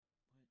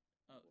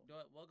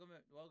welcome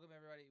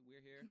everybody.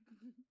 We're here.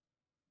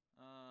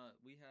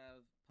 We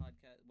have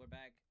podcast. We're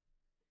back,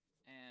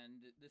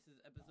 and this is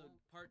episode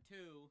part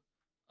 2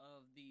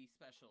 of the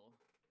special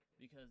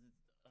because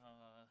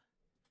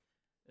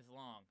it's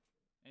long.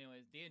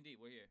 Anyways, D&D,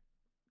 we're here.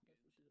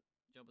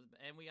 Joe was,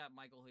 and we got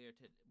Michael here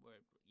to.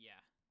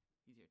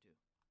 He's here too.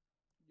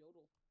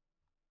 Yodel.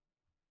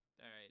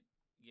 All right,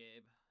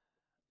 Gabe,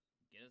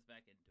 get us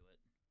back into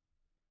it.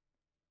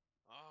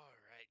 All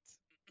right.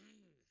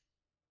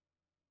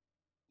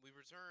 We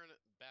return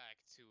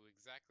back to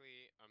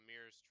exactly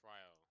Amir's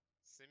trial.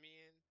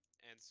 Simeon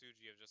and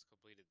Suji have just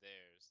completed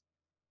theirs.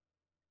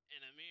 And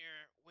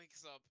Amir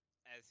wakes up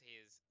as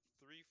his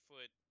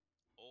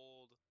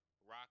 3-foot-old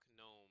rock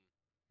gnome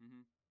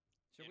Mm-hmm.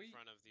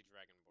 front of the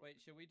dragonborn. Wait,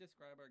 should we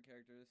describe our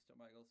characters to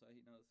Michael so he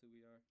knows who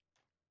we are?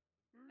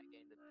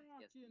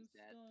 Rockin'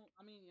 Stone.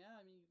 I mean,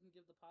 you can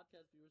give the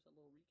podcast viewers a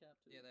little recap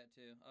too. Yeah, that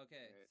too.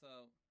 Okay, right.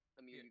 so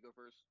Amir, you go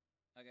first.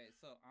 Okay,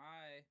 so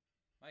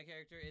my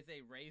character is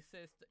a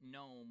racist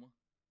gnome.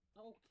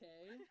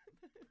 Okay.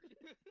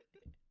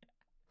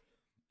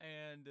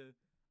 And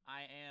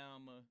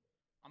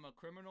I'm a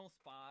criminal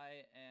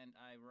spy, and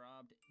I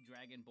robbed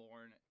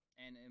Dragonborn,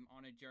 and am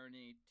on a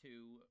journey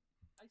to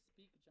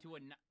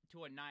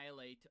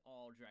annihilate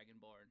all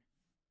Dragonborn.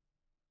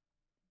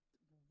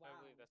 Wow. I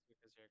believe that's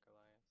because you're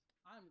Goliath.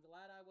 I'm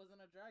glad I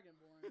wasn't a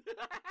Dragonborn.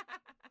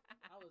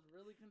 I was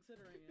really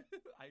considering it.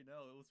 I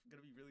know, it was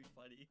gonna be really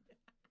funny.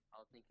 I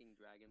was thinking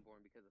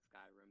Dragonborn because of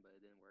Skyrim, but it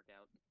didn't work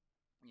out.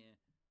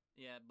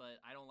 Yeah, but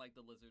I don't like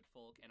the lizard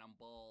folk, and I'm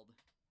bald.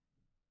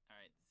 All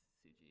right,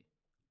 Suji.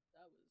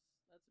 That's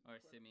or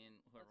Simeon,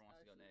 whoever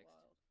wants to go next.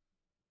 Wild.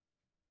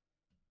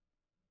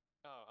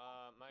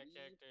 My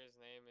character's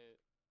name is.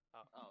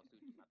 Oh,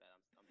 Suji, my bad.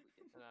 I'm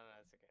tweaking. No,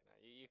 it's okay. No,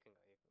 you can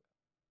go.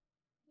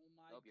 You can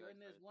go. Oh my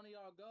goodness! One of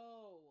y'all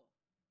go.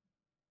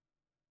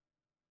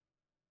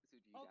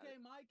 Suji,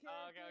 okay, my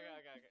character.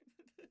 Okay.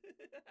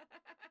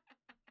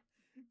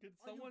 Could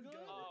someone go?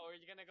 Oh, are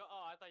you gonna go?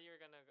 Oh, I thought you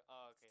were gonna go.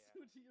 Oh, okay.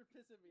 Yeah. Suji, you're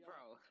pissing me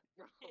off.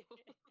 Bro.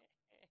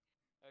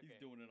 Okay. He's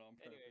doing it on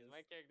purpose. Anyways,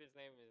 my character's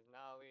name is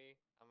Nali.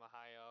 I'm a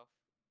high elf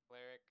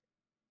cleric,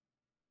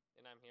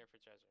 and I'm here for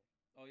treasure.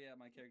 Oh yeah,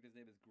 my character's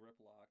name is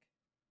Griplock.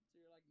 So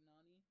you're like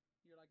Nani?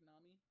 You're like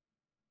Nami?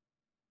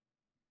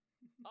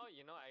 Oh,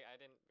 I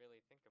didn't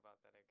really think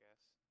about that, I guess.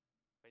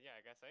 But yeah,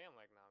 I guess I am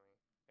like Nami,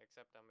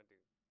 except I'm a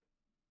dude.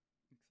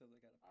 Except I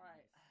got a penis. All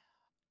right.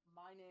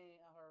 My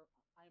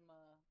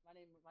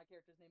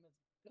character's name is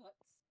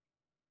Guts.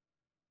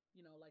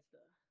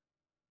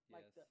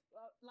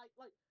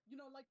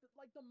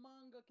 Like the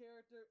manga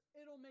character.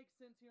 It'll make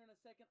sense here in a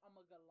second. I'm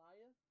a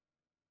Goliath.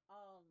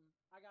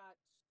 I got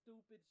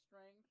stupid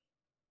strength,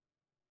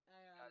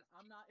 and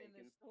I'm not in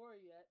this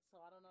story yet, so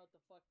I don't know what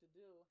the fuck to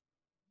do.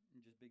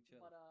 Just big chill.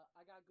 But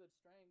I got good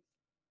strength.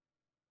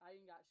 I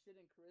ain't got shit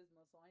in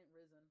charisma, so I ain't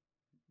risen.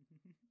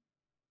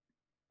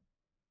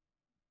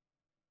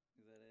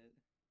 Is that it?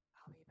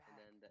 I'll be back.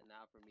 And then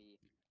now for me,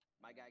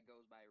 my guy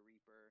goes by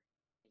Reaper.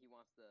 He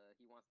wants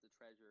the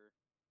treasure,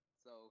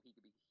 so he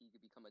could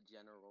become a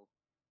general.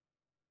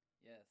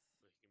 Yes.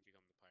 So he can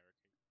become the Pirate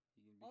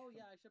King.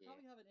 Yeah, I should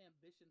probably have an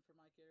ambition for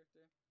my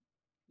character.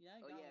 Yeah,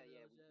 I ain't got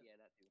that too.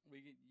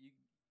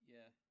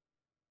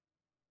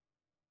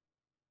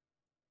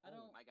 I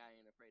don't. My guy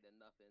ain't afraid of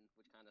nothing,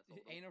 which kind of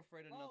sold him. Ain't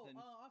afraid of nothing.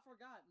 Oh, I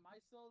forgot. My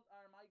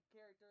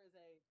character is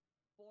a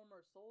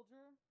former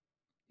soldier,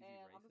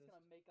 and I'm just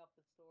gonna make up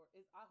the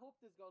story. I hope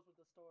this goes with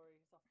the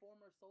story. He's a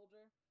former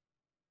soldier,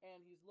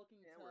 and he's looking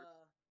to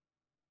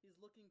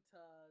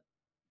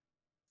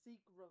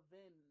seek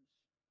revenge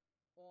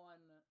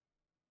on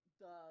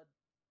the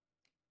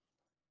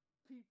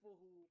people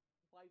who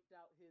wiped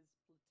out his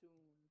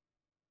platoon.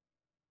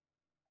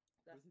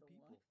 That's the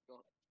one.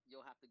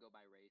 You'll have to go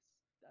by race.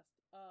 That's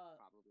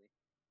probably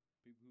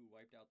people who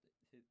wiped out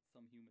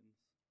some humans.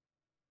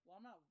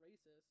 Well, I'm not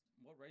racist.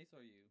 What race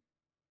are you?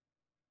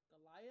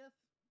 Goliath.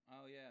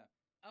 Oh yeah.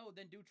 Oh,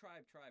 then do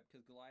tribe,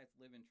 because Goliaths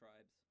live in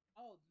tribes.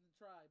 Oh, the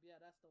tribe. Yeah,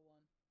 that's the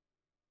one.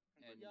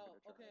 And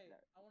okay.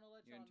 I want to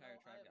let y'all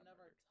know I have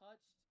never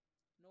touched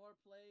nor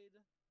played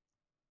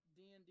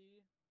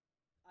D&D.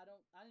 I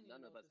didn't even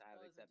None know of us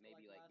have except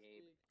maybe like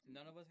Gabe. Week.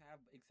 None of us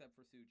have except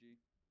for Suji.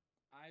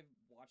 I've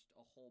watched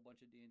a whole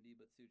bunch of D&D,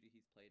 but Suji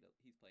he's played it.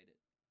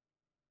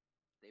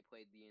 They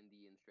played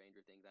D&D and Stranger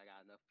Things. I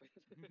got enough.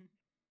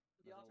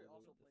 DeAndre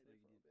also played it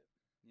for a bit.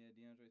 Yeah,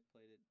 DeAndre's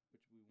played it,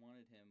 which we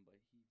wanted him, but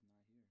he's not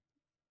here.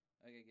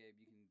 Okay, Gabe,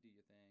 you can do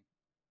your thing.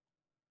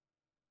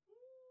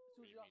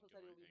 Suji also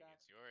said he'll be back.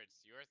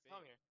 It's your thing.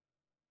 I'm here.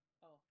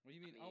 Oh. What do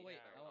you mean? Oh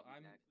wait,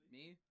 I'm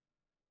me.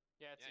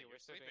 Yeah, it's you.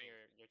 We're still doing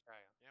your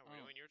trial. Yeah,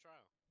 we're doing your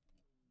trial.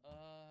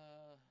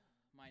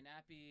 My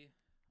nappy,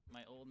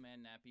 my old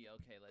man nappy.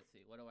 Okay, let's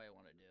see. What do I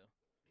want to do?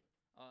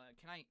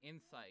 Can I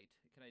insight?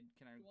 Can I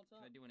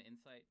do an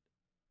insight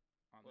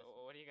on this?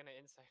 What are you gonna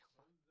insight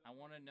on? I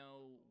want to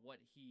know what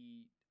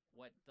the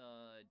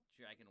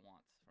dragon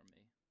wants from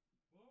me.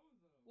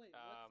 Wait,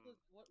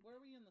 where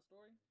are we in the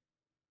story?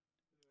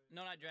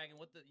 No, not dragon.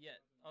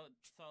 Oh,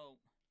 so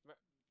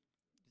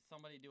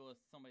somebody do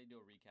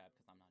a recap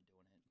because I'm not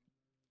doing it.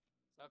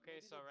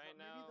 Okay, so right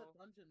maybe now. the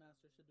dungeon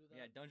master should do that.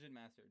 Yeah, Dungeon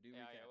Master, do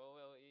Yeah, recap.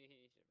 well, he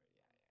should.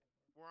 Yeah.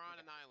 We're on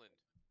an island,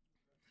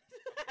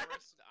 a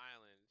forested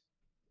island,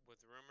 with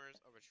rumors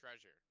of a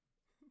treasure,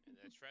 and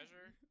the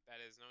treasure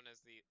that is known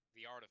as the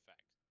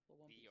artifact. The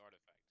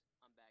artifact.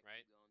 I'm back.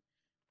 Right? Keep going.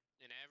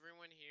 And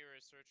everyone here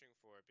is searching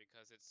for it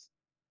because it's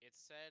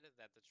said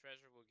that the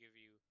treasure will give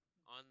you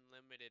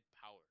unlimited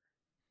power.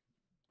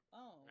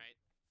 Oh. Right?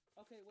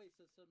 Okay, wait.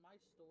 So my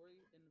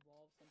story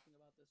involves something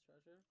about this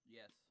treasure.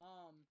 Yes.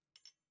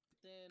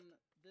 Then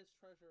this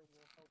treasure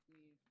will help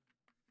me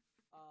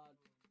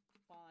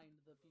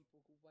find the people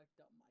who wiped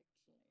out my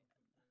clan.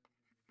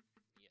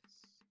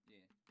 Yes.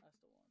 Yeah. That's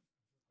the one.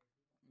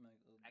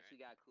 Actually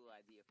got a cool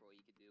idea for what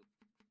you could do.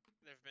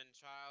 There have been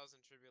trials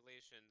and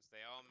tribulations.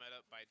 They all met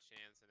up by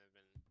chance and have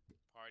been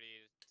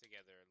partied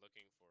together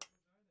looking for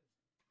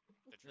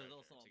the treasure There's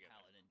also a together.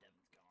 paladin.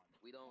 Devin's gone.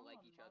 We don't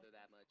like each other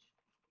that much.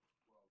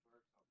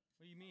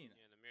 What do you mean?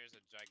 Yeah, Namir's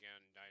a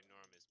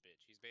ginormous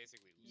bitch. He's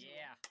basically losing.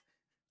 Yeah.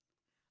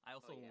 I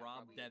also I'm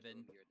robbed probably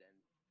Devin. into him here then.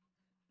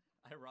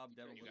 I robbed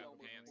Devin You with got a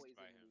almost pants point.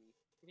 by poisoned him.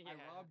 me. I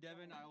robbed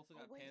Devin. I also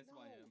got wait, pants no.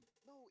 by him.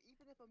 No,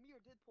 even if Amir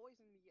did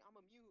poison me, I'm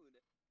immune.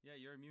 Yeah,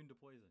 you're immune to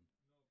poison.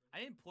 I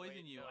didn't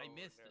poison Wait, you. I no,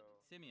 missed no.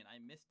 Simeon. I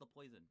missed the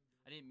poison.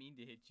 I didn't mean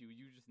to hit you.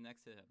 You were just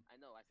next to him. I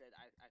know. I said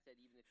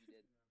even if you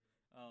did,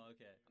 Oh,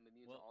 okay. I'm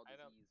immune Well, to all I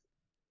don't- disease.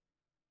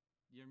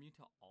 You're immune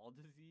to all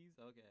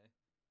disease? Okay.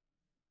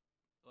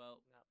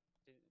 Well, No,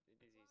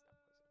 disease, not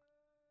poison.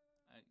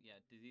 yeah,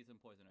 disease and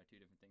poison are two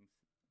different things.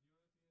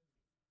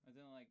 I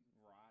didn't like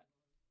rot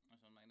or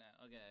something like that.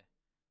 Okay.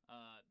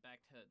 Back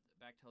to the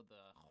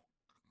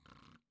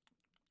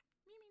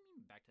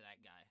back to that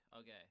guy.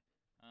 Okay.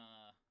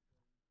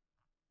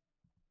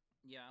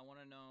 Yeah, I want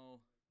to know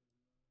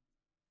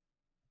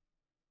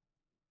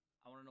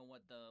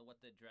what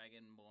the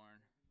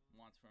Dragonborn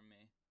wants from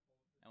me.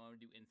 I want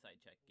to do insight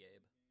check,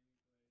 Gabe.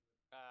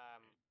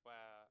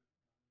 Well,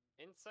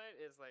 insight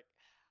is like,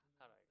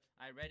 how do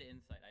I? I read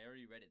insight. I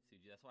already read it,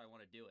 Suji. That's why I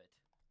want to do it.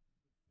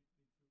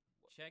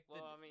 Check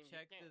Well, I mean, you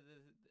check can't-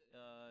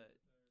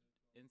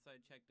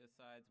 insight check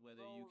decides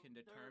whether you can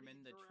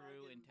determine the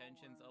true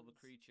intentions of a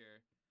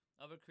creature,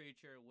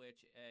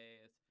 which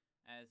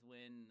as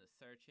when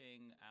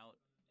searching out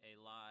a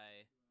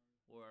lie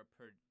or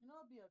You know,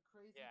 it'd be a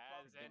crazy. Yeah,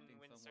 as in predicting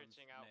when someone's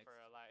searching out for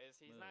a next lie, is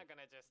he's move. not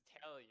gonna just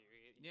tell you.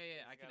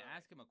 Yeah, I he's can gonna,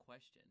 ask him a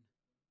question.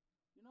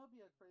 You know, it'd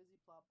be a crazy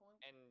plot point.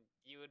 and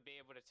you would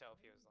be able to tell if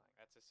he was lying.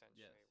 That's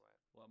essentially Yes.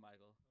 what. What,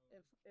 Michael?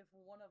 If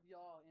one of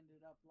y'all ended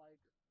up like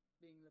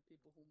being the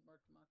people who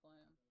murked my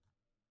clan.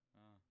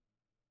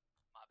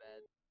 My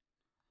bad.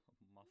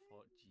 My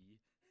fault,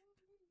 G.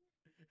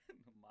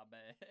 My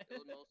bad. It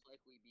would most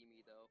likely be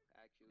me though.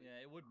 Actually.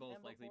 Yeah, it would most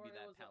And likely be before it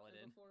that was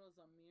paladin. Before it was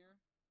Amir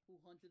who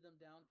hunted them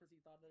down because he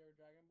thought they were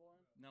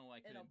Dragonborn. No,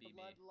 I In a couldn't be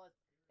me.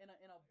 in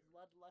a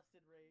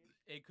bloodlusted rage.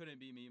 It couldn't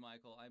be me,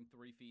 Michael. I'm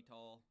 3 feet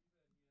tall.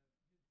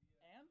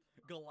 And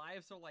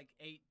Goliaths are like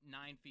 8,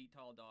 9 feet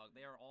tall, dog.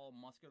 They are all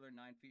muscular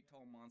 9 feet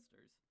tall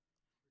monsters.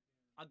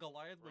 A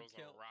Goliath would Throws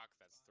kill. a rock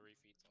that's 3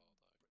 feet tall, dog.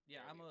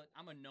 Yeah, I'm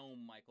a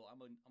gnome, Michael. I'm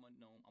a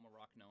gnome. I'm a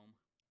rock gnome.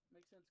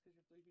 makes sense because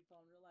you're 3 feet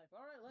tall in real life.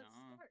 All right, let's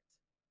Nuh-uh. start.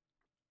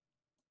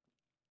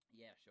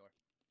 Yeah, sure.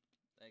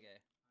 Okay.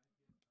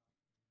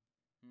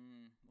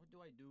 What do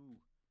I do?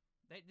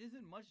 There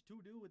isn't much to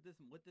do with this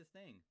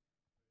thing.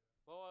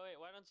 Well, wait.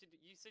 Why don't you?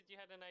 You said you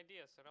had an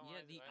idea, so don't.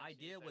 Yeah, the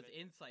idea was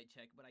in. insight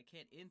check, but I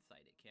can't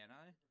insight it, can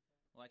I?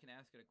 Well, I can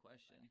ask it a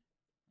question.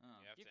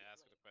 Oh. You have You to can-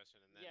 ask it a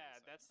question and then. Yeah,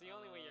 insight. that's the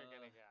only way you're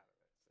gonna get out of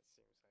this. It seems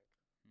like.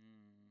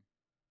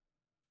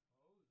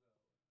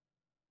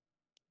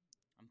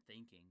 I'm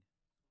thinking.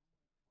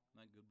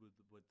 I'm not good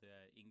with the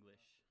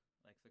English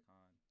lexicon.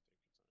 Take your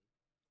time.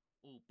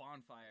 Ooh,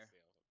 bonfire. That's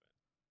the alphabet.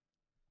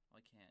 Oh,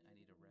 I can't. I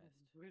need a rest.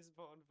 Who's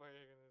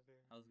bonfire gonna do?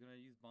 I was gonna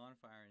use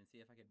bonfire and see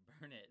if I could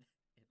burn it.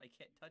 If I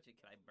can't touch it,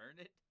 can I burn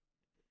it?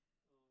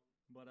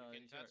 But You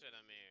can sure. touch it,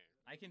 Amir.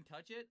 I can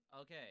touch it.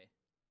 Okay.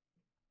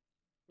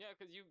 Yeah,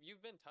 because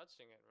you've been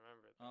touching it.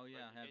 Remember? Oh,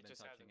 yeah, I have it been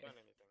just touching hasn't it. done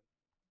anything.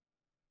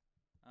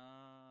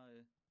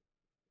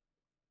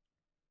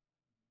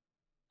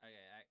 Okay.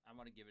 I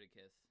want to give it a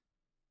kiss.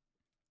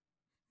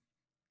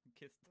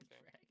 Kiss the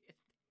Okay. dragon.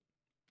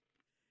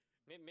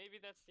 Maybe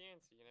that's the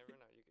answer. You never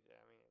know. You could.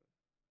 Yeah, I mean.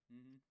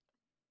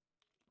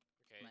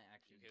 Okay, My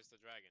action. you kiss the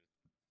dragon.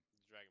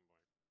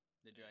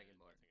 The dragonborn. The and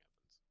dragonborn. Nothing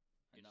happens.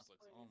 He Enough. just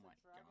looks Wait, at Oh he's my a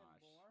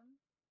Dragonborn?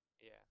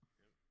 Yeah.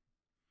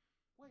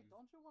 Wait,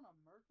 don't you want to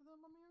murk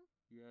them, Amir?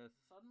 Yes.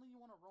 Suddenly you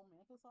want to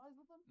romanticize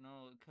with them?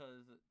 No,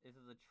 because this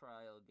is a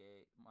trial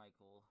gate,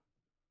 Michael.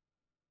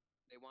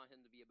 They want him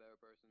to be a better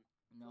person.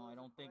 No, I So is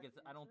the don't think correct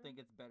it's. I don't answer? think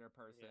it's better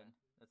person.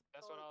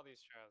 That's what Oh. all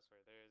these trials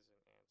were. There is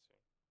an answer,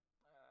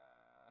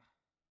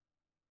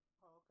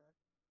 Oh, okay.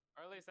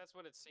 or at least that's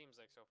what it seems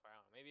like so far.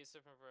 I don't know. Maybe it's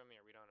different for Amir.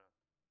 We don't know.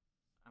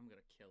 I'm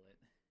gonna kill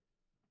it.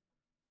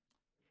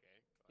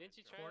 Okay. Didn't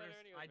you go try ahead. that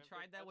already? With I Vampiric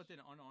tried that Touch? with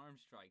an unarmed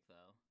strike,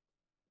 though.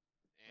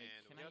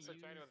 And can You I also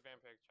tried it use- with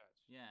Vampiric Touch.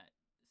 Yeah.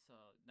 So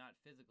not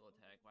physical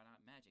attack. Why not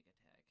magic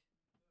attack?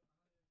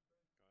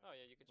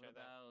 could What try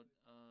that. about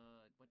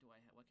what do I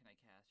what can I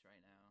cast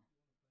right now?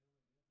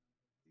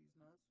 These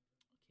nuts.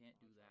 Can't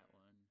do that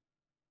one.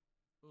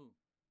 Ooh.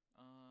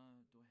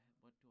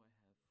 What do I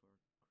have for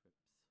crypts?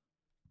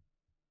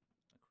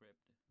 A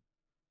crypt.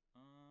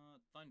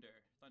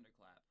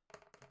 Thunderclap.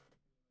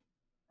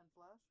 And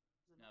flash?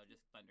 Is it No, next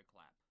just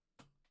thunderclap.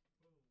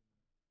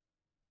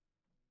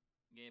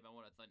 Gabe, I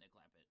want to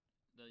thunderclap it.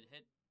 The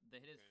hit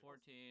is Okay.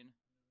 14.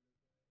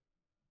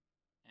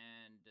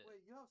 And week?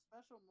 Wait, you have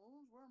special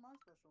moves? Where are my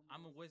special moves?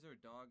 I'm a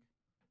wizard, dog.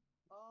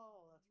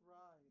 Oh, that's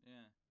right.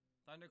 Yeah.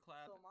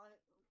 Thunderclap. So my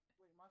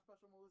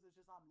special moves is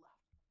just I'm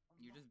left.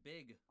 You're just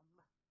big. I'm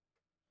left.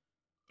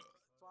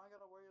 So I ain't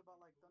gotta worry about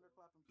like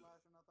thunderclap and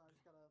flash or nothing. I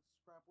just gotta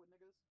scrap with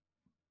niggas.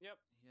 Yep.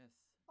 Yes.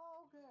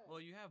 Oh, okay. Well,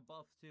 you have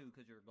buffs too,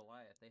 because you're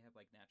Goliath. They have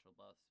like natural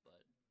buffs, but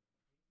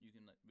you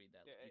can read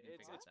that. Yeah, you can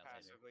it's figure that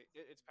out later. passively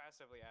it's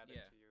passively added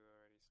Yeah. to you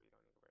already, so you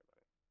don't need to worry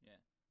about it. Yeah.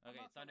 I'm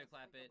Okay, not trying to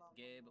thunderclap think it, about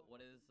Gabe. my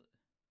What is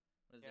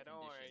Yeah, the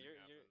don't worry.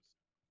 condition? You're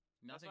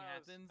Nothing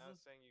that's why happens. I was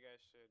saying you guys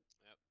should.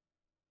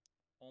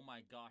 Oh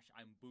my gosh,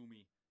 I'm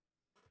boomy.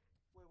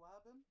 Wait, what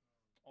happened?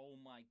 Oh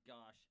my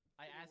gosh.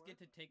 I Did it asked it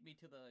work? to take me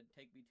to the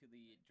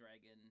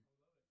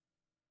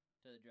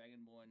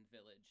Dragonborn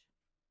village.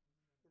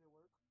 Did it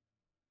work?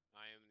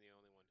 I am the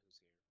only one who's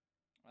here.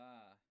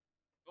 Ah.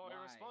 Oh, Why?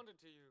 I responded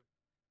to you.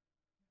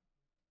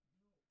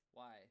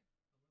 Why?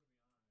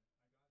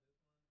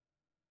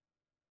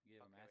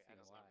 Gabe, I'm Okay, wait, asking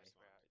that's why. not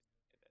respond.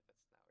 that's not where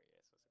you're supposed to go.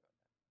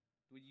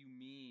 What do you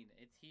mean?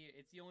 It's here.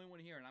 It's the only one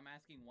here, and I'm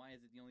asking why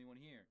is it the only one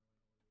here?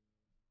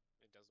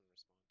 It doesn't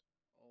respond.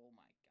 Oh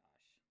my gosh.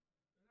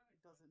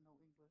 It doesn't know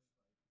English.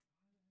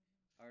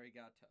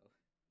 Arigato.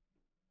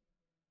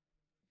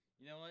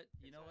 You know what?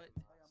 You know what?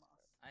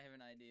 Ayamas. I have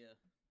an idea.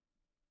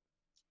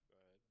 Go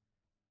ahead.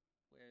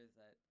 Where is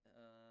that?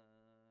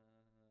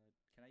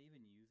 Can I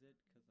even use it?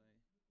 Cause I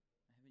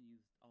haven't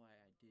used. Oh,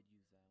 I did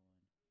use that one.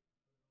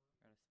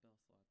 I got a spell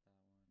slot that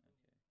one. Okay.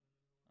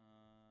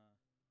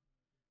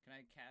 Can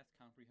I cast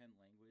comprehend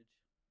language?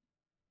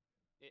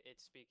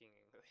 It's speaking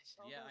English.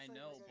 I was Yeah, gonna I say,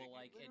 know, nigga, but you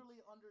like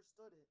literally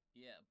understood it.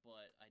 Yeah,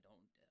 but I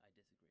don't. I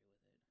disagree with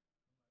it.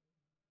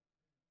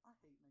 I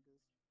hate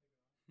niggas.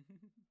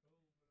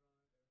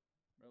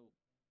 Bro.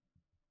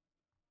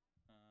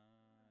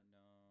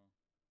 No.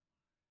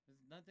 There's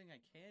nothing I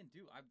can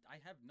do. I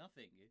have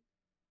nothing.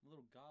 I'm a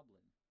little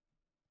goblin.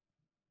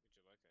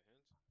 Would you like a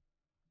hint?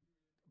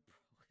 Bro,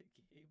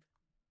 Gabe.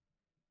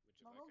 Would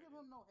you No, like don't a give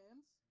hint? him no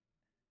hints.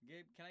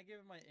 Gabe, can I give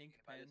him my inked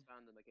I pen? just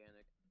found the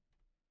mechanic.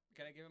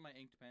 Can I give him my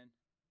inked pen?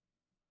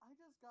 I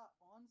just got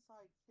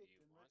onside kicked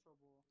You in what? Metro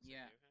Bowl. Does it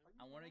Yeah, give him? Are you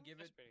I want to fast? give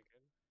That's it. pretty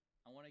good.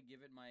 I want to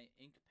give it my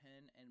ink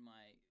pen and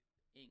my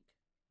ink.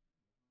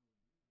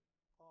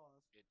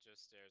 Pause. It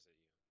just stares at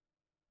you.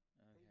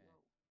 Hey, Okay. yo.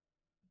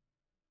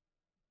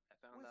 I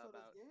found Wait, out so does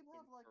about Gabe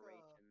have like a?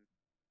 inspiration.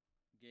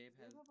 Gabe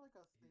Does has. Gabe have like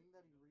a thing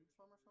that he reads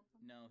from or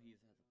something? No, he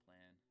has a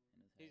plan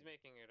in his head. He's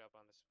making it up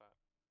on the spot.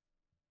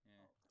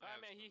 Yeah. Oh, I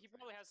have mean, he something.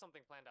 probably has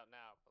something planned out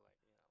now, but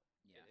like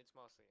Yeah. it's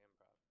mostly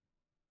improv.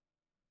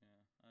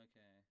 Yeah.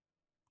 Okay.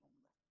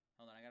 okay.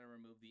 Hold on, I gotta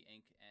remove the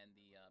ink and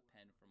the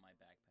pen from my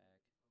backpack.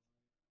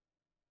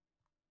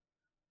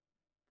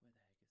 Where the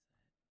heck is that?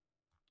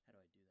 How do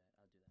I do that?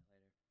 I'll do that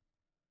later.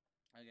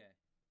 Okay.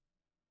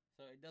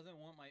 So it doesn't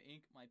want my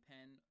ink, my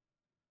pen.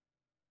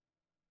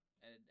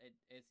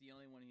 It's the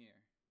only one here.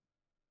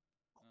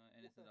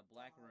 And it's in a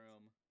black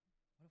room.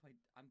 What if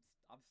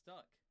I'm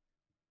stuck.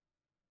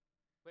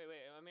 Wait,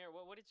 Amir,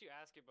 what did you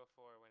ask it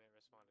before when it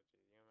responded to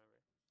you? You remember?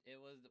 It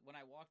was when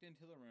I walked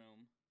into the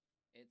room.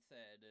 It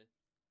said,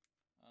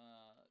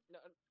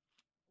 No.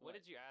 What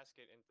did you ask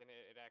it, and then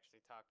it actually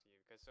talked to you?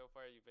 Because so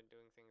far you've been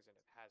doing things and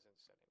it hasn't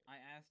said anything. I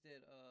asked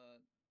it,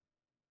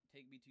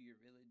 take me to your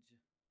village.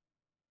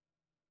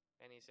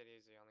 And he said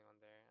he's the only one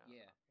there. Oh,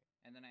 Yeah. okay.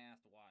 And then I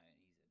asked why, and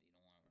he said he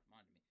don't want to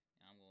respond to me.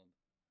 And I'm going,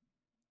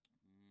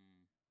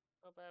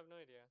 Oh, I have no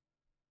idea.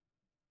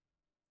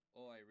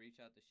 Oh, I reach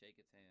out to shake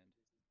its hand.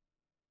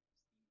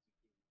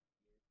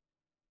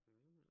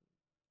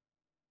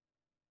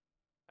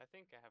 I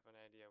think I have an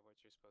idea of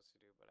what you're supposed to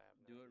do, but I have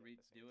no Do it, idea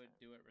at the same time.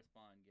 do it,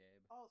 respond,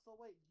 Gabe. Oh, so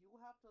wait, you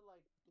have to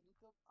like think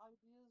of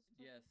ideas?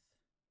 Yes.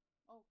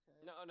 Okay.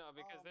 No,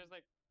 because there's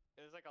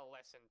like a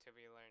lesson to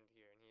be learned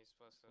here, and he's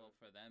supposed to. Well,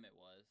 for them it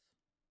was.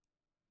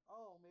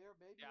 Oh, Mayor,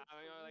 maybe Yeah, it's I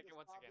mean, for you like, to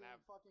once stop again, being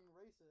I've- fucking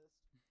racist.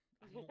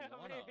 I don't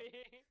wanna.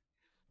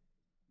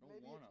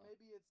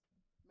 Maybe.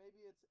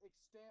 Maybe it's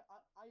extend.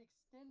 I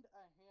extend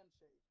a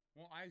handshake.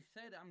 Well, I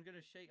said I'm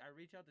gonna shake. I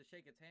reach out to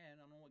shake its hand.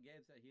 I don't know what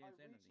Gabe said. He I didn't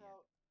say reach anything yet.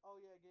 out. Oh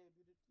yeah, Gabe,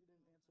 you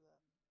didn't answer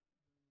that.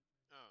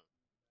 Oh.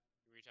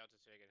 You reach out to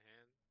shake a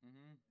hand.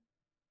 Mm-hmm.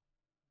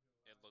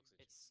 It looks at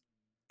you. It's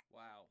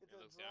Wow. It's It a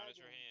looks down at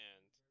your dragon.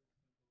 hand.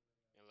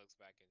 And looks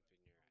back into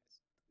your eyes.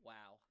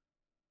 Wow.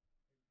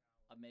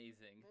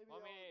 Amazing. Maybe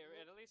well, I mean,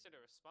 I'll- at least it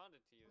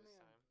responded to you this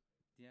Come here. time.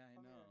 Yeah, I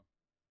Come know. here.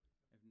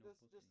 I have no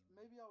just book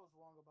anymore. maybe I was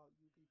wrong about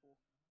you people.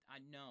 I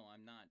know.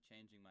 I'm not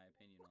changing my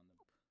opinion on the.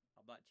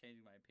 I'm not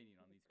changing my opinion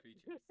on these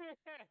creatures.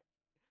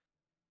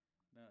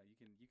 No,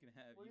 you can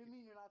have. What do you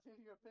mean you're not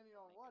changing your opinion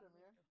on what,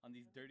 Amir? On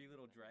these dirty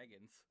little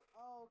dragons.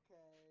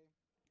 Okay.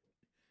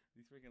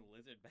 These freaking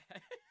lizard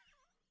bags.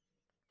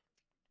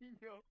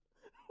 Yo.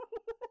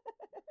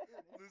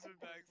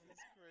 Lizardbacks is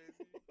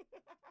crazy.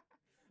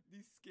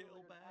 These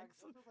scale bags.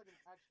 That feels like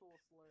an actual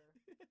slur.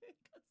 Because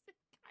it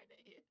kind of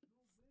is.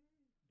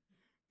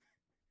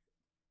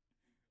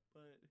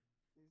 But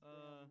These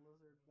damn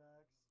lizard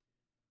backs.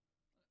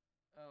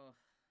 oh,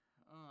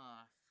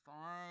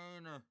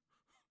 fine.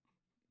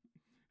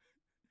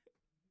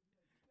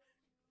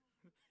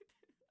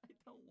 I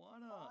don't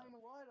wanna. Fine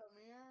what,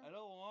 Amir? I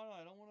don't wanna.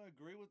 I don't wanna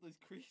agree with these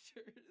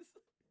creatures.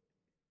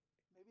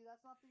 Maybe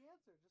that's not the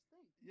answer. Just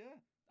think. Yeah,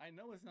 I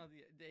know it's not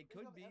the. It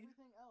could be.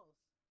 Everything else.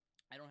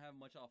 I don't have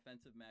much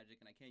offensive magic,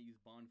 and I can't use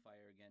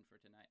bonfire again for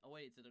tonight. Oh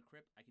wait, it's at a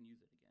crypt. I can use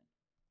it again.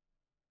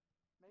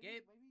 Maybe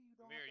Gabe. you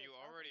don't. Amir, you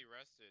already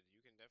rested.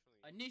 You can definitely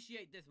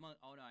Initiate this month.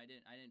 Oh no, I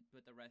didn't. I didn't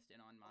put the rest in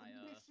on my.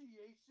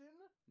 Initiation.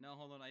 No,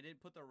 hold on. I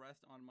didn't put the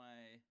rest on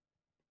my.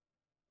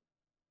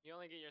 You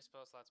only get your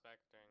spell slots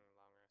back during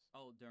long rest.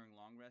 Oh, during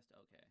long rest.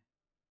 Okay.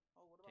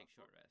 Oh, what about Take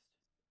short rest.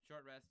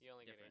 Short rest. You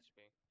only different.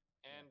 get HP.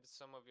 And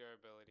some of your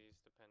abilities,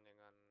 depending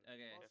on.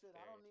 Okay. Oh shit!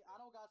 I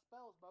don't got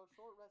spells, bro.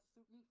 Short rest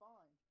suit me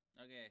fine.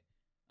 Okay.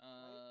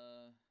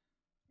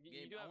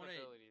 You do have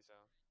abilities,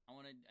 though. I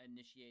want to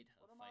initiate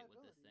a What are my fight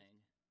with this abilities? thing.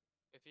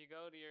 If you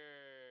go to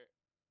your,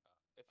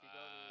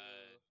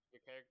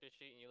 your character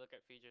sheet and you look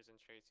at features and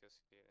traits, you'll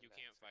see it. You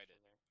can't fight it.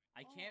 There.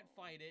 I can't Oh.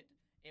 fight it.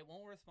 It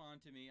won't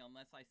respond to me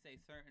unless I say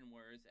certain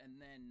words,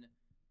 and then.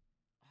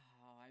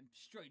 Oh, I'm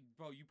straight,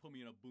 bro. You put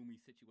me in a boomy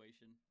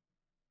situation.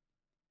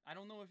 I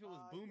don't know if it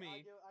was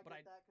boomy, I but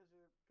get that because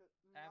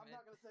I'm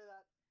not gonna say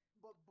that,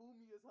 but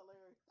boomy is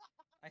hilarious.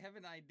 I have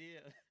an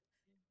idea,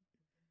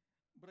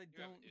 but I You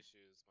don't. have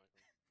issues,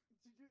 Michael.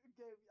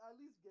 Gabe, at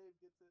least Gabe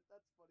gets it.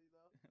 That's funny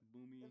though.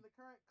 Boomy. In the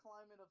current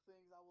climate of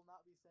things, I will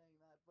not be saying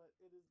that, but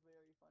it is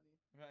very funny.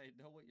 Right, I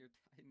know what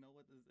I know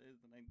what this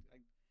is, and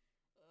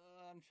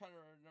I'm trying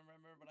to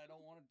remember, but I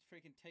don't want to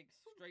freaking take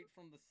straight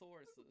from the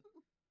source.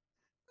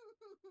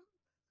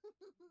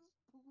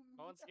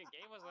 Well, once again,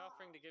 Gabe was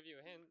offering to give you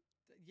a hint.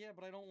 Yeah,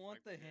 but I don't want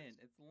Like the hint.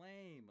 It's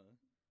lame.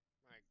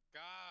 My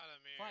God,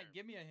 Amir. Fine,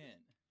 give me a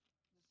hint.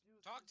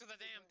 Talk to the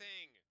damn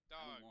thing,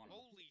 dog. want 'em.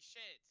 Holy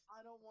shit.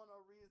 I don't want to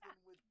reason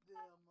with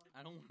them.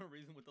 I don't want to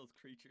reason with those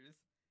creatures.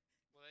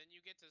 Well, then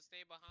you get to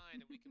stay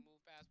behind and we can move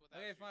past without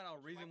Okay, you. fine.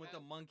 I'll Would you reason like with the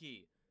that?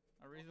 monkey.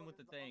 I'll reason with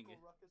the thing. Uncle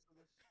Ruckus of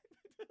this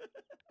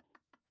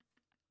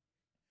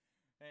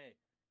Hey,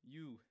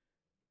 you.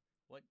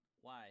 What?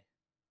 Why?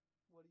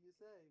 What do you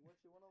say? What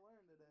you want to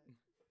learn today?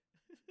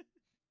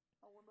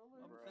 I want to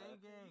learn. I'm about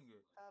thinking.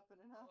 things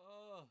happening. Huh?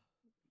 Oh.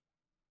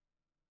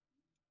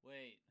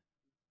 Wait.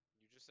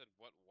 You just said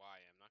what?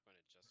 Why? I'm not going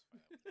to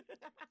justify that. With you.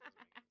 That doesn't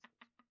make any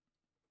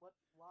sense. What?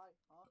 Why?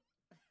 Huh?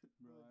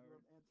 Bro, Good, I you already-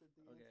 have answered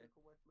the okay.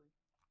 answer correctly.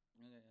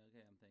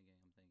 Okay. I'm thinking.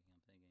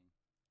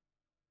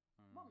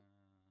 Monk.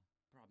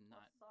 Bro, I'm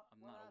not. What's up,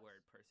 I'm not a lads?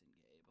 word person,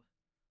 Gabe.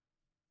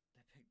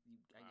 I picked you.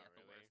 I got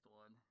the really? worst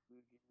one.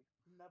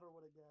 Never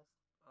would have guessed.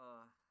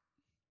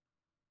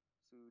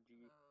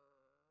 Suji.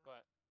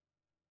 But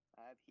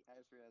I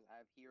just realized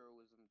I have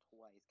heroism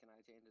twice. Can I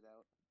change it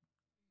out?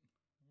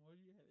 What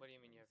do you have? what do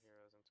you mean you have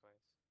heroism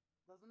twice?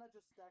 Doesn't that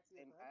just stack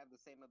the I effect? have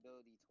the same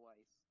ability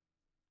twice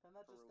Can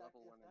that for just stack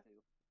level the 1 and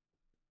effect?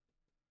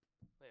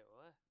 2. Wait,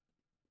 what?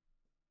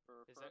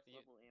 For Is first that you-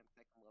 level and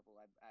second level,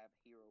 I have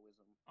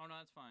heroism. Oh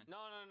no, that's fine. No.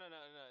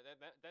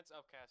 That's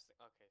upcasting.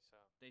 Okay, so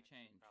They I should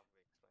changed.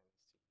 Probably explain this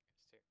to you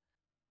guys too.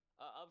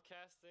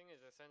 Upcasting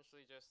is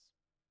essentially just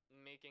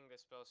making the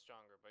spell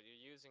stronger, but you're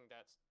using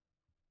that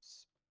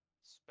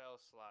spell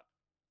slot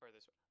for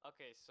this.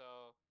 Okay,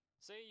 so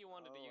say you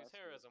wanted to Oh, use I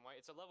see. heroism, right?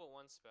 It's a level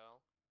 1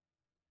 spell,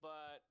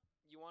 but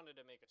you wanted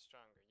to make it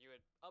stronger. You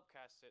would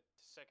upcast it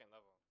to second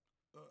level.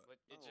 But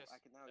it Oh, just I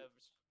can now.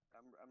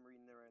 I'm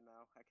reading it right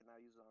now. I can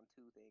now use it on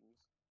 2 things.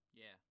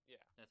 Yeah.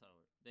 Yeah. That's how it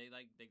works. They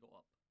go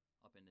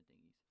up in the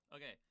thingies.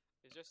 Okay.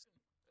 it's just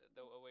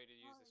a way to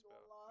use the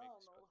spell. I Make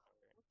don't the spell know.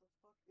 stronger. What the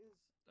fuck is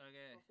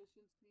Okay.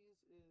 proficiencies?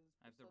 Is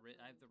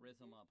I have the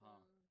rhythm up, huh?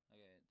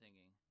 Okay,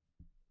 thinking.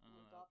 You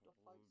adopt a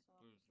fight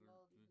style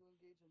personality to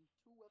engage in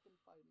 2-weapon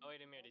fighting. Oh wait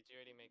a minute, did you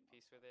already make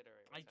peace with it,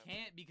 or I what's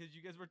can't because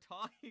you guys were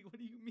talking. What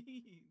do you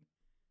mean?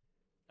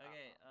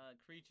 Okay, Uh-huh.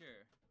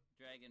 creature,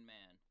 dragon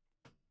man.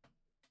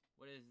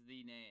 What is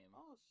the name?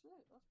 Oh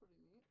shit, that's pretty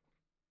neat.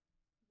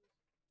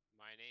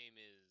 My name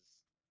is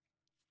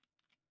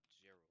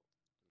Gerald. I'm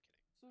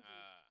kidding.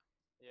 Suji,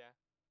 Yeah.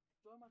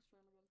 join my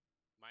stream again.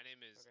 My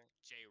name is Okay.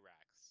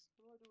 J-Rax,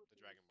 What do I do with the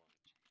these?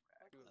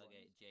 Dragonborn. Excellent.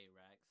 Okay,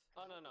 J-Rax.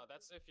 Oh no,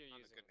 that's if you're Not a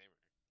using good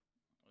namer.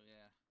 Oh,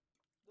 yeah,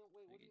 Wait,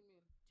 what do Okay. you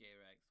mean?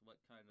 J-Rax. What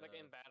kind like of?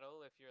 in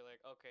battle. If you're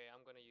like, okay,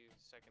 I'm gonna use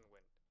second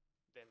wind,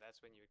 then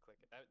that's when you would click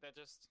it. That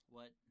just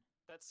What?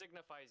 that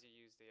signifies you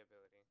use the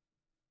ability.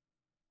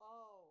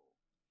 Oh,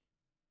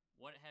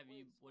 What have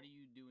you? Wait, What so- are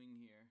you doing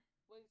here?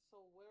 wait.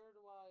 So where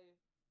do I?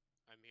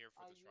 I'm here for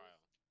I the use-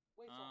 trial.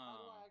 Wait. So how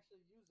do Ah. I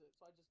actually use it?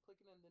 So I just click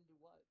it and then do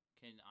what?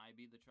 Can I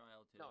be the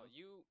trial too? No,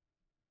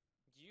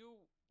 you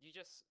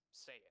just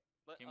say it.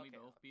 Can we okay,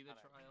 both be the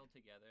alright. trial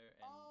together?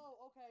 And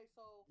Oh, okay.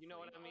 So You know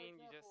what I for mean?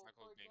 example,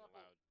 Michael being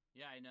loud.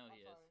 yeah, I know I'm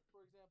he is. sorry.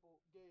 For example,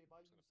 Gabe,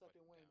 I Just use gonna put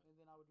second him win, down. and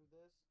then I would do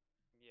this.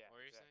 Yeah.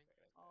 What were you exactly.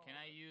 saying? Oh, Can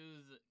I okay.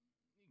 use?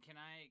 Can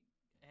I?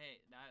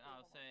 Hey,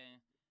 I was hold on. saying,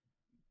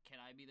 can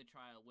I be the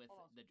trial with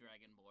Hold on, the Suji.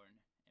 Dragonborn,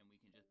 and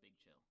we can just big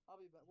chill? I'll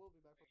be back. We'll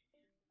be back.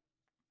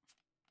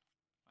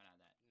 Why not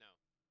that? No,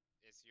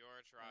 it's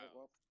your Alright, trial.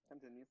 well,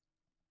 continue.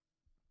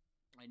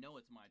 I know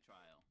it's my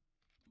trial,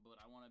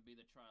 but I want to be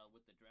the trial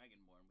with the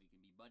Dragonborn. We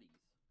can be buddies.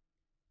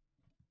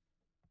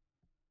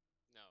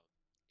 No,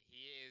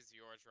 he is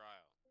your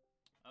trial.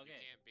 You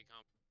Okay, can't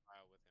become a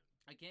trial with him.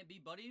 I can't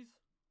be buddies.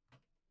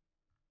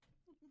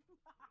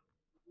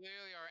 You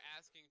literally are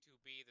asking to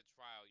be the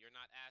trial. You're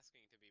not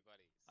asking to be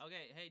buddies.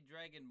 Okay, hey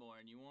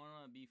Dragonborn, you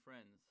wanna be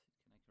friends?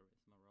 Can I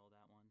charisma roll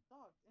that one?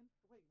 Dog. And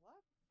wait,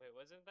 what? Wait,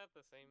 wasn't that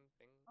the same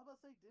thing? I'm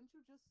about to say, didn't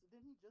he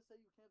just say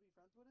you can't be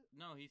friends with it?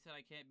 No, he said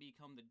I can't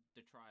become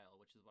the trial,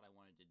 which is what I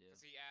wanted to do.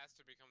 Because he asked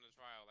to become the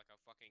trial like a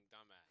fucking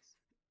dumbass.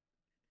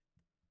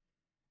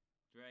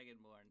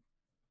 Dragonborn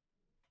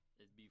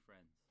is be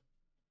friends.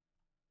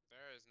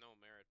 There is no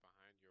merit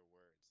behind your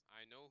words.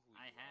 I know who you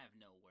I are. have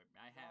no word.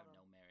 I have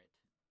no merit.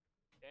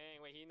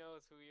 Dang, wait, he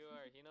knows who you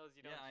are. He knows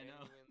you don't Yeah, I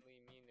know. genuinely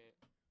mean it.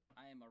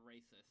 I am a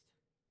racist.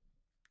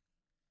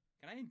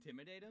 Can I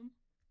intimidate him?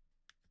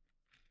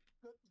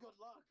 Good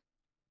luck.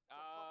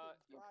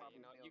 You'll okay, probably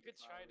you know, fail you the could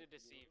trial try if to you do.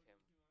 deceive him.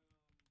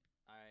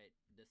 Alright,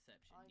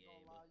 deception, I ain't Gabe.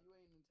 gonna lie, you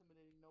ain't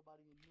intimidating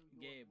nobody in New York.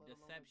 Gabe, let alone a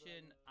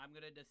deception. dragon. I'm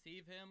gonna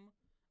deceive him.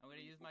 I'm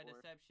gonna use my Before.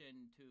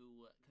 deception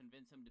to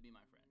convince him to be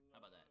my friend. How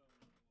about that?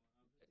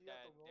 Do you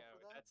have to roll yeah, for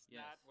that? that's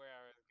Yes. not where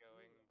I was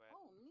going, but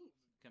Oh, neat.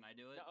 Can I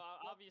do it? no,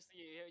 obviously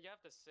you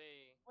have to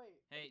say.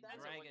 Wait. Hey, that's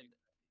Depends on what dragon.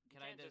 you Can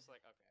you I can't just? just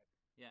like okay.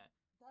 Yeah.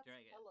 That's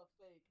dragon. hella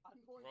fake. I'm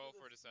going Roll to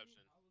for this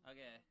deception.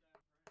 Okay.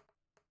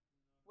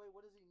 Wait,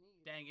 what does he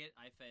need? Dang it!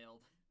 I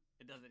failed.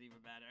 It doesn't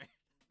even matter.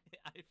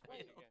 I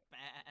Wait. failed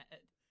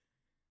bad.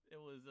 It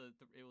was a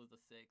 6.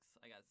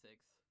 I got 6.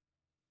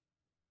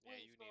 Yeah,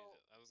 Wait, you so-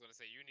 need. I was gonna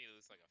say you need at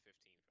least like a 15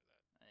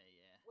 for that.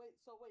 Yeah. Wait,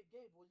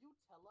 Gabe, will you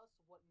tell us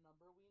what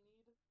number we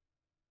need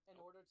in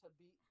Nope. order to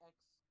beat X?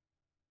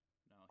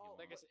 No, he Oh, won't.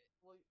 Like I but said,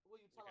 will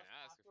you tell can us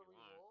ask if after you we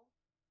want. roll?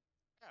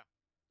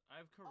 I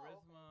have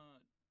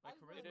charisma. My I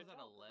just wanted charisma's to at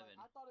know, 'cause, 11.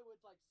 I thought it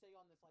would like say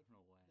on this I like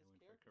don't know why I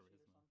this went for character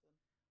sheet or charisma. something.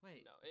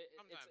 Wait. no,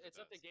 Sometimes it's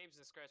it up to does. Gabe's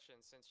discretion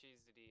since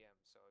she's the DM,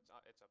 so it's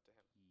up to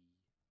him.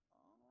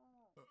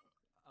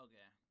 Oh.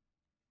 Okay.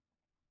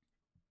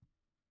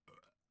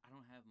 I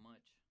don't have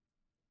much.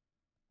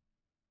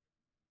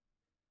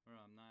 Bro,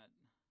 I'm not.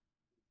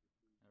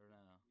 I don't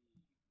know.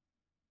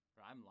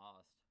 Bro, I'm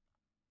lost.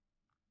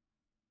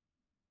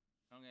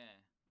 Okay.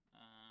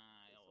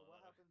 So what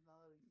happens now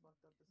that he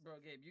fucked up the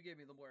Bro, section? Gabe, you gave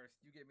me the worst.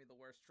 You gave me the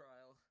worst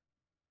trial.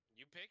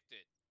 You picked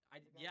it.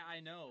 Yeah, I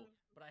know,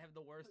 but I have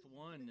the worst You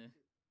one. picked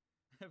it.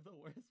 I have the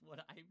worst one.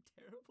 I'm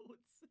terrible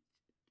with such.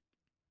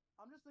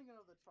 I'm just thinking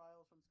of the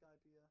trials from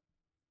Skypea.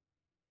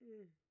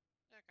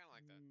 Yeah, kind of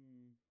like that.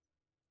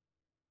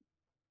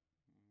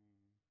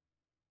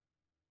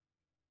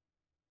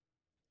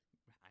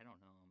 I don't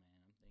know,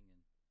 man.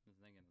 I'm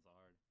thinking. It's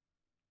hard.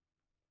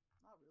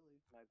 Not really.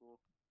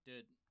 Michael.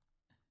 Dude,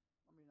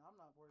 I mean, I'm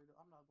not worried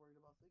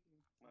about thinking.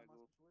 It's not my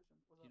Michael. situation.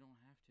 What's you up? don't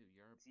have to.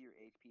 You're. See your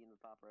HP in the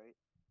top right?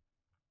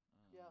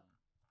 Yeah.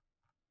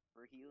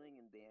 For healing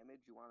and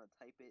damage, you want to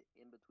type it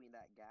in between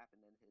that gap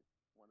and then hit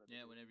one of the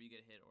Yeah, two. whenever you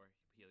get hit or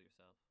heal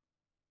yourself.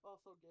 Oh,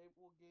 so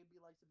will Gabe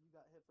be like if you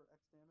got hit for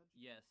X damage?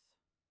 Yes.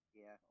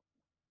 Yeah.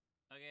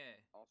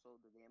 Okay. Also,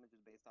 the damage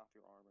is based off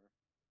your armor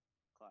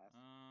class.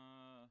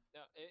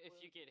 No, if Where-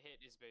 you get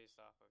hit, it's based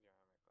off of your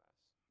armor class.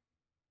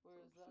 Where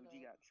So is that?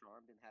 Suji got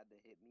charmed and had to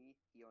hit me.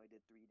 He only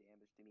did 3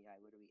 damage to me. I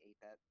literally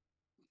ate that.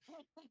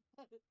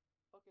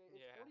 Okay,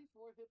 is Yeah.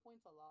 44 hit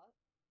points a lot?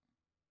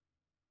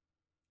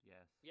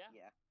 Yes. Yeah,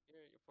 Yeah.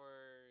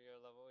 for your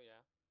level,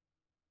 yeah.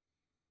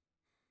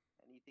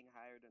 Anything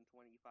higher than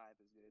 25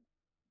 is good.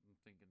 I'm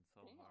thinking so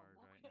Damn, hard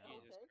right okay.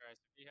 now. Jesus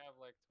Christ, if you have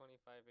like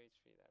 25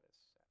 HP, that is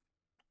sad.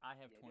 I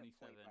have Yeah, if you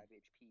 27. 25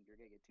 HP, you're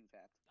gonna get 2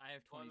 tapped. I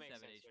have Well, it makes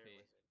 27 sense, you're a HP.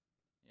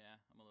 wizard. Yeah,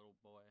 I'm a little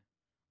boy.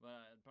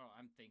 But bro,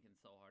 I'm thinking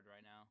so hard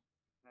right now.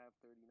 I have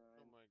 39.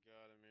 Oh my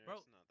god, Amir,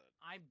 Bro, it's not that.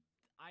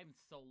 I'm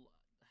so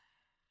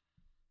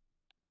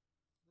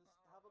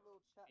Just have a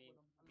little chat with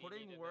him. I mean, Put- need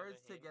putting another words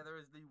hint. together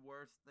is the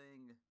worst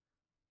thing.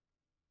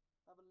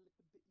 have a little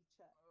bitty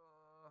chat.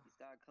 You just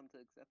gotta come to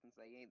acceptance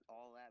that you ain't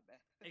all that bad.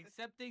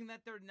 Accepting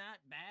that they're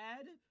not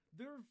bad,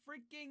 they're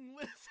freaking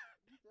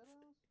lizards. You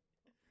deadass?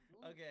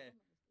 Okay.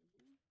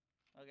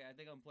 Okay, I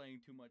think I'm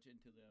playing too much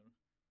into them.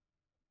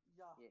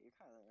 Yeah. Yeah, you're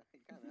kind of.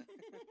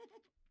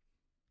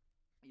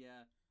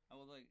 Yeah, I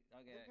was like,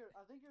 okay.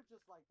 I think you're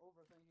just like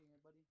overthinking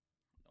it, buddy.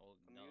 Oh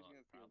I'm no, just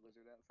gonna see a probably.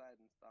 lizard outside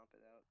and stomp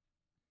it out.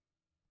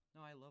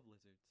 No, I love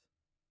lizards.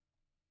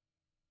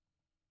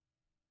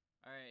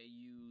 All right,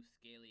 you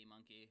scaly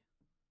monkey.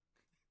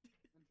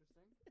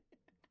 Interesting.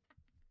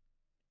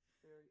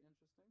 Very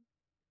interesting.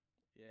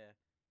 Yeah.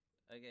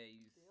 Okay,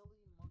 you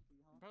Scaly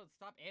monkey, huh? Bro,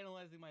 stop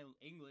analyzing my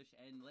English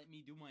and let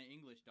me do my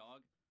English,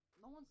 dog.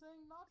 No one's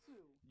saying not to.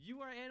 You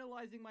are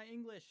analyzing my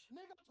English.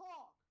 Nigga,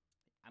 talk.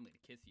 I'm gonna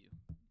kiss you.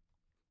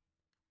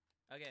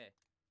 Okay.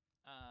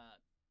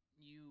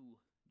 You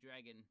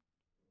Dragonborn.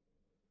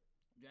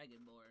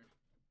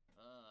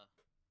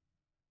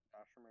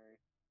 Josh Murray.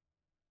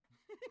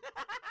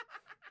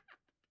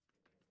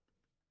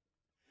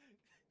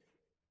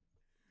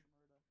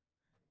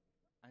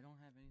 I don't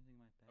have anything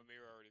in my bag.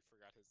 Amir already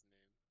forgot his name.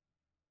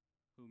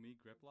 Who, me?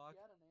 Griplock?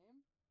 He had a name?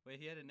 Wait,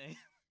 he had a name?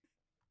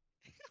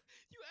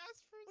 You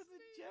asked for his Was it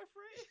name.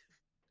 Jeffrey?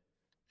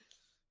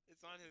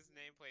 It's on his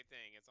nameplate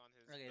thing. It's on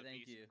his Okay, the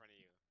thank beast you. in front of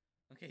you.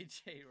 Okay,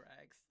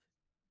 J-Rax.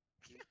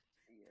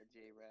 Yeah,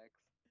 J-Rex.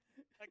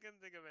 I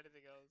couldn't think of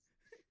anything else.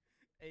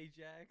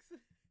 Ajax.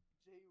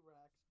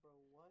 J-Rax, bro,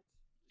 what?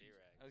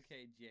 J-Rax.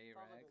 Okay, Sounds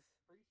like a J-Rax.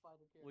 Street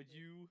Fighter character. Would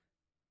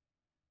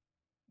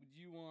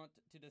you want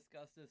to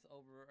discuss this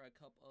over a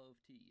cup of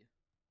tea?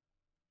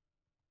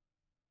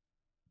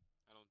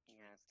 I don't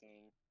drink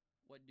Asking.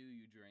 What do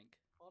you drink?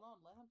 Hold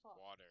on, let him talk.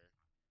 water.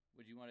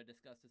 Would you want to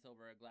discuss this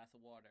over a glass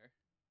of water?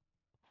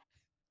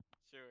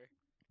 Sure.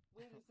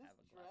 Wait, don't is this have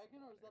a glass of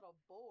dragon or is that a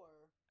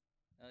boar?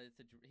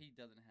 He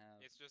doesn't have.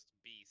 It's just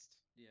beast.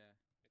 Yeah.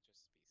 It's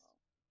just beast.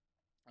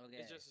 Oh.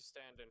 Okay. It's just a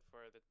stand-in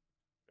for the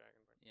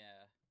Dragonborn.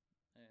 Yeah.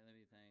 Hey, let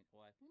me think.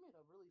 What? He made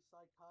a really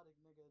psychotic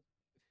nigga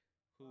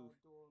Who?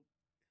 dual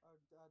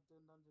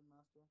dungeon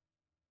master.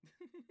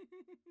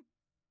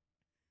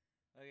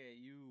 Okay,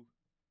 you.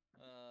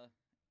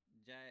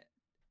 J.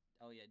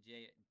 Oh yeah,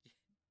 J.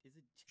 Is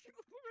it? You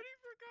already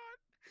forgot.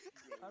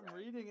 I'm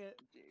reading it.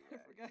 I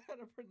J-Rex. forgot how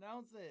to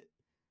pronounce it.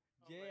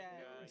 Oh my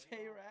God.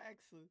 J-Rax.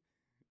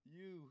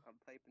 You. I'm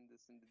typing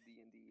this into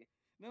D&D.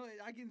 No,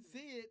 I can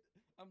see it.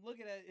 I'm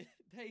looking at it.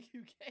 Thank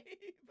you,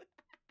 Gabe.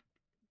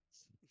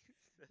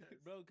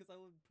 Bro, because I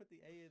would put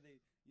the A in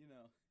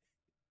the,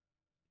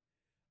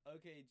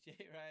 Okay,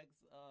 J-Rax,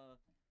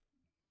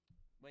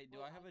 wait,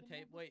 do I have a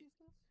tape? Wait,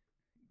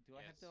 do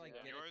I have to, Yes.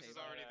 get a Yours table? is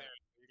already there.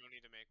 You don't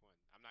need to make one.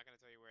 I'm not going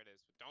to tell you where it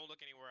is, but don't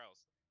look anywhere else.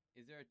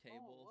 Is there a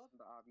table? what?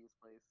 The obvious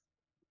place.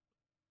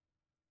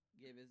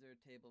 Gabe, is there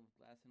a table of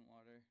glass and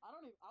water? I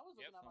don't even. I was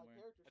looking Yep. at my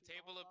Somewhere. character A sheet the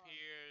table whole time.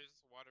 appears,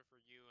 water for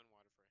you and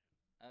water for him.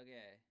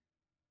 Okay,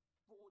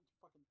 Oh,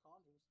 fucking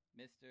conjures.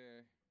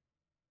 Mr.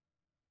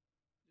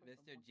 Like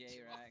some Mr. monkey.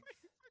 J-Rax.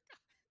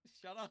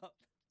 Shut up.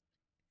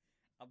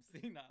 I'm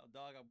seeing now,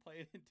 dog. I'm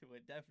playing into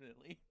it,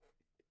 definitely.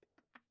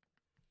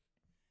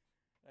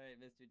 Alright,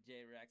 Mr.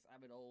 J-Rex,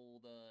 I'm an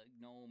old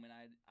gnome, and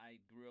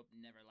I grew up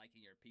never liking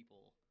your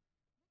people.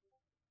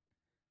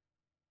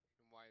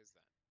 And why is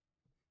that?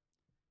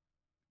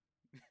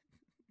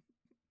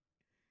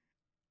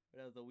 When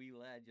I was a wee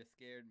lad, you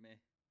scared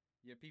me.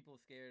 Your people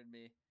scared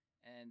me,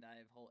 and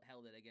I've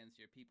held it against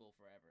your people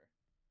forever.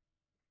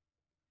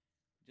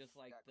 Just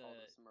like Got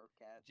called a Smurf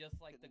cat. just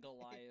like the Couldn't-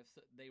 Goliaths,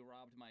 they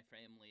robbed my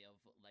family of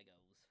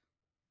Legos.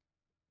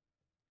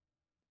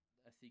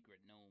 A secret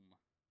gnome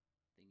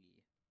thingy.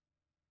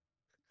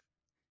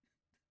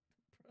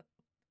 Bro,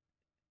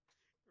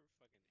 You're a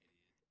fucking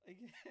idiot. I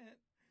can't.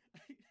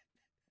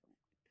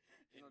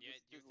 And No, yet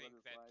just- you just let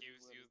think it that slide, just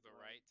gives let you it the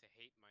slide. right to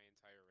hate my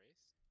entire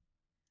race?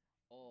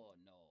 Oh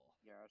no.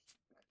 Yes.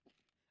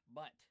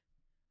 But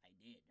I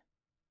did.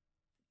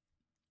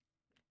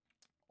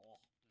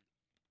 Oh.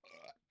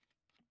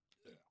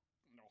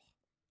 No.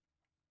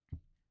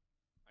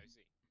 I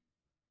see.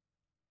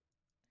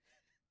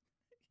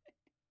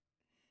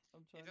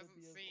 I'm trying It to doesn't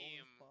be as old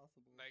seem as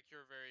possible. like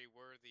you're very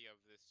worthy of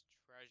this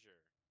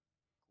treasure.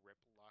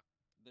 Griplock.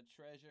 The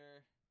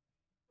treasure.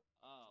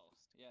 Oh,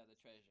 yeah, the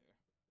treasure.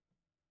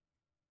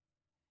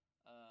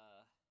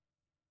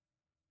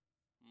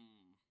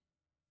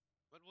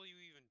 What will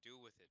you even do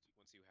with it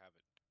once you have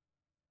it?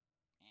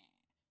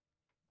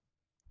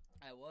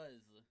 I was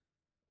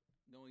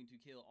going to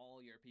kill all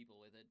your people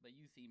with it, but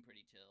you seem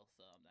pretty chill,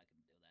 so I'm not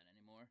gonna do that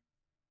anymore.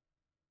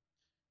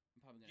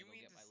 I'm probably gonna You go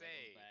mean get to my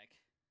say- Legos back.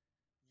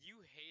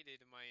 You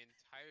hated my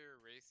entire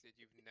race, yet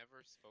you've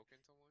never spoken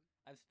to one?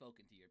 I've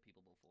spoken to your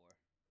people before.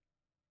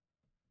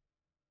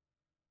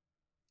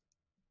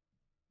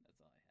 That's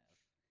all I have.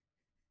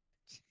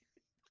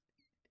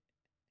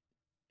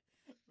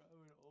 Bro,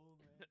 I'm an old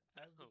man.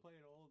 I have to play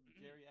an old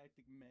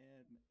geriatric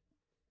man.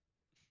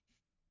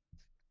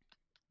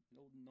 An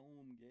old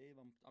gnome, Gabe.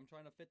 I'm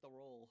trying to fit the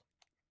role.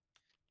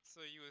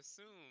 So you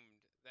assumed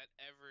that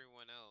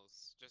everyone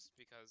else, just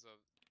because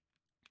of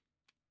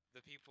the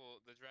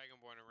people, the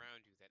Dragonborn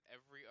around you, that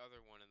every other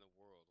one in the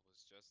world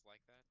was just like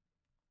that?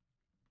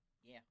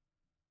 Yeah.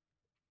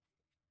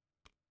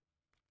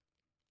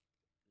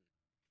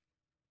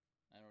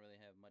 I don't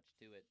really have much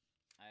to it.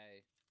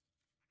 I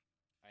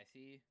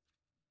see,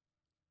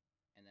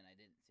 and then I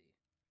didn't see.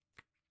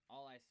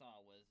 All I saw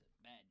was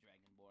bad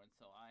Dragonborn,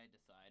 so I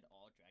decide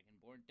all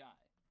Dragonborn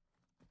die.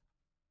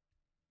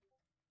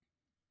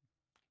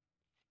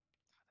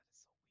 God, that is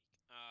so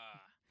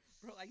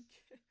weak. Bro, I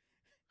can't.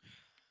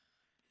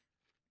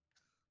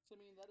 So,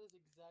 I mean, that is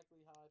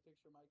exactly how I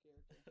picture my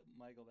character.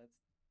 Michael, that's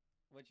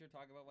what you're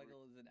talking about.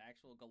 Michael is an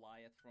actual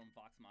Goliath from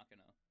Vox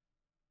Machina.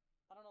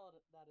 I don't know what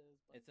that is.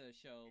 But... It's a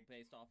show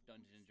based off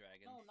Dungeons and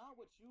Dragons. No, not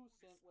what you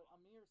sent. What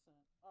Amir sent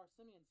or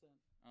Simeon sent.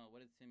 Oh,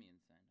 what did Simeon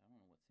send? I don't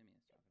know what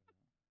Simeon's talking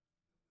about.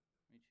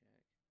 Let me check.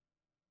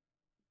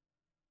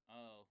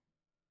 Oh,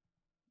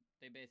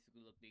 they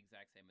basically look the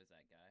exact same as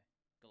that guy.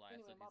 Goliath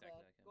Anyway, look my exactly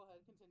bad. like him. Go ahead,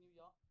 continue,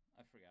 y'all.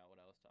 I forgot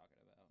what I was talking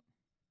about.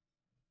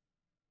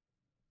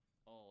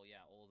 Oh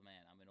yeah, old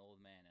man. I'm an old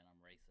man and I'm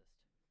racist.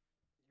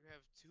 You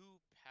have two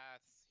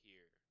paths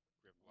here, Oh,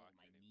 Grimlock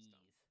my and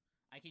knees.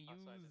 Imstump. I can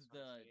Also, I use just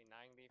wanna the. say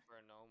 90 for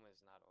a gnome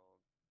is not old.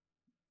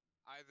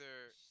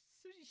 Either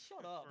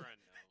Shut up. for a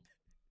gnome.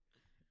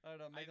 I don't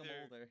know. Make him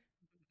Either- older.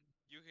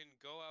 You can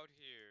go out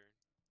here,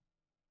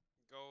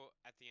 go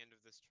at the end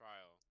of this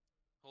trial,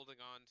 holding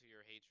on to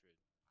your hatred.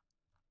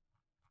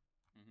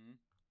 Mm-hmm.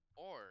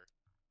 Or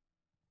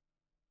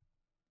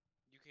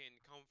you can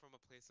come from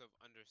a place of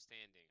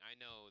understanding. I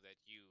know that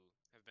you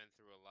have been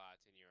through a lot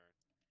in your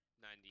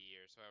 90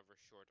 years, however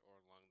short or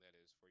long that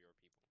is for your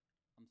people.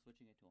 I'm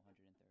switching it to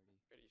 130.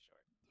 Pretty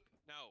short.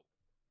 No,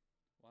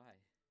 Why?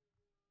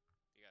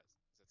 because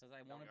Because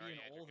I want to be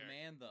an old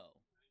man, though.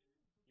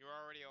 You're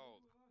already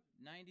old.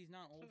 90's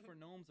not old for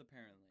gnomes,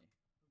 apparently.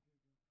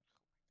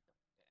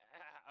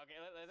 Okay,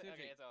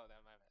 Suji, it's all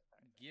done. My bad.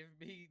 Sorry. Give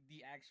me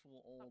the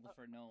actual old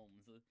for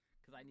gnomes,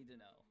 because I need to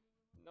know.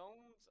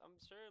 Gnomes, I'm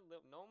sure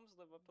gnomes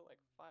live up to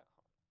like 500.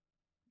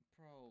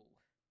 Bro.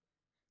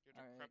 You're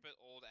All right. decrepit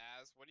old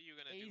ass. What are you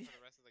gonna do for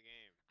the rest of the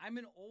game? I'm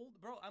an old...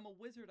 Bro, I'm a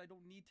wizard. I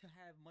don't need to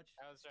have much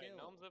I was right. skill.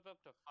 Gnomes live up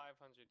to 500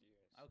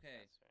 years.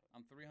 Okay, That's right.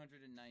 I'm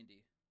 390.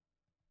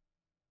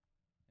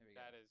 There we go.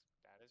 That is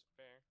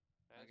fair.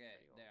 That is Okay,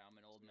 pretty old. there, I'm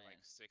an old man.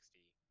 Like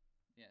 60.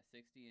 Yeah,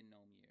 60 in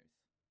gnome years.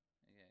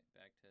 Okay,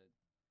 back to... No,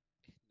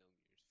 you're just fucking dumb.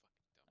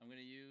 I'm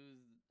gonna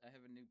use... I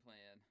have a new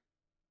plan.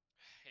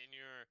 In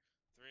your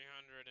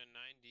 390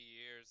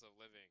 years of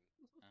living.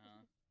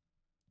 Uh-huh.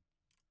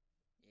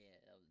 Yeah,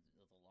 that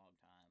was a long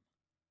time.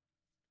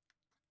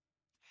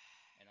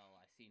 And all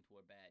I seen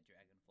were bad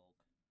dragon folk.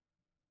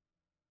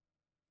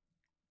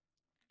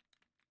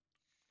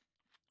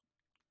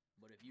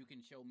 But if you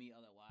can show me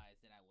otherwise,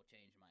 then I will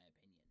change my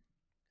opinion.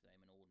 Because I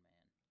am an old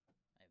man.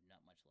 I have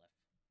not much left.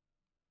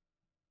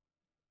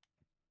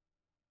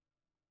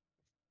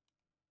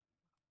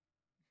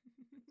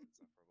 It's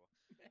insufferable.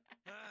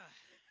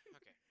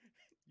 Okay.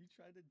 You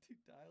tried to do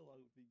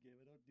dialogue with me, Gabe.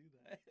 I don't do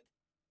that.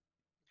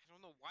 I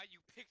don't know why you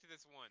picked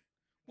this one.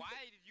 Why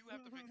did you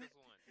have to pick this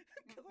one?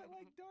 Because I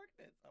like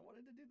darkness. I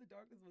wanted to do the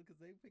darkness one because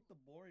they picked the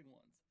boring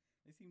ones.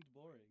 They seemed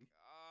boring.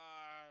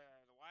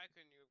 God, why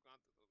couldn't you have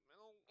gone to the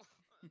middle one?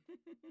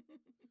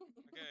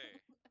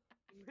 Okay.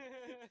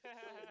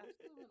 Wait, is there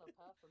still even a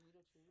path for me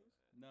to choose?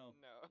 No.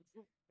 No.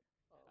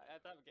 Oh, I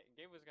thought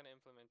Gabe was gonna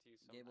implement you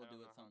some. Gabe will I don't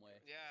do know it some how way.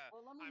 to- Yeah,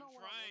 Well, let me know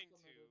I'm when I'm trying to,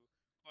 implemented.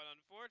 but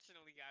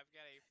unfortunately I've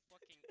got a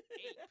fucking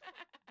ape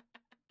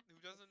who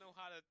doesn't know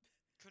how to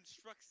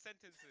construct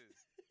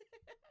sentences.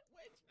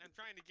 Which? I'm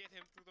trying to get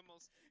him through the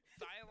most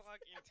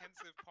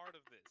dialogue-intensive part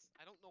of this.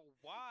 I don't know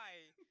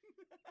why.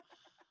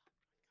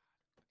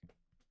 Oh my god.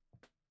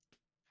 Okay.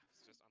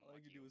 It's just All I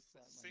unlucky. can do is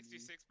slap my knee.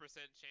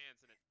 66%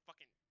 chance, and it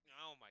fucking.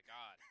 Oh my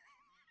god.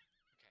 Okay.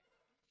 Okay.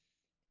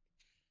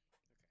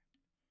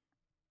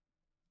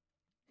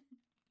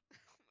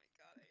 Oh my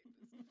god, I hate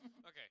this.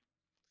 Okay.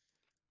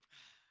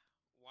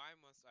 Why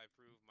must I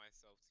prove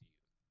myself to you?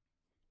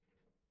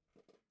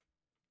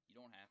 You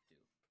don't have to.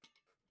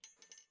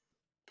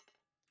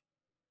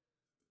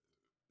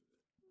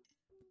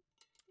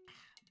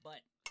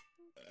 But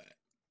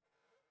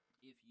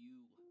if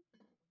you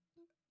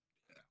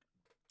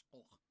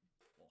oh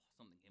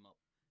something came up.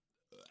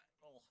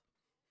 Oh.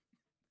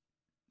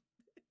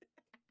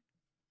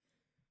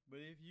 But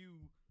if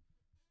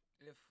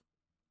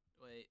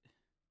wait,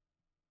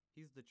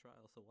 he's the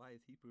trial, so why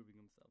is he proving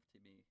himself to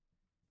me?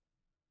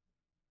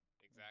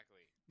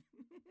 Exactly.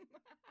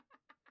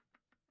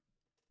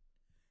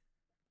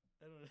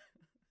 I don't know.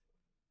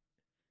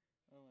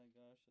 Oh my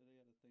gosh, I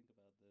gotta think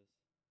about this.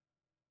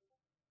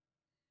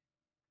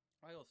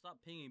 Alright, well, stop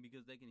pinging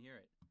because they can hear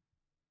it.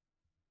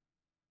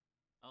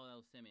 Oh, that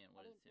was Simeon.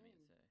 What did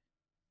Simeon say?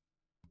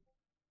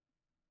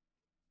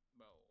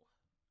 Bro.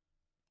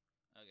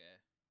 Okay.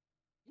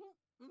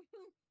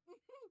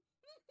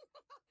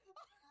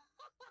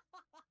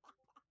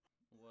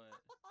 What?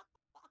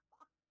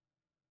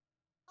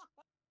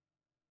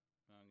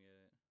 I don't get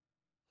it.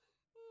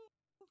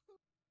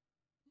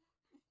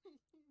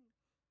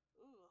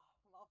 Ugh,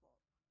 my fault.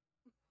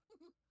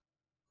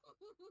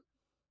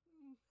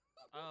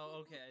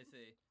 Oh, okay, I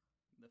see.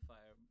 The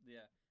fire.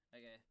 Yeah.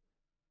 Okay.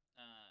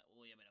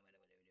 Wait.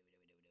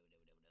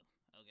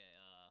 Okay.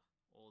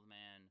 Old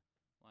man.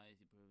 Why is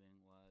he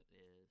proving what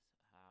is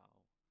how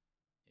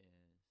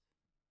is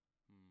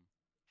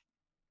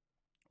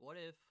What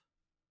if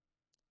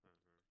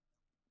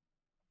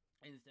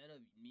instead of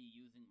me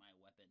using my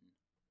weapon,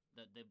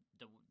 the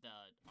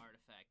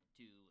artifact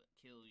to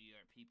kill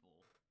your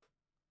people,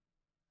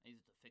 I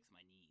use it to fix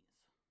my knees?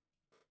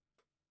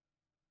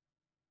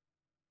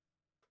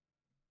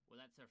 Will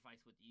that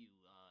suffice with you,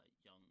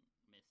 young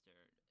Mr.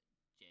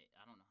 J?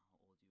 I don't know how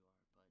old you are,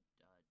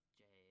 but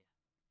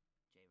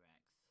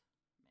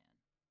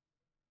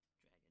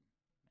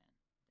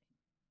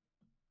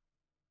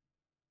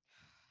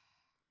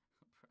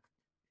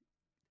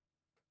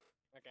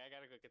Okay, I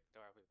gotta go get the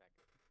door. I'll be back.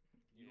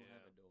 You don't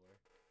have Yeah. a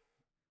door.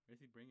 Where's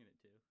he bringing it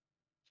to?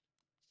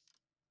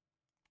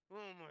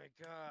 Oh my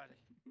god.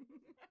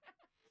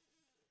 Disrespectful.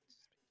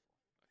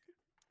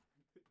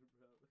 Okay.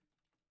 Bro.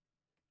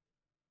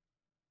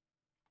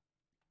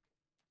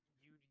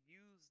 You'd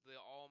use the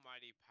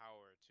almighty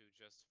power to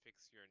just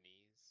fix your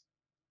knees.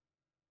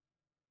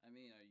 I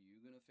mean, are you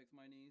gonna fix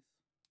my knees?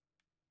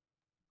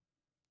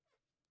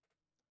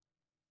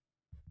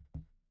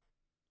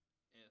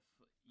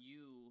 If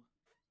you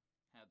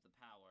have the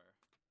power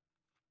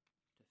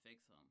to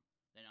fix them,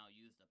 then I'll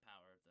use the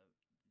power,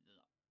 the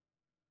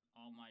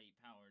almighty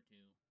power to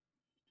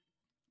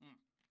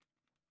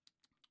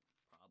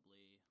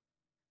probably.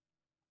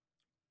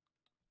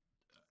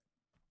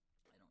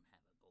 I don't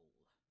have a goal,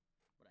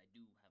 but I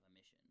do have a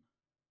mission.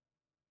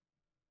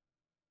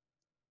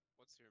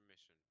 What's your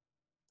mission?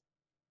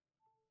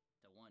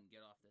 To one,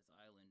 get off this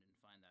island and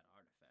find that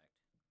artifact,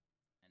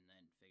 and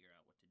then figure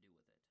out what to do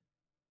with it.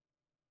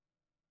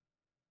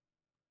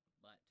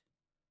 But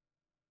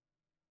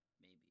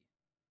maybe.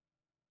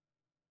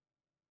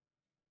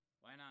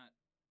 Why not,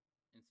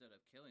 instead of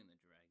killing the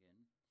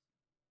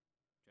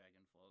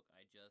dragon folk,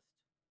 I just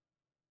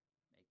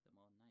make them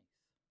all nice.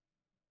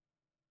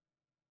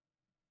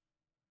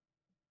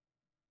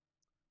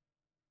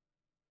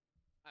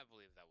 I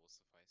believe that will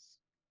suffice.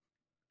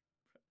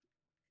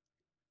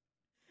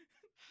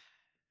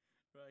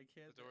 Bro, I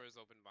can't. The door is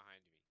open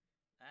behind me.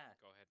 Ah,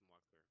 Go ahead and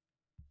walk through.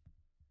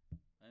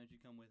 why don't you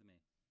come with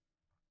me?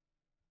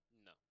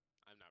 No,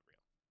 I'm not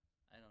real.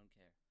 I don't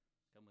care.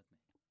 Come with me.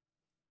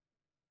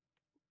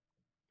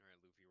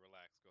 Alright, Luffy,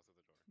 relax. Go through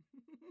the door.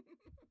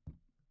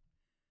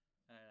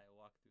 Alright, I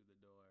walk through the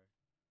door.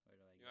 Where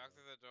do I You go? walk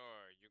through the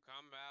door. You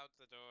come out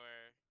the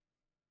door.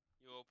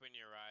 You open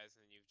your eyes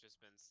and you've just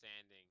been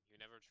standing. You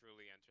never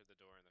truly entered the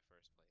door in the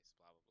first place.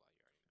 Blah, blah, blah.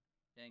 You already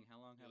know. Dang, how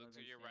long You have I look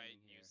to been your right,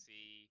 standing here? you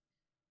see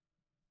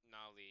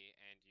Nolly,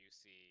 and you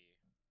see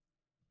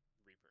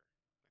Reaper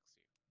next to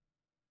you.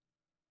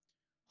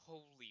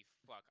 Holy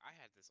fuck, I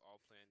had this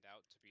all planned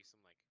out to be some,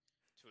 like,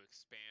 to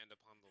expand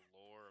upon the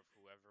lore of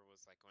whoever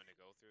was, like, going to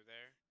go through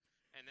there.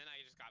 And then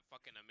I just got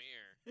fucking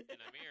Amir, and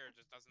Amir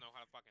just doesn't know how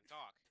to fucking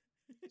talk.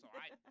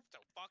 So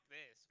fuck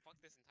this. Fuck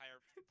this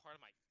entire part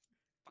of my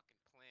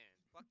fucking plan.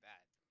 Fuck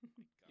that. Oh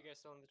my god. You guys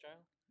still in the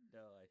trial?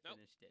 No, I Nope,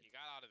 finished it. you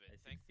got out of it. I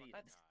Thank fucking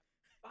succeeded. god.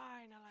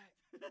 Finally.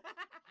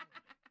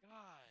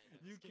 God.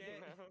 You Just kidding,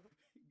 can't. man.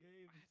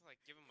 Gabe, I had to,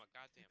 like, give him a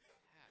goddamn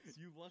pass.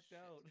 you lucked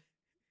Shit. out.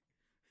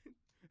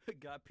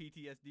 Got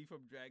PTSD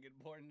from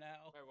Dragonborn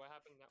now. Wait, what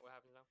happened now? What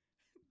happened now?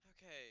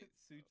 Okay.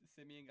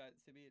 Simeon got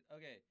Simeon.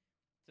 Okay,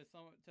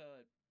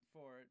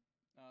 for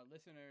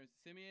listeners,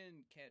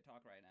 Simeon can't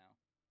talk right now,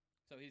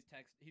 so he's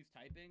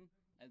typing,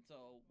 and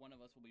so one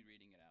of us will be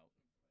reading it out.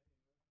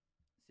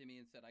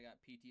 Simeon said, "I got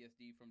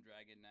PTSD from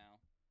Dragon now,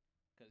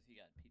 because he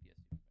got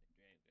PTSD from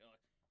Dragon."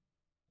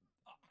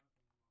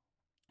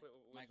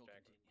 Michael,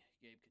 dragon? continue.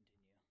 Gabe,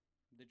 continue.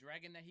 The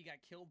dragon that he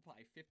got killed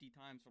by 50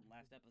 times from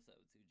last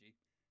episode, Suji.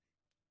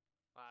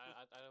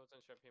 I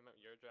wasn't sure if he meant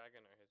your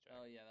dragon or his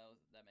dragon. Oh yeah,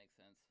 that makes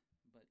sense.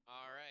 But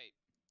Alright.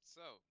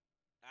 So,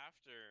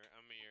 after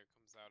Amir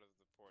comes out of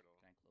the portal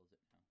try and close it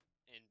now.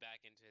 and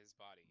back into his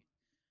body,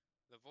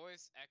 the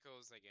voice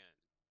echoes again.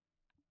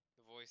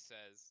 The voice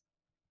says,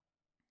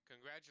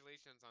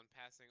 "Congratulations on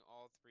passing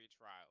all 3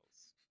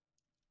 trials."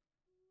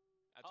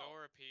 A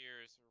door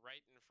appears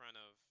right in front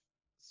of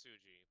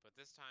Suji, but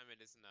this time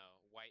it isn't a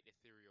white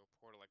ethereal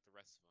portal like the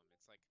rest of them.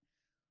 It's like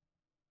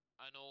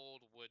an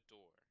old wood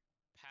door.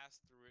 Pass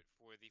through it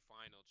for the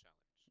final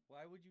challenge.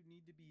 Why would you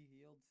need to be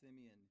healed,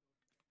 Simeon?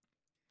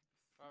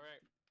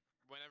 Alright.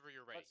 Whenever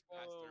you're ready. Let's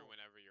Pass through go.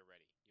 whenever you're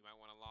ready. You might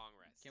want a long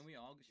rest. Can we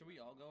all? Should we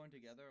all go in rest.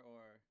 together,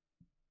 or?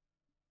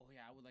 Oh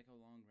yeah, I would like a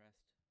long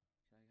rest.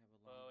 Should I have a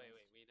long Oh rest?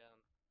 wait, we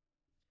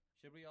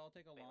Should we all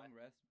take a Wait, long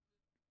what? rest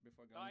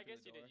before going Oh, I through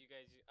guess the you door? did. You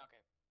guys.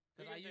 Okay.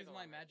 Because We I can take used a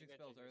my long rest. magic You guys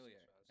spells use your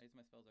earlier. spells. I used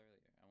my spells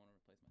earlier. I want to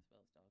replace my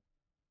spells, dog.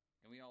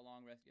 Can we all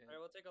long rest yet?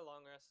 Alright, we'll take a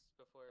long rest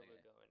before we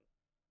Okay. go in.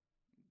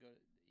 Go.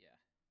 Yeah.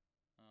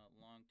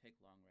 Take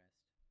long rest.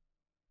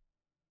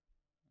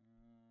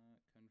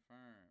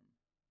 Confirm.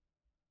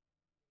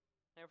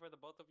 And for the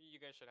both of you, you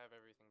guys should have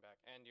everything back,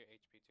 and your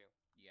HP too.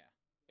 Yeah.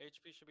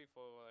 HP should be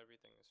full while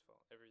everything is full.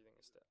 Everything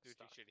is Suji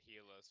stocked. should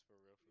heal us for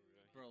real, for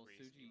real. He Bro,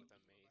 grazed me Suji- with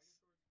a mace.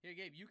 Here,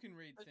 Gabe, you can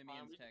read That's fine,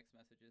 Simeon's we- text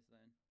messages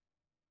then.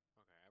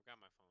 Okay, I've got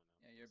my phone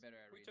now. Yeah, you're better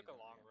at We reading took a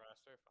them, long yeah.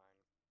 rest. We're fine.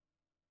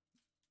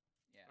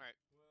 Yeah. Alright.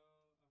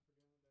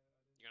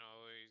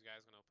 You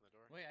guys gonna open the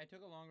door? Wait, I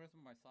took a long rest,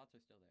 but my slots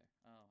are still there.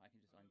 Oh, I can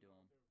just undo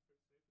them.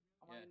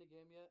 Am Yeah. I in the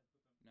game yet?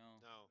 No.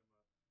 No.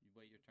 You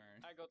wait your turn.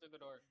 I go through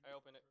the door. I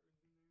open it.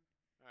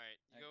 Alright,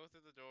 you I- go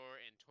through the door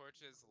and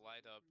torches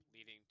light up,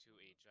 leading to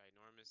a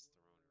ginormous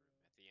throne room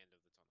at the end of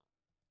the tunnel.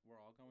 We're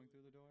all going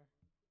through the door?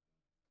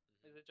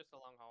 Is it just a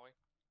long hallway?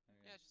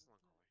 Okay. Yeah, it's just a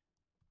long hallway.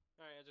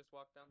 Alright, I just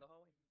walk down the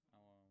hallway. I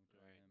won't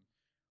join Alright. him.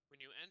 When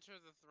you enter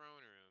the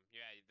throne room,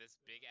 yeah, this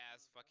big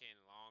ass fucking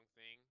long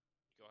thing,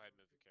 go ahead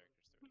and move your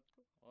characters through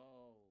it.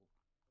 Whoa.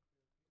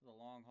 This is a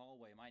long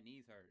hallway. My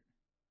knees hurt.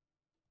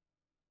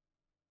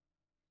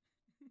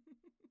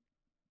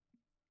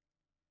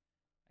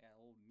 I got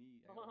old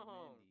knee. I got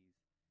old man knees.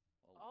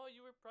 Oh,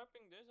 you were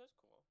prepping this? That's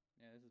cool.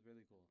 Yeah, this is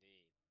really cool.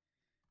 Indeed.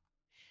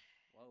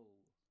 Whoa,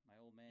 my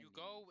old man. You knees.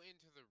 go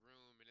into the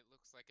room and it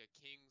looks like a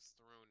king's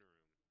throne room.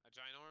 A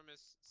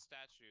ginormous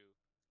statue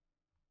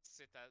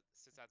sits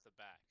at the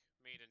back,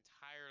 made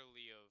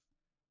entirely of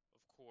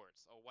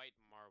quartz, a white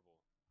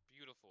marble,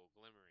 beautiful,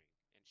 glimmering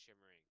and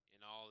shimmering in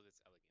all of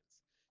its elegance.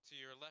 To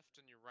your left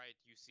and your right,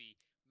 you see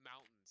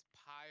mountains,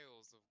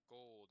 piles of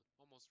gold,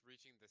 almost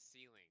reaching the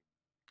ceiling.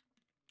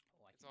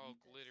 Oh, I It's can all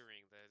eat this.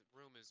 glittering. The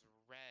room is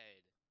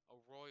red, a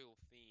royal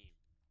theme.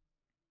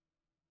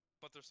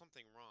 But there's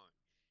something wrong.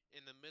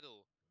 In the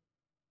middle,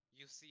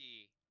 you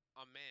see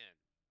a man,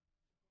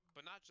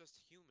 but not just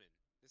human.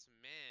 This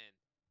man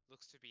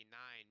looks to be 9,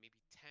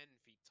 maybe 10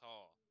 feet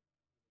tall.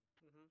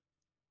 Mm-hmm.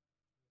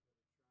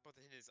 But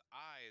in his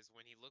eyes,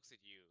 when he looks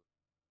at you,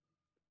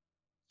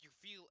 you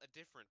feel a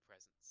different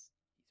presence.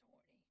 He's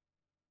horny.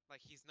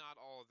 Like he's not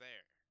all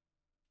there.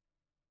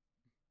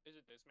 Is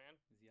it this man?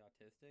 Is he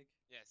autistic?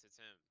 Yes, it's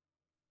him.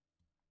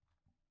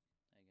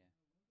 Okay.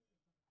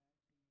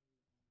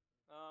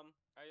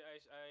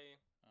 I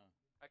Oh.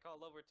 I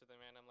call over to the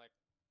man. I'm like,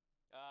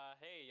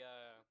 hey, you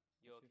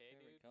What's okay, your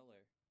favorite dude?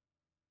 color?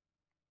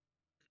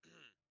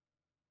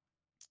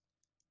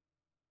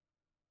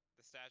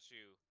 The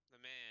statue, the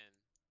man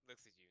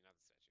looks at you, not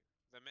the statue.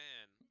 The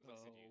man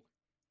looks at you. Oh.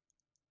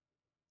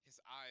 His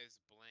eyes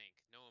blank,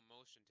 no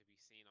emotion to be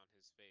seen on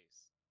his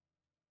face.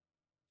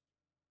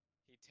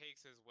 He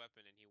takes his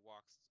weapon and he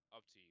walks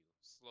up to you,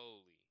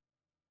 slowly.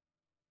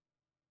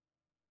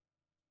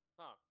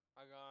 Huh.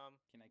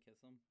 Can I kiss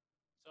him?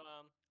 So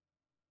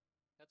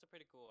that's a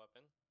pretty cool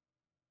weapon.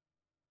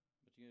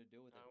 What you gonna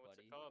do with it, What's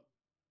buddy? it called?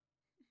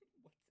 What's it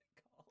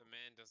called? The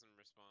man doesn't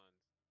respond.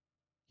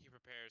 He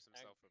prepares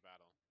himself for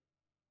battle.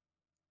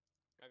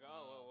 I go,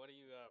 oh, well, what are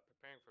you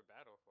preparing for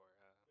battle for?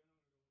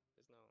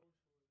 There's no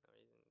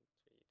reason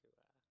for you to.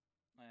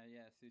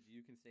 Yeah, Suji,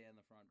 you can stay in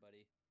the front,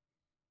 buddy. Yeah, go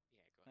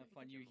ahead. Have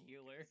fun, you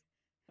healer.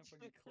 Have fun,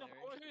 you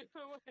cleric.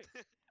 Wait.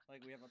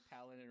 Like, we have a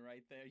paladin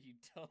right there, you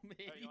dumb Oh,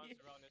 idiot. you want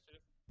to roll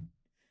initiative?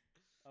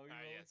 Oh, you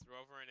Alright, rolling? yes,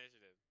 roll for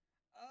initiative.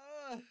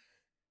 Right,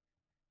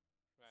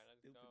 let's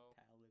Stupid go.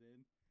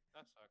 paladin.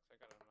 That sucks. I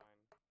got a 9.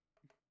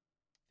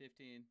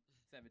 15,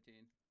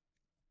 17.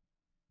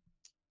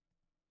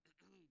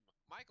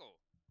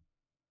 Michael,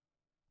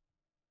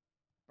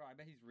 Bro, I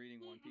bet he's reading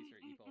One Piece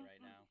or Equal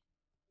right now.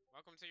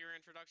 welcome to your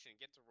introduction.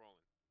 Get to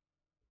rolling.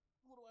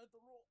 What do I have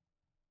to roll?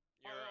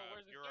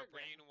 Where's the You're third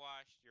guy?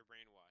 you're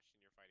brainwashed,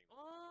 and you're fighting.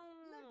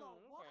 Nigga,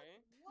 what?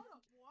 Okay. What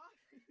up, what?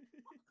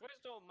 Wait,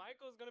 so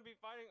Michael's gonna be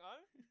fighting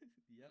us?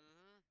 Yep.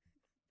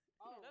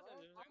 Alright, that's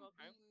I'm interesting.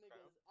 Okay. beating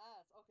niggas'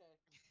 ass. Okay.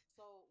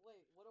 So,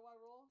 wait, what do I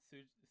roll?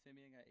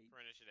 Simeon got 8. For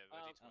initiative, a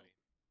Um, d20.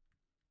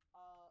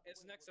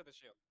 It's wait, next what- to the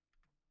shield.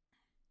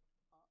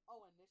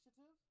 Oh,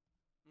 initiative?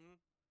 Mm-hmm.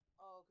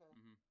 Oh, okay.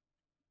 Mm-hmm.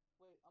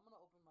 Wait, I'm gonna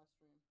open my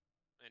stream.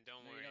 And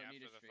don't No, you worry, don't need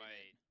after to the stream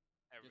fight,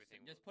 it.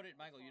 everything Just will... put it,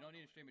 Michael. You don't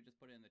need to fine. stream it. Just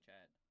put it in the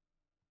chat.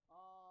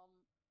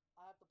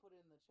 I have to put it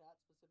in the chat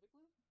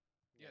specifically?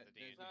 Yeah, Yeah, the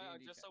there's D&D. the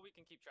D&D Just chat. so we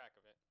can keep track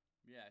of it.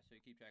 Yeah, so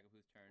you keep track of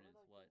whose turn What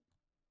is did I what.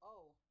 do?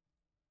 Oh.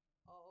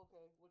 Oh,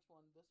 okay. Which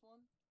one? This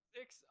one?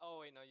 6. Oh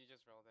wait, no, you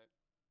just rolled it.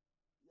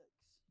 Yikes.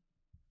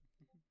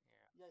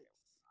 Yeah. Yikes.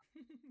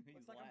 He's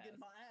Looks like I'm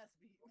getting last. my ass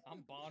beat.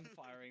 I'm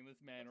bonfiring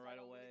this man Looks right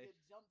like I'm gonna away. get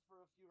jumped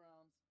for a few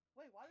rounds.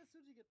 Wait, why does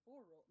Suji get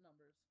 4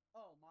 numbers?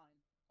 Oh, mine.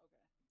 Okay.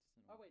 Just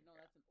an Oh, order. wait, no,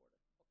 that's in order.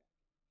 Okay.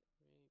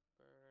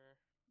 Reaper.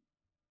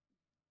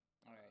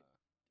 All right,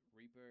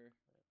 Reaper,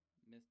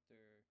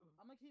 Mr.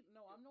 I'm gonna keep.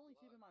 No, I'm only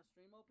keeping my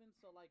stream open.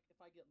 So, like, if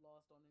I get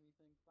lost on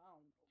anything, I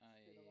don't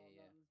shit about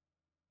yeah. nothing.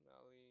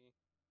 Nelly.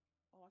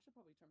 Oh, I should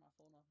probably turn my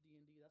phone off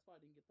D&D. That's why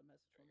I didn't get the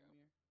message There from you go.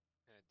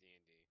 Amir.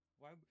 D&D.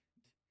 Why?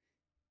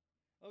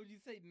 Oh, you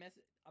say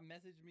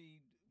message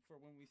me for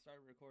when we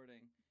start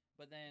recording,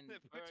 but then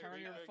Alright,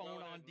 turn your Reaper, phone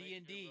go on ahead,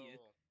 make D&D. your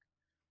roll.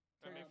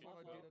 Turn your my phone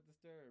on Do fault. Not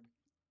Disturb.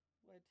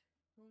 What?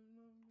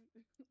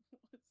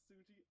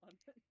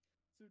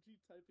 Suji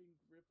typing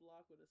grip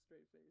lock with a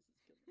straight face is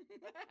killing me.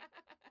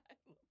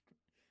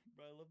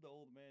 Bro, I love the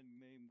old man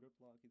named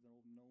Griplock. He's an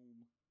old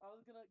gnome. I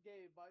was gonna,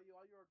 Gabe, while you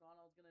were gone,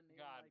 I was gonna name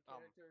God, my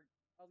character.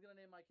 I was gonna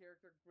name my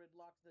character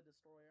Gridlock the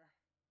Destroyer.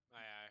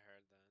 I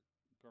heard that.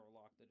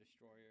 Girlock the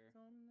Destroyer.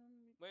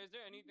 Wait, is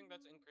there anything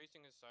that's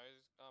increasing his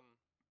size?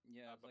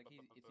 Yeah, it's like is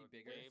he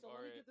bigger? Gabe, So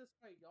or let me get this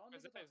straight, y'all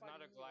because niggas that are is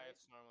not fighting a me,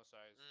 Goliath's right? normal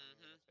size. I'm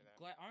Mhm. gonna say that.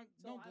 No,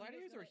 So I'm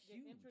gladiators just are gonna get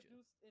huge.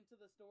 introduced into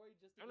the story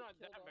just to They're get not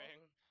killed that off.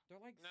 big. They're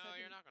like No, 7.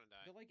 you're not gonna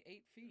die. They're like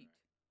 8 feet.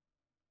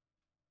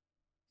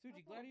 I Suji,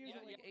 thought- gladiators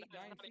are like that 8, is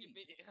 9 not feet. 8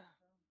 feet.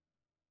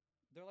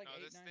 They're like no,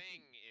 8, this 9 thing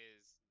feet.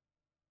 is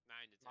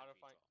 9 to 10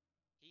 Modifying- feet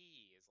tall.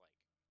 He is like,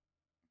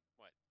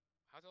 what?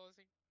 How tall is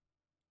he?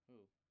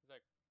 Who? It's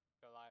like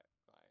Goliath.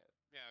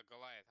 Yeah,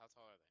 Goliath. How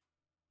tall are they?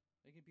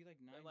 They could be like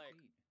 9 like-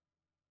 feet.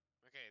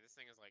 Okay, this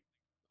thing is like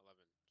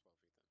 11, 12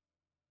 feet then.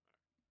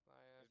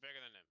 Goliath. It's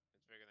bigger than him.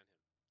 It's bigger than him.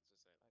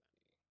 Let's just say it like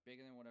that.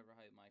 Bigger than whatever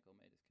height Michael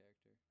made his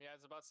character. Yeah,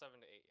 it's about 7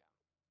 to 8.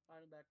 Yeah.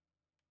 Alright, I'm back.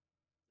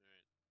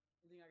 Alright.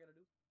 Anything I gotta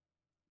do?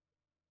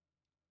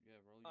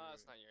 Yeah, roll your.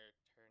 It's not your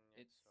turn yet.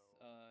 It's so...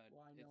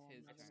 Well, I know it's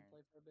his I'm not turn. gonna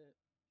play for a bit.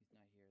 He's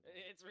not here though.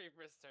 It's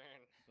Reaper's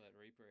turn. But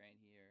Reaper ain't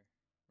here.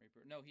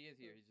 Reaper. No, he is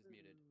here. He's just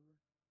muted.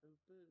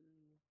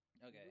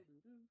 Okay.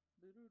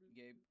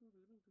 Gabe, you know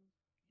what to do.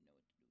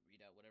 Read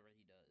out whatever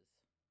he does.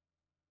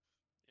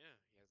 Yeah,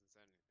 he hasn't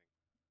said anything.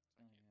 So I can't do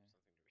something to read.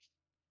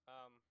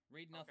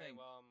 Read nothing. Okay,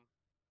 well,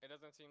 it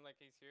doesn't seem like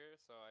he's here,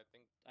 so I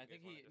think.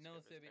 he no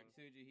Suji.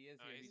 He is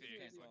here. He he's just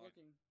here. can't He's talk.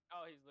 looking.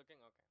 Oh, he's looking.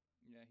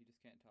 Okay. Yeah, he just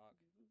can't talk.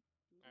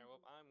 All right.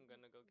 Well, I'm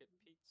gonna go get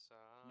pizza.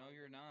 No,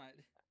 you're not.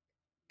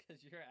 Cause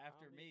you're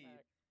after I'll be me.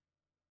 back.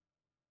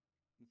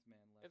 This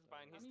man left. It's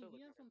fine. I He's mean, still he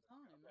looking has some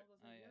at the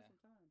time. okay. He has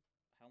some time.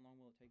 How long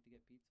will it take to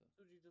get pizza?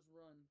 Suji, just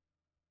run.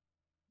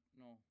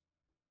 No.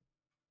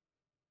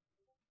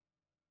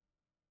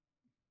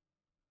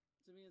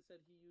 Simeon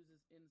said he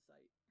uses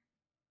insight.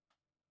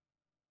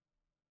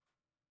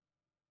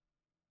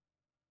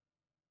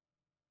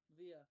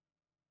 Via.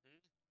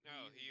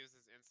 No, he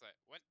uses insight.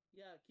 What?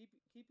 Yeah,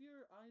 keep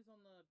your eyes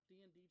on the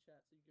D&D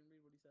chat so you can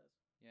read what he says.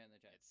 Yeah, in the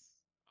chat. It's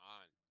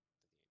on the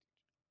D&D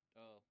chat.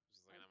 Oh.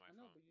 Just looking at my I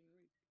know, phone. but you can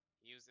read.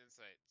 Use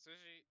insight.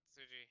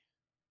 Suji.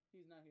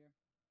 He's not here.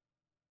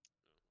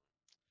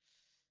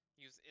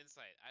 Use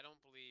insight. I don't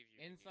believe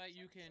you. Insight,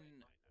 you can.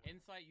 can. Use right now.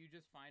 Insight, you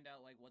just find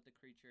out like what the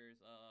creatures,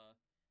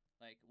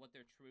 like what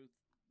their truth,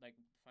 like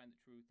find the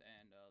truth,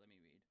 and let me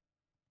read.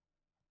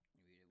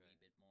 Read a wee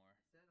bit more. I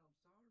said I'm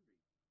sorry.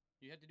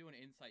 You have to do an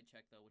insight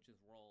check though, which is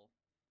roll.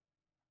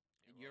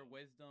 Yeah, Your roll.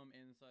 wisdom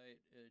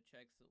insight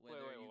checks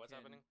whether Wait, you what's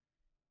can. happening?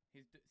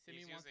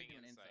 Simeon wants to do using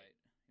an insight. insight.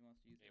 He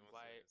wants to use He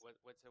insight.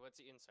 wants to- What's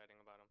he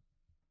inciting about him?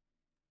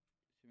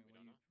 Simeon, We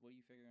don't know. what are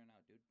you figuring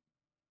out, dude?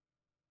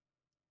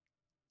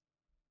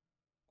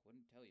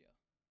 Couldn't tell you.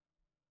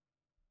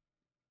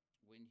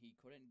 When he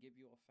couldn't give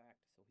you a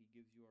fact, so he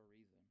gives you a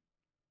reason.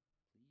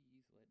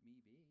 Please let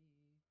me be.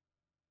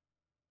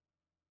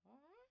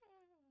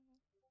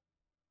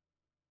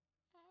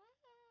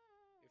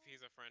 If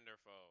he's a friend or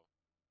foe.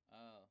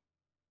 Oh.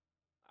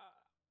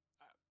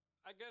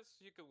 I guess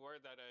you could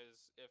word that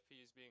as if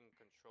he's being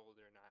controlled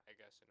or not. I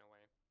guess in a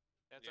way,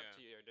 that's up Yeah.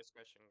 to your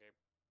discretion, Gabe.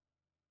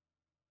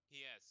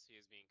 Yes, he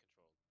is being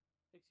controlled.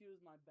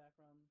 Excuse my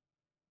background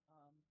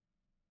noise.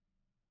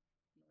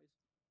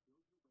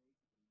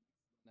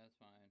 That's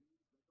fine.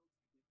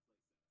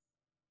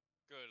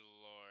 Good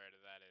lord,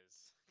 that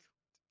is.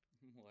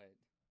 What?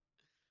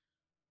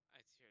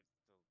 I hear the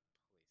police.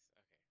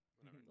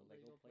 Okay, whatever. The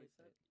Lego Lego playset?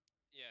 playset.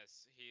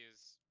 Yes, he is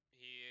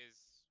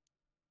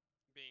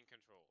being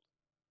controlled.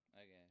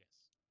 Okay.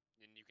 Yes,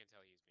 and you can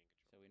tell he's being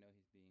controlled. So we know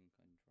he's being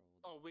controlled.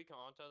 Oh, we can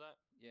all tell that.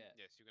 Yeah.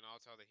 Yes, you can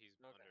all tell that he's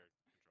Okay. under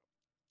control.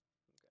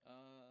 Wait.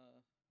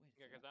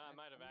 Yeah, because so I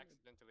might have I'm gonna-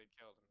 accidentally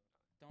killed him.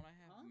 Don't I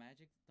have Huh?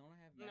 magic? Don't I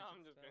have magic No,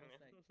 I'm just spells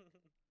kidding. that?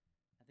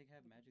 I think I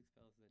have magic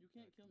spells that. You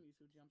can't that kill can me,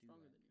 Suji. I'm do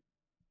stronger that. than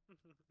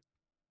you.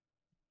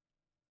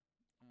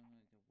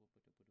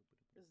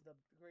 This is the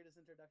greatest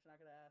introduction I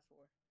could have asked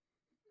for.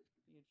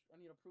 I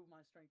need to prove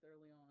my strength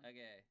early on.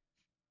 Okay.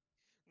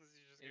 Unless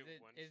you just Is get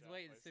it? one Is shot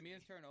wait? by Is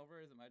Simeon's Simeon. turn over?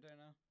 Is it my turn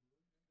now?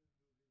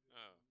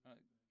 Oh,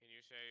 can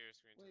you share your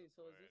screen? to Wait, the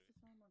so is board? this the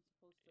time I'm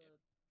supposed to?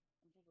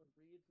 Yep. I'm supposed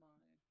to read my.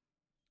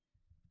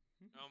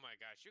 Oh my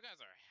gosh, you guys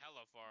are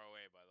hella far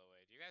away. By the way,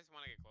 do you guys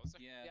want to get closer?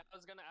 Yeah. Yeah, I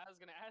was gonna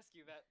ask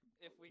you that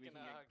if we, We can,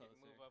 can get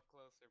move closer. up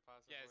closer,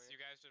 possibly. Yes,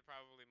 you guys should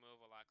probably move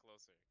a lot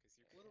closer because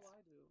you. What do I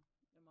do?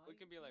 Am I? We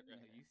can be like No,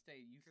 right here. you stay.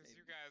 Because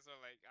you guys are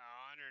like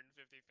 150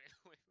 feet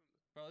away from the.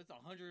 Bro, it's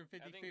a 150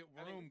 I think- feet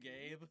I think- room,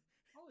 Gabe.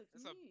 Oh, it's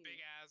It's me. a big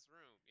ass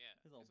room. Yeah.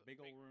 It's a big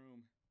old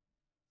room.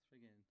 It's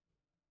friggin'.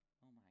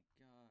 Oh my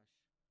gosh.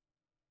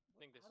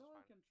 think this How is do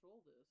I fine.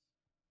 control this?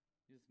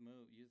 You just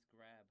move. You just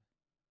grab.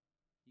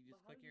 You just But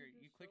how click do your.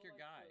 you You just click show, your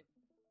like, guy.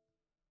 the-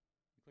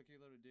 You click your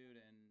little dude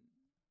and.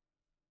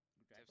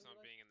 Drag. Tips But on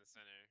like- being in the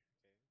center.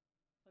 Okay.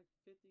 Like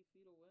 50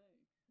 feet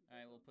away. All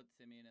right, we'll put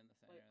Simeon in the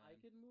center. Wait, I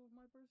then. can move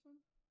my person.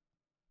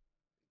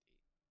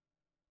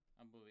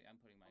 I'm moving. I'm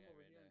putting my I'm guy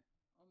over right here. there.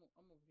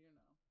 I'm over here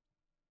now.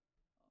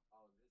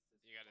 Oh, this is.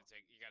 You gotta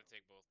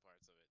take both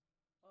parts of it.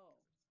 Oh.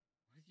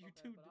 What did you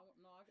Okay, do? but I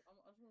just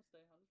want to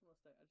stay. I just want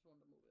to stay. I just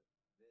wanted to move it.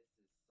 This is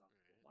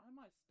something. Alright. Why am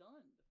I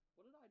stunned?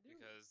 What did I do?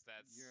 Because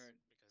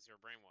you're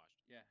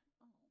brainwashed. Yeah.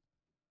 Oh.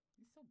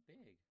 He's so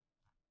big.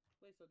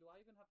 Wait, so do I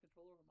even have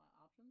control over my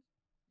options?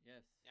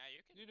 Yes. Yeah,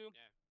 you can. You do.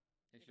 Yeah.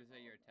 It's You just can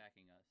that you're follow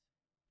attacking us.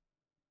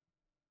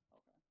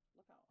 Okay.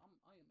 Look how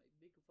I am a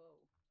big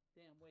foe.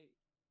 Damn, wait.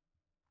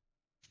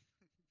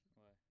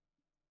 What?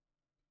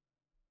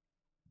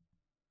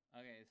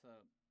 Okay, so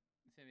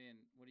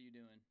Simeon, what are you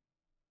doing?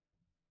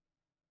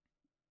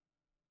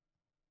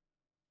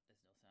 There's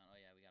no sound. Oh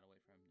yeah, we gotta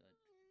wait for him to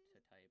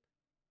type.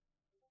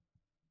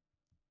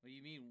 What do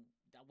you mean?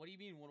 What do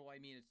you mean? What do I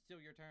mean? It's still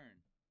your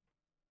turn.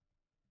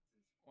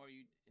 Or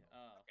you?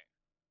 Okay.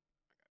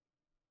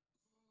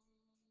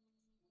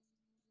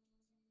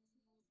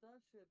 That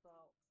shit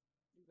out.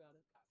 You got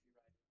it.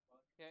 Copyrighted.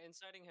 Fuck. Yeah,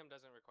 inciting him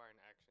doesn't require an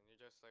action. You're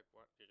just like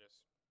what? You're just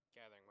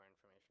gathering more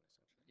information,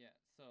 essentially. Yeah.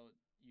 So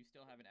you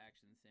still have an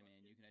action,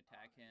 Simeon. You can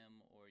attack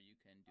him, or you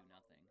can do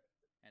nothing,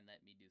 and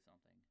let me do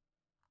something.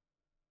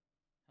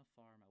 How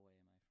far away am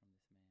I from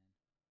this man?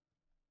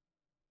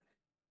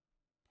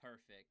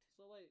 Perfect.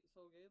 So wait,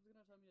 so Gabe's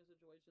gonna tell me a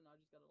situation. I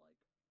just gotta like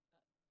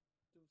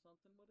do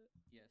something with it.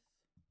 Yes.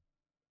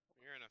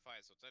 You're in a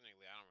fight, so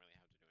technically I don't really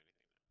have to do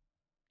anything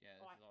now. Yeah,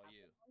 Oh, this is I all have to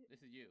you. fight?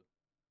 This is you.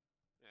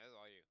 Yeah, that's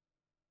all you.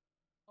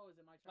 Oh, is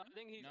it my I turn?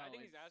 think he's. No, I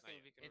think he's it's- asking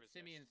if he can It's resist.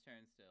 Simeon's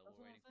turn still. That's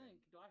We're what I'm waiting for saying.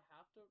 him.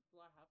 Do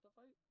I have to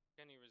fight?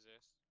 Can he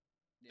resist?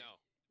 Yeah. No.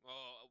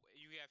 Well,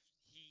 you have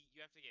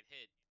to get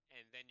hit,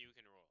 and then you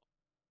can roll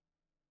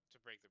to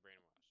break the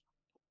brainwash.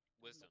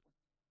 Wisdom.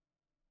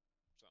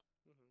 So.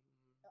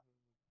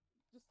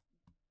 Just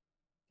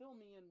fill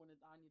me in when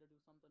I need to do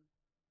something,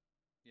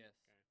 Yes.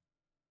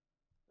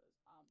 Okay. cause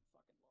I'm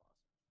fucking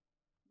lost.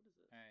 What is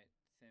this? All right,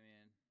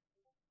 Simeon.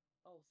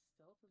 Oh,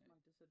 stealth is my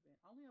disadvantage.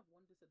 I only have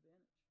one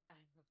disadvantage.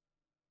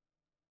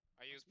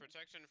 I use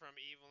protection from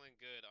evil and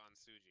good on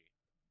Suji.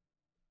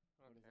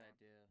 What does that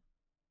do?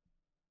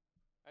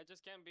 I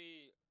just can't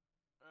be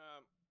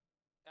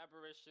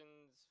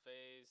apparitions,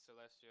 fays,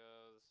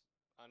 celestials,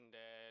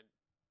 undead,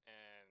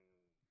 and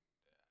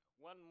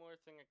one more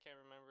thing I can't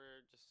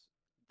remember. Just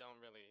don't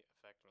really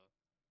affect me.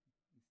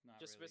 It's not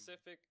Just really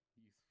specific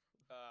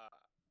useful.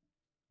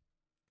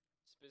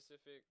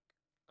 specific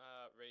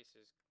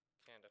races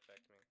can't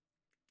affect me.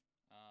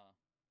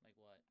 Like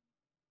what?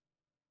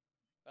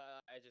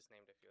 I just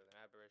named a few of them: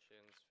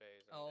 apparitions,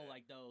 fays. Oh, undead.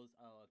 like those.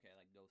 Oh, okay,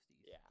 like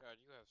ghosties. Yeah.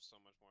 God, you have so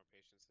much more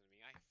patience than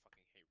me. I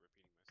fucking hate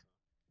repeating myself.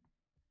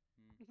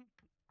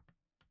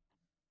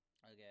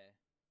 Okay.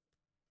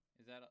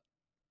 Is that a...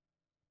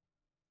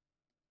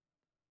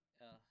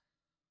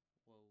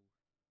 Whoa.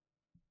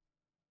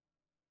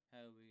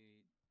 How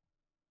we...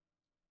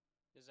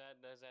 Does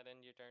that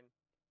end your turn?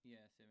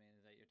 Yeah, Simeon,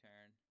 is that your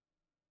turn?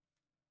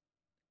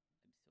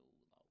 I'm so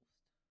lost.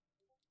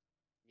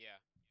 Yeah.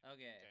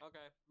 Okay.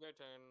 Okay, your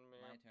turn, Mir.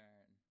 My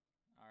turn.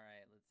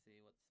 Alright, let's see.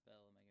 What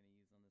spell am I going to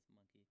use on this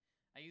monkey?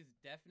 I use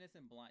deafness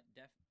and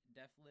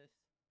deafness.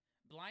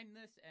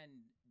 Blindness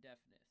and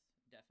deafness.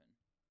 Deafen.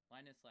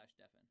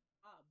 Blindness/deafen.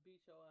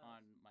 Beat your ass.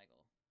 On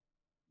Michael.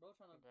 Bro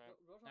trying to. Okay.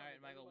 Bro trying Alright,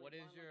 to make Michael, what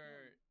everybody is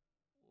blind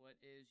like him. what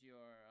is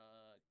your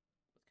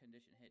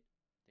condition hit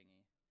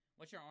thingy?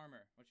 What's your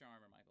armor?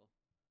 Michael?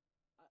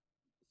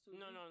 Suji?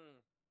 No.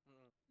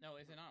 No,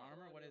 is it not Oh,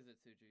 armor? it What is. is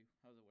it, Suji?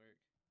 How does it work?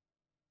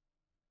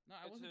 No,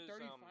 I It's wasn't his,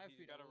 35 he's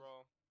feet. gotta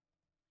roll.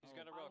 He's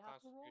gotta I roll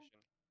have to roll?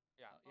 Constitution.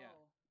 Yeah. Yeah.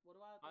 Oh, what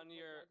do I have to On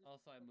click? your- I just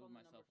Also, I click moved on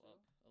the number myself two?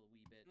 up a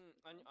wee bit.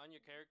 On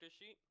your character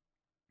sheet,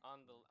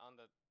 on the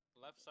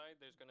left side,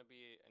 there's gonna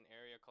be an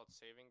area called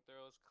saving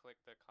throws. Click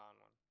the con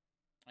one.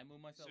 I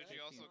moved myself.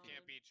 Suji 15 also feet.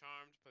 can't be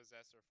charmed,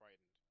 possessed, or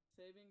frightened.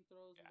 Saving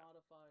throws Yeah.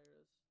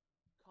 modifiers.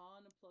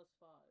 Con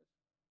 +5.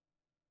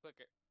 Click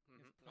it.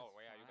 It's Oh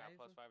yeah, you got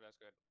 +5? +5. That's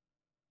good.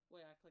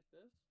 Wait, I click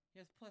this? He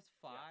has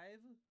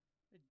 +5?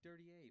 A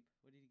dirty ape.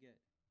 What did he get?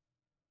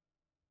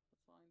 Let's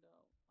find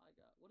out. I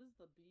got. What does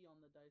the B on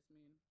the dice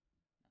mean?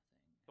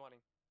 Nothing. 20.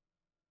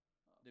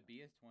 Oh, The okay.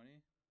 B is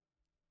 20?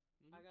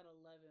 I got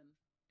 11.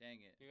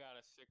 Dang it. You got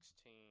a 16.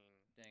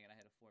 Dang it, I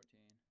had a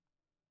 14.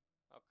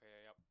 Okay.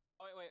 Yep.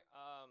 Oh wait.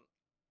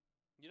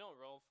 You don't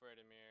roll for it,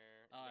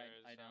 Amir. Oh,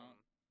 I There's, don't?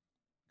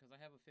 Because I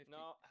have a 15.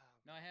 No.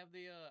 No, I have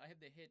the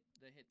hit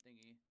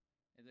thingy.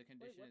 And the Wait,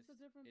 condition what's the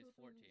difference is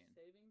between 14.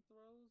 saving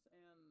throws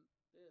and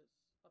this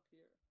up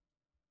here?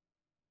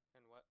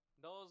 And what?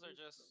 Those are These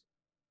just.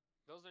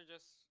 Those are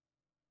just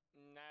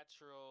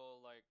natural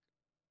like.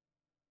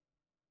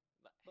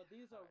 But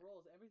these are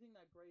rolls. Everything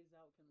that grays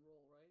out can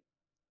roll, right?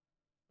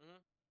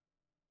 Mhm.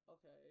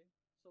 Okay.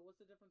 So what's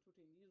the difference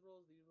between these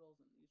rolls, and these rolls?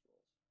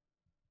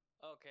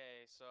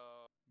 Okay,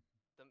 so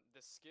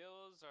the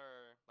skills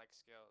are like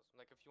skills.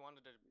 Like if you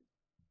wanted to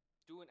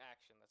do an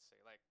action, let's say,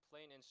 like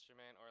play an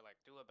instrument or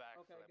like do a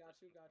backflip. Okay, or got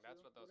you. something,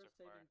 That's what those are are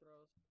saving for.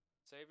 throws?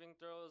 Saving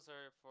throws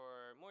are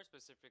for more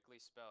specifically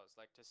spells,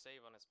 like to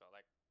save on a spell,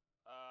 like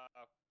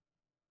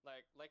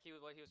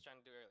what he was trying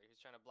to do earlier. He was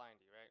trying to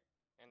blind you, right?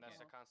 And that's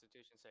a Uh-huh.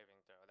 Constitution saving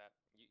throw. That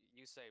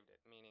you saved it,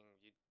 meaning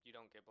you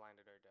don't get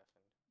blinded or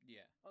deafened.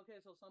 Yeah. Okay,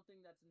 so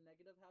something that's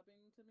negative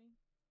happening to me,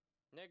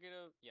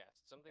 Negative, yes,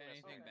 something that's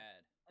Anything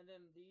negative. bad. and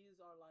then these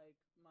are like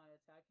my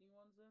attacking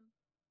ones. Then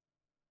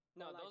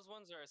No, or, like- those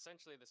ones are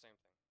essentially the same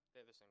thing.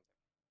 They're the same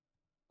thing.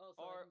 oh,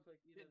 so I Or can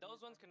click either of those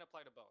these ones attacking- can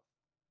apply to both.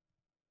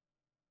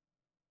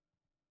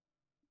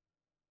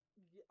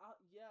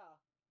 Yeah.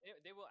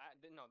 They will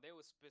they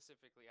will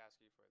specifically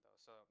ask you for those.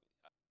 So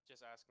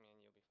just ask me and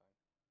you'll be fine.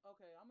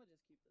 Okay, I'm gonna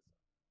just keep this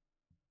up.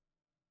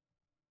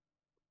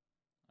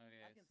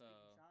 Okay, I can so...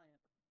 speak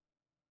giant.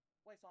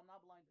 Wait, so I'm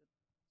not blinded.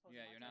 So is it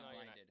Yeah, my you're turn? not No,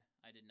 you're not. blinded.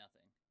 I did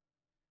nothing.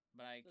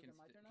 But I Is can it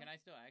my turn can now? I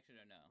still action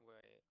or no?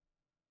 Wait.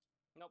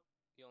 Nope.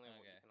 You only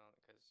Okay. you can only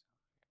because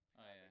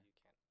Oh, yeah. you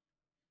can't.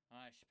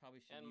 I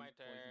probably should And use my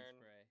poison turn.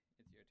 spray.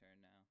 It's your turn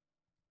now. Your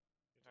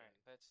All right,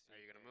 turn. let's see. Are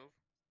you gonna here. move?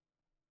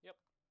 Yep.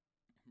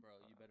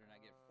 Bro, you better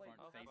not get Wait, front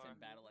how face far in can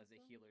battle you as a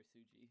move, healer,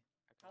 Suji.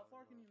 I How only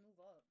far can move. you move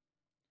up?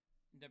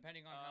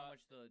 Depending on how Uh,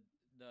 much the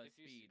The if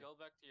you speed. go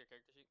back to your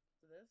character sheet.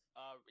 To this?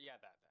 Yeah,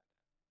 that.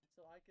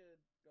 So I could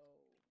go.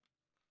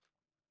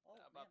 Oh,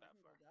 About man, that I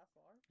can far. go that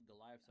far.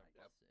 Goliaths are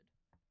Nice. busted.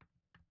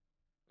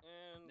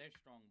 And They're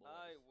strong boys.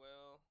 I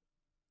will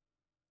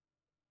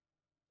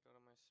go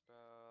to my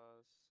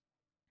spells.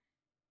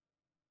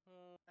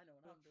 I know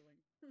what I'm doing.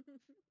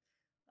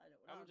 I know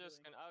what I'm I'm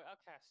just doing. gonna.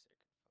 I'll cast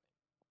Sacred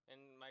Flame,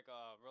 and like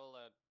roll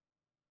a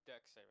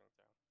Dex saving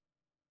throw.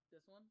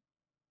 This one.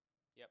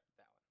 Yep,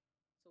 that one.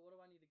 So what do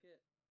I need to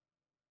get?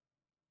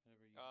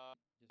 Whatever you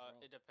just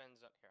roll. It depends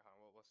on here.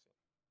 We'll see.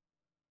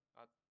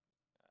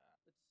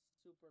 It's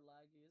super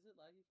laggy. Is it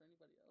laggy for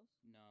anybody else?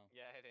 No,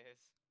 Yeah, it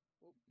is.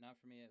 not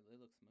for me. It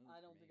looks smooth. I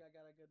for don't me. think I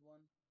got a good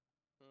one.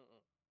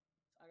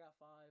 I got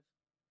 5.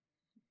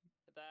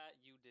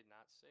 That you did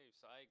not save,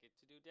 so I get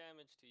to do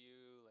damage to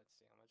you. Let's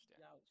see how much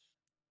damage. Ouch.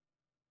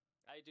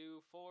 I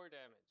do 4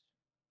 damage.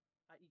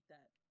 I eat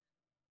that.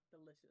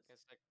 Delicious.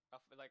 It's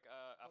like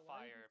a Oh,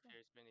 why is fire this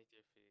appears beneath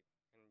your feet,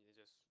 and it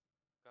just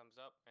comes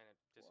up and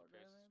it 4 disappears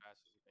as damage? fast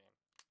as you can.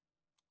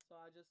 So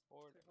I just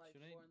 4 took like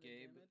Shouldn't 4 and then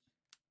Gabe- damage.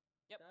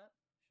 Yep. That?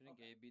 Shouldn't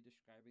Okay. Gabe be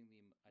describing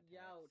the attacks?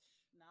 Youch.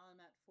 Now I'm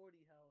at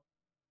 40 health.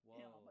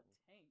 Whoa. Damn, I'm a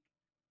tank.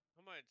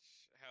 How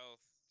much health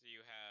do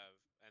you have?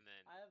 And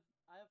then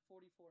I have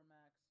 44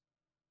 max.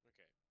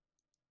 okay.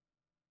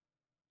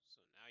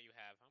 So now you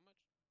have how much?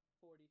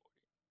 40.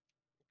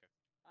 Okay.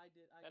 I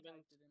That typed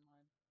ends- it in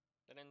mine.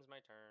 That ends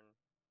my turn.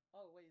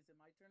 Oh wait, is it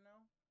my turn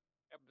now?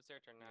 Yep, it's your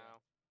turn Yeah.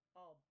 now.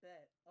 Oh,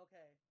 bet.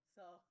 Okay,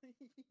 so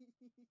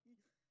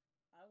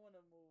I want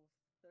to move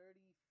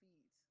 30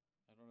 feet.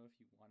 I don't know if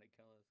you want to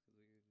kill us because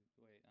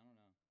wait. I don't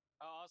know.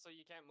 Oh, also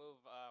you can't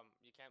move.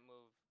 You can't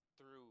move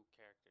through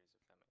characters if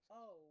that makes sense.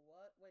 Oh,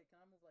 what? Wait, can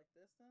I move like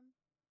this then?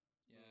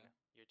 Yeah. No,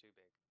 you're too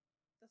big.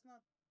 That's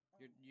not. Oh.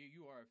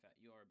 You are a fat.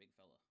 You are a big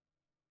fella.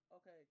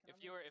 Okay. Can If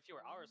I you move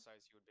were our 20?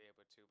 size, you would be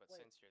able to, but Wait.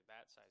 since you're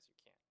that size, you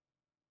can't.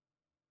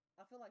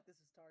 I feel like this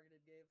is targeted,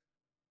 Gabe.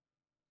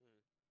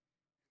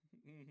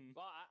 Mhm.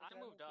 Well, I Can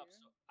I moved move up, here?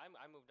 so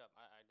I moved up.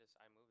 I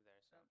moved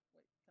there, so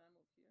Wait, can I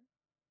move here?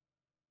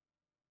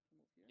 Can I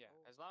move here? yeah.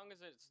 Oh. As long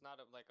as it's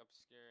not like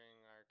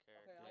obscuring our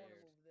character. Okay, I want to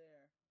Weird. move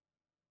there.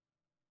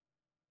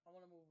 I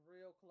want to move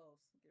real close.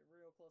 Get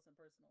real close and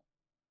personal.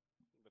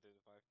 Within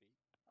 5 feet.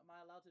 Am I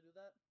allowed to do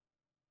that?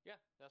 Yeah,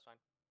 that's fine.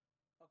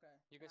 Okay.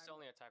 You can still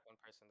only attack one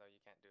person though. You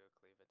can't do a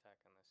cleave attack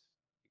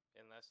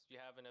unless you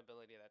have an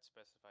ability that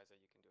specifies that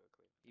you can do a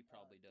cleave. He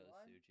probably do does,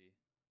 I? Suji.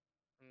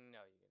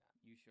 No, you do not.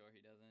 You sure he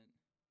doesn't?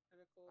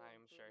 Critical.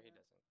 I'm sure he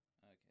improvement,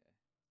 doesn't. Okay.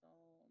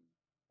 Stone.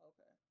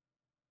 Okay.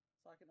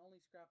 So I can only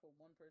scrap with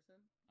one person.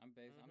 I'm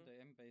basing his.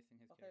 Okay,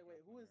 character wait.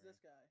 off Who is memory. this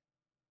guy?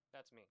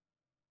 That's me.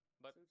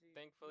 But Suji,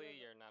 thankfully,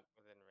 you you're not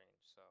within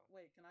range, so.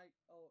 Wait, can I?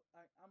 Oh,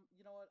 I'm.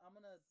 You know what? I'm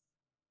gonna.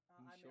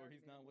 You I'm sure already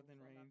he's not gonna move, within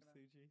so I'm not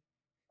range, gonna- Suji?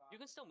 You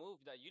can still move.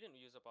 That you didn't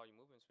use up all your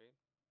movement speed.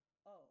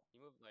 Oh, You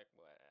moved like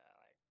what,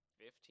 like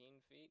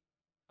 15 feet,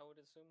 I would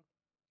assume.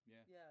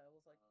 Yeah. yeah. It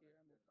was like here.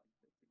 I moved like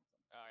 15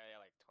 something. Oh yeah,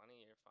 like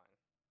 20. You're fine.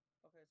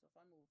 Okay, so if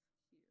I move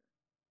here.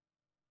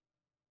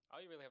 All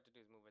you really have to do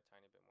is move a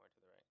tiny bit more to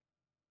the right.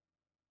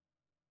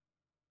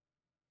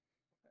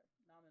 Okay,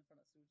 now I'm in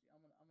front of Suji.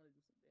 I'm gonna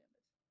do some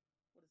damage.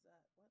 What is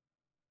that? What?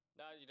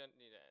 No, you don't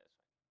need it. It's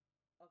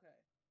fine. Okay.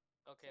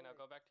 Okay, So now wait.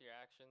 go back to your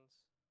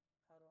actions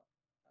How do I?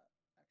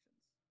 Actions.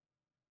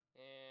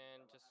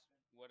 and just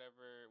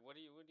whatever. What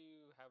do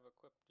you have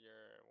equipped?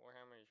 Your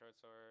warhammer, your short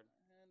sword.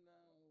 Hand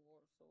down, war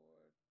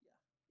sword. Yeah.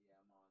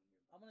 Yeah, I'm on here.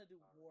 I'm gonna do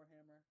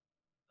Warhammer.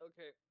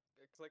 Okay.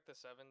 Click the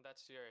 7.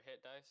 That's your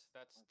hit dice.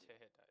 That's Okay. to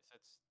hit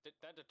dice.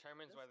 That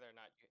determines This? whether or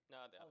not you.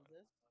 No, the Oh, other one.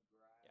 this.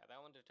 Yeah, that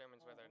one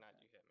determines Oh, whether or not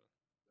okay. you hit me.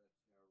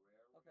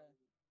 Okay.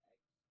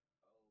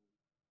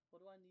 What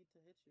do I need to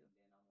hit you? And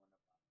then I'm gonna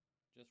pop.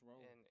 Just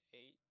roll. An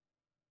 8.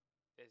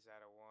 Is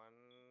that a 1?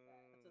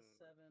 That's a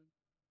 7.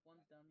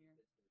 One's down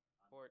here.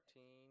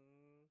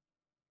 14.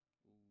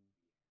 Ooh.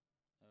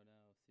 Oh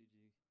no,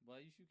 Suji. Well,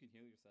 you can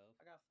heal yourself.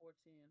 I got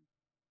 14.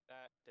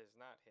 That does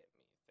not hit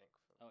me,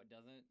 thankfully. Oh, it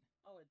doesn't.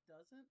 Oh, it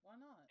doesn't? Why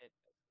not?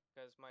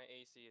 Because my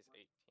AC is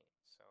 18,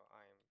 so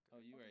I'm Oh,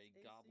 good. you What are a is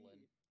AC?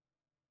 goblin.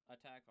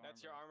 Attack armor.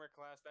 That's your armor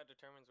class. That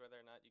determines whether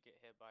or not you get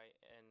hit by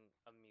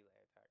a melee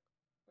attack.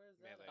 Where is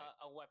that? Melee. at?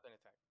 A weapon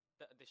attack.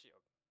 The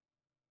shield.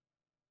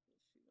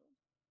 The shield.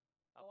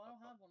 Up, Oh, I up,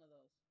 don't up. have one of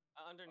those.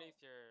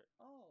 Underneath your.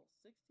 Oh,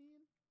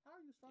 16? How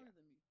are you stronger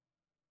than me?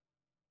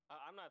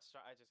 I'm not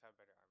strong. I just have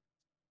better armor.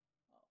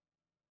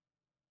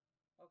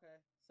 Okay.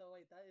 So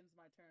wait, that ends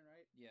my turn,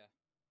 right? Yeah.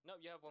 No,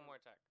 you have one more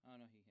attack. Oh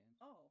no, he can.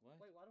 Oh, What?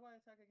 wait, why do I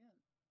attack again?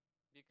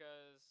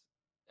 Because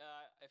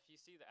if you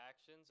see the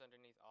actions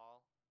underneath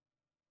all,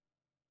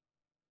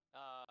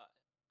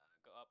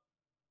 go up.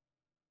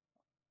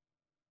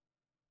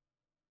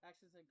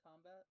 Actions in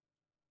combat?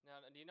 Now,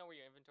 do you know where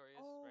your inventory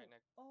is? Oh, Right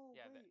next. oh,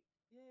 yeah, wait.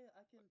 Yeah,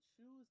 I can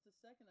choose the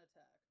second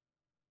attack.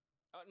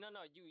 Oh no,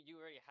 you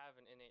already have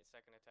an innate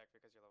second attack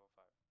because you're level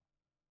 5.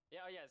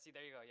 Yeah, oh yeah. See,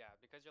 there you go. Yeah,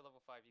 because you're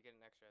level 5, you get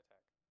an extra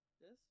attack.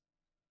 This?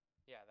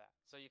 Yeah, that.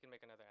 So you can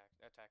make another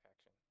attack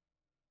action.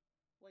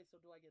 Wait, so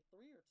do I get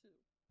 3 or 2?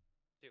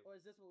 2. Or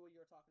is this what you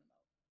were talking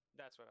about?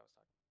 That's what I was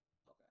talking.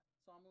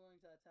 So I'm going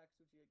to attack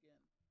Suji again.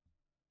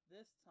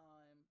 This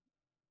time,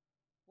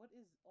 what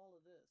is all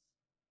of this?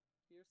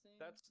 Piercing?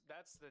 That's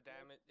the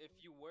damage. If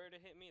you were to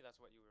hit me, that's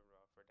what you would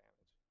roll for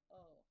damage.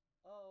 Oh,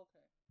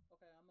 okay.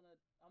 Okay, I'm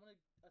gonna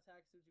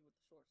attack Suji with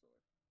the short sword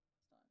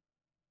this time.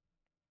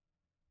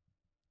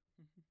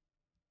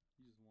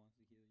 He just wants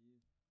to heal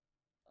you.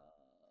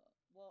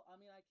 Well, I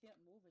mean, I can't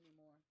move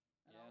anymore,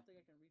 and I Yeah. don't think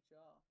I can reach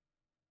y'all.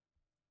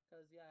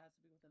 Cause yeah, it has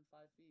to be within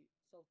 5 feet.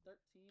 So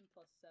 13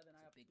 plus 7,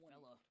 I have Big 20.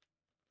 fella.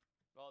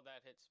 Well,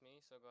 that hits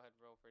me, so go ahead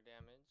and roll for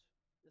damage.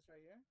 This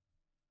right here.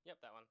 Yep,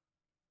 that one.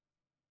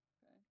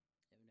 Okay.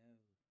 Oh no.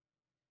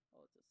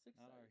 Oh, it's a 6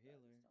 Not our sided die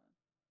healer.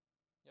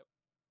 this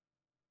time.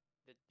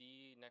 The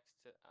D next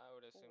to, I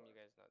would assume you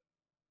 4. guys know.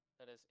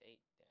 That is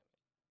 8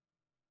 damage.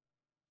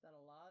 Is that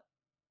a lot?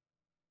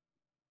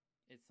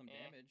 It's some Eh.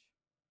 damage.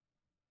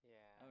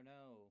 Yeah. Oh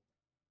no.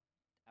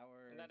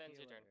 Our And that ends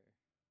your healer. turn.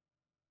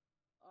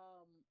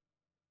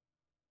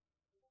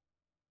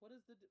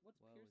 What's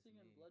Woe is piercing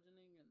and me.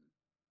 bludgeoning and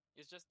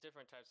It's just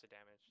different types of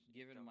damage.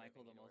 Giving Don't really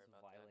Michael the need to worry most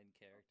about that. violent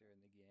character in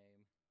the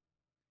game.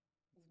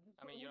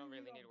 I mean, you What don't do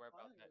really need mean to worry I'm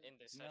about that violent? in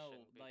this No,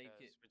 session like,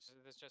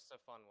 because it's just a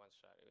fun one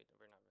shot.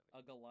 We're not really.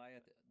 A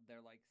Goliath,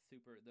 they're like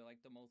super. They're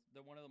like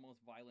they're one of the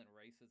most violent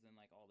races in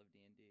like all of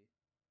D&D.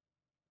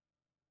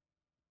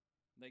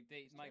 Like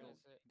Michael,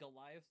 Is it?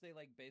 Goliaths, they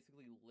like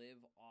basically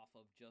live off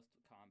of just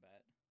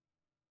combat.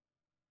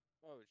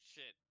 Oh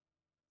shit.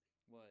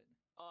 What?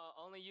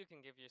 Only you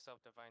can give yourself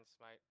divine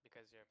smite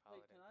because you're a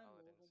Wait, paladin. can I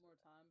move Paladins. one more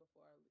time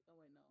before I leave? Oh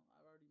wait, no, I've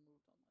already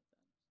moved on my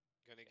things.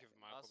 Gonna Yeah, give but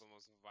Michael us- the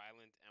most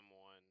violent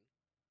M1.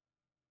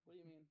 What do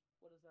you mean?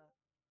 What is that?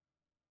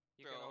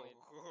 You can only.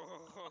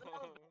 Oh.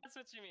 No, that's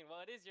what you mean.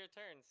 Well, it is your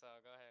turn, so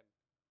go ahead.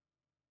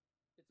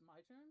 It's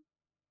my turn?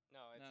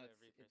 No, it's No, a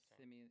Reaper's turn.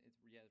 Simeon.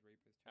 It's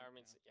Reaper's turn. I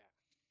mean, now. yeah.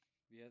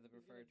 We have to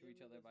He's refer gonna to give each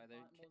me other this by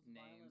their most names.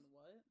 violent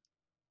what?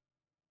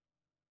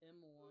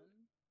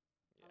 M1?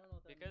 Yeah. don't know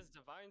what that Because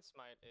means. divine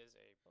smite is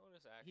a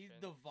bonus action. He's so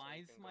you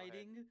divine can go ahead-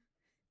 smiting.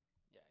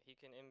 Yeah, he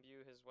can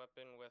imbue his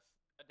weapon with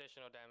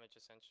additional damage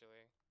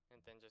essentially,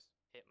 and then just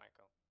hit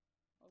Michael.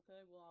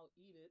 Okay, well I'll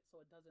eat it, so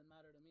it doesn't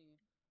matter to me.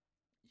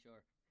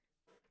 Sure.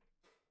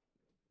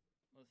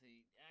 Let's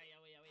see.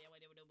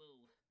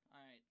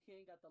 All right. He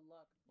ain't got the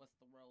luck. What's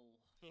the roll?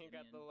 You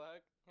got the Simeon?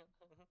 luck.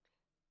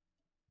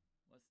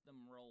 What's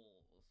them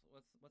rolls?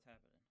 What's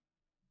happening?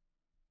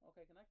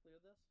 Okay, can I clear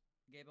this?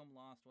 Gabe, I'm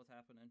lost. What's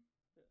happening?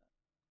 Yeah.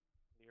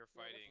 You're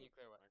Well, what's fighting You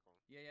clear what? Michael.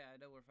 Yeah, I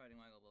know we're fighting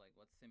Michael, but like,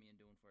 what's Simeon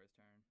doing for his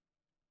turn?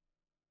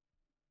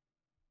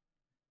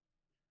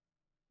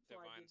 So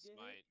I Divine did get hit?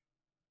 smite.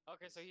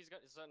 Okay, so he's got.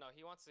 So no,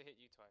 he wants to hit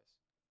you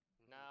twice.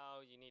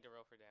 Now you need to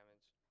roll for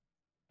damage.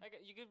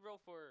 You could roll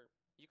for.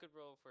 You could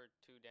roll for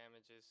 2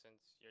 damages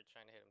since you're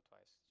trying to hit him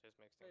twice. Just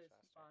makes Wait, things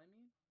is he faster. by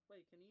me?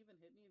 Wait, can he even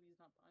hit me if he's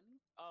not by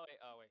me? Oh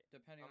wait.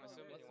 Depending I'm on how,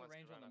 assuming what's he the wants to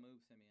range on run the up.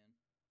 move, Simeon?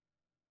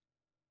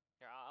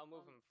 Here, I'll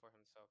move Um, him for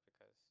himself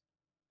because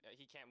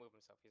he can't move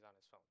himself. He's on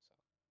his phone.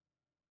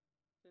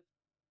 So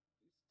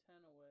He's 10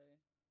 away.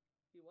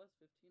 He was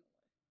 15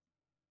 away.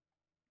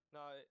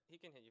 no, he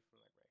can hit you from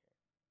like right here.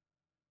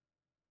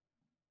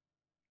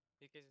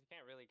 Because you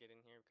can't really get in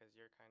here because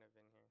you're kind of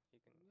in here. He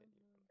can hit you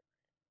from like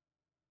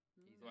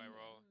He's Do I in there.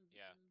 roll?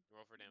 Yeah.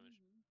 Roll for damage.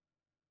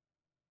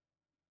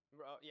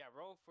 yeah,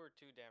 roll for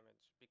 2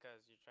 damage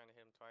because you're trying to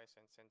hit him twice,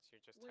 and since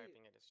you're just Wait,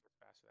 typing it, it's just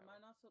faster that Am way.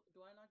 I not?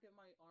 Do I not get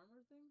my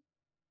armor thing?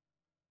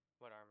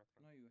 What armor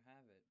thing? No, you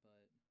have it,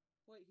 but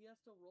Wait, he has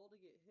to roll to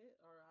get hit,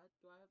 or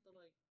do I have to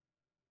like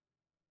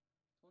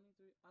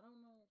 23? I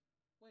don't know.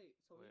 Wait,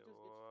 so he Wait, just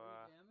gets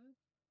free damage?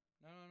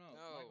 no.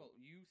 No. Michael,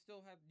 you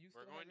still have.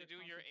 We're going to do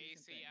your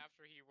Constitution AC thing.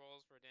 after he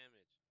rolls for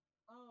damage.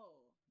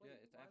 Oh, wait.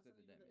 Yeah, it's why after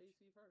doesn't the he do damage.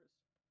 the AC first?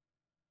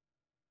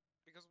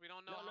 Because we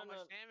don't know No, how no,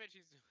 much no. damage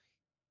he's doing.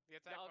 The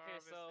attack No, okay, power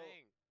of his so-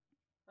 thing.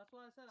 That's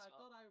what I said. I So-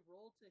 thought I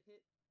rolled to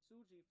hit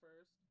Suji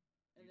first,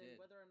 and You then did.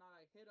 whether or not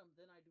I hit him,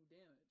 then I do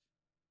damage.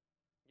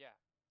 Yeah,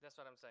 that's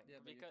what I'm saying.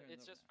 Yeah, but your because turn's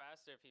it's over just now.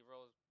 faster if he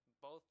rolls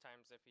both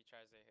times if he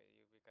tries to hit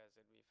you because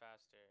it'd be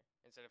faster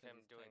instead of 'Cause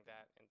him he's doing typing.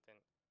 that and then.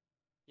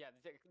 Yeah,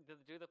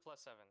 do the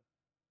 +7.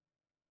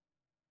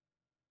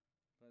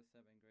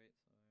 +7 great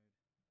sword.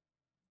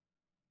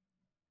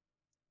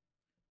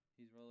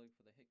 He's rolling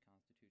for the hit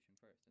Constitution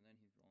first, and then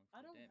he's rolling for I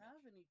the don't damage.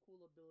 have any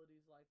cool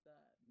abilities like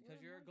that. Because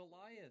Where you're a am I cool?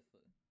 Goliath.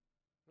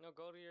 No,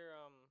 go to your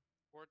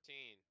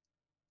 14.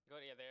 Go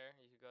to there.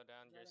 You can go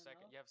down. Is Your that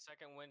second. enough? You have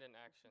second wind and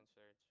action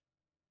surge.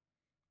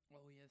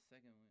 Oh yes,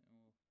 second one.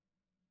 Oh.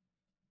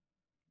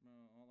 No,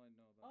 all I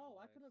know about. Oh,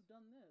 I Goliaths- could have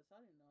done this.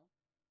 I didn't know.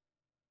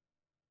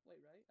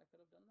 Wait, right? I could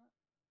have done that?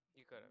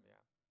 You could have,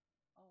 yeah.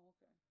 Oh,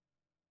 okay.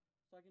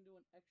 So I can do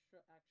an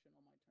extra action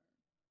on my turn.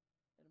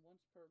 And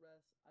once per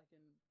rest, I can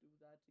do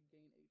that to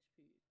gain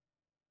HP.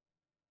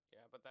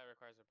 Yeah, but that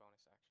requires a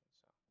bonus action.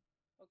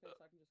 So Okay,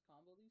 so I can just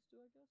combo these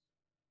two, I guess?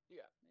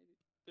 yeah, Maybe.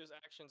 there's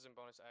actions and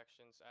bonus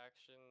actions.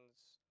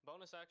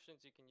 Bonus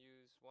actions you can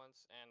use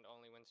once and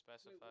only when Wait, what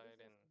specified. is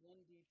And this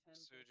 1d10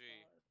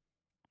 Suji.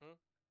 plus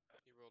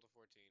 5? He rolled a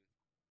 14.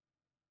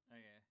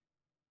 Okay.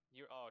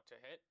 To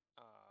hit.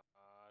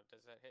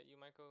 Does that hit you,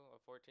 Michael? A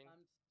 14?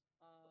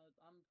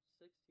 I'm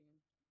 16.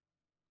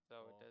 So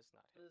Cool. it does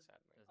not hit,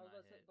 sadly. Does I was not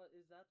about to say, hit. but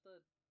is that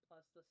the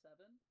plus the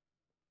 7?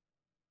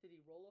 Did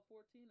he roll a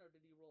 14 or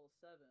did he roll a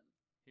 7?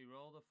 He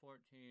rolled a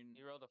 14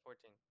 You rolled a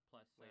 14.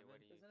 plus 7. Wait, what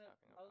are you Isn't it?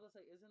 talking I was about? gonna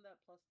say, isn't that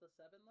plus the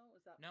 7 though?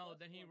 Is that No, plus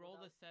then he or rolled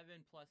a without?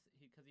 7 plus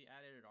because he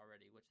added it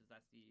already,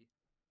 that's the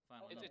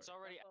final Okay. number. It's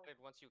already That's all. added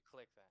once you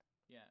click that.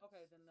 Yeah.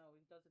 Okay, then no,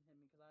 he doesn't hit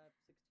me because I have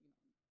 16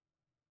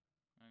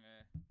 on.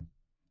 Okay.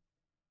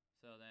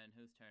 So then,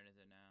 whose turn is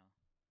it now?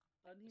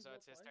 So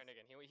it's his turn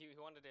again. He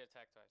wanted to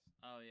attack twice.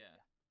 Oh yeah.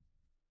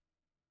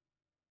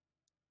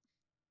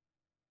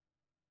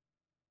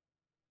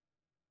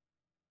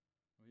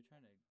 Were you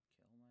trying to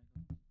kill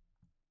Michael?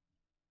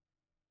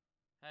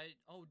 Hey,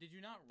 oh, did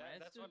you not rest?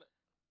 That's what.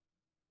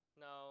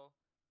 No.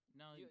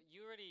 No.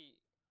 You already.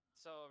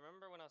 So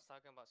remember when I was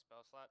talking about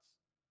spell slots?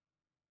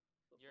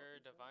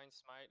 Your divine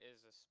smite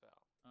is a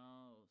spell.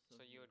 Oh, so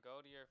you would go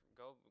to your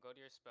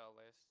spell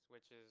list,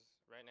 which is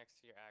right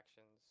next to your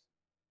actions,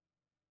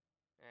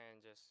 and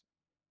just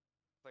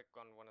click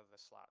on one of the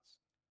slots.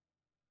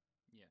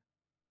 Yeah.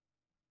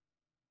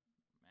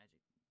 Magic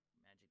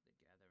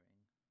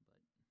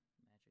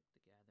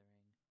the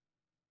Gathering,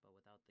 but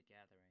without the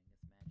gathering, it's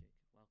magic.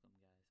 Welcome,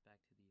 guys,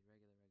 back to the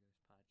Regulars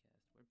podcast.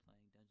 We're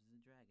playing Dungeons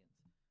and Dragons.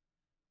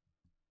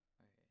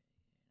 We're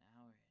an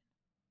hour in.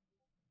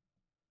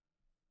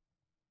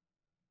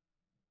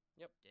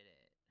 Yep. Did it.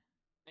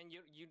 And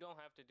you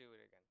don't have to do it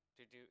again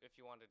if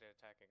you wanted to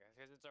attack again,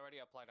 because it's already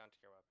applied onto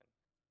your weapon.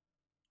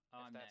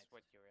 Oh, if that's next.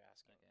 what you were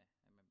asking. Okay, I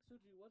remember.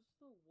 Suji, what's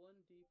the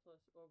 1d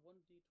plus or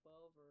 1d12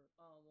 or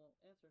well,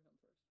 answer him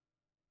first.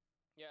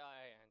 Yeah,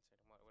 I answered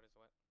him. What is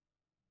what?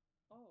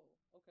 Oh,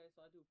 okay.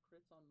 So I do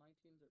crits on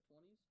 19s or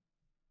 20s.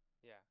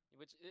 Yeah,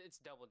 which it's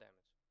double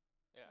damage.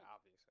 Yeah, Okay.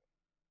 obviously.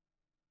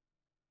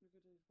 You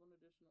could do one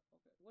additional.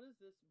 Okay, what is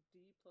this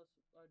D plus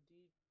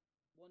D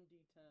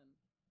 1d10?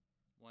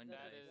 One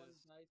That dice. is- One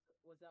dice.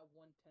 Was that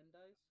 1 10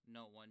 dice?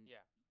 No, one.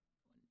 Yeah.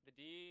 One. The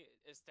D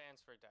stands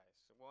for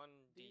dice.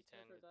 One D D10.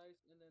 stands for dice,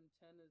 and then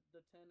 10 is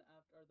the 10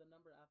 after, or the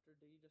number after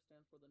D just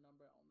stands for the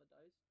number on the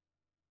dice.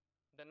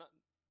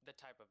 The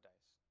type of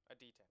dice. A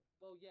D10.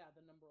 Well, yeah,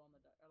 the number on the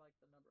dice, or like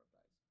the number of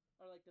dice,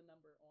 or like the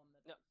number on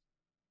the No. dice.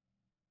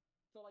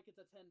 So like it's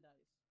a 10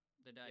 dice.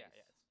 The dice.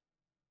 Yeah. Yes.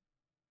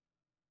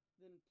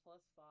 Then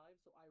plus 5,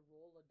 so I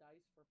roll a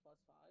dice for plus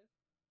 5.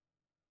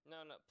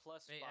 No.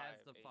 Plus It 5.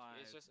 adds the HP. 5.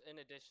 It's just an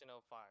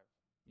additional 5.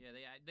 Yeah,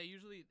 they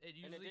usually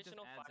just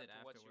additional adds 5 it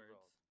to what you afterwards.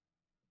 rolled.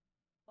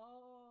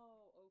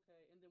 Oh,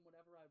 okay. And then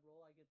whatever I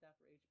roll, I get that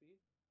for HP.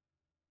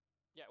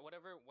 Yeah,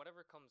 whatever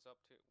comes up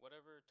to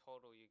whatever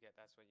total you get,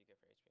 that's what you get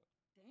for HP.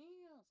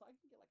 Damn, so I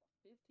can get like a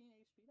 15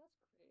 HP. That's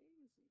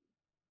crazy.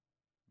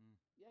 Hmm.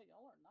 Yeah,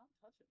 y'all are not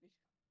touching me.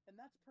 And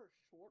that's per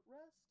short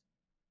rest?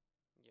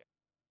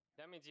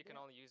 That means you can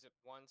Yeah. only use it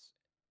once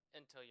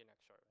until your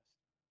next short rest,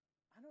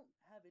 I don't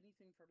have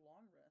anything for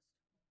long rest.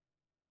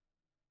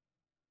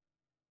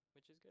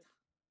 which is good.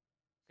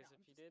 Yeah, Because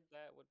I'm if you just- did,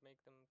 that would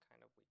make them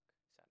kind of weak,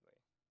 sadly.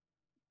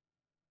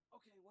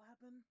 Okay, what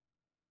happened?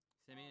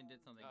 Simeon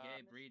did something. Uh,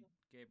 Gabe,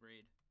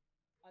 read.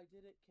 I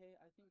did it, Kay.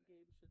 I think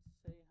Gabe should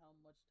say how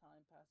much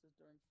time passes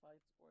during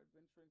fights or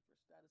adventuring for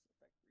status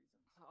effect reasons.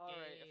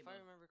 Alright, if I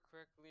Gabe. remember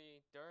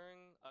correctly,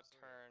 during a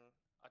Sorry.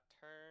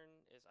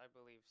 turn is, I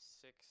believe,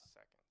 6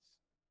 seconds.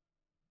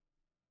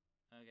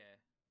 Okay.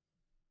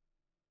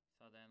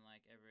 So then,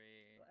 like,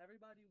 every... So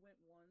everybody went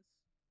once,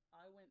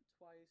 I went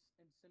twice,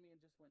 and Simeon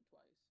just went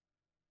twice.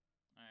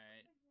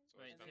 Alright. So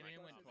Wait, it's been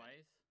Simeon like went a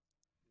minute, twice?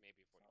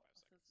 maybe So 45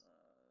 this is,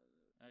 seconds.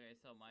 Okay,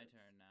 so my 6,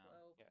 turn now.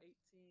 12, Yes.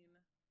 18,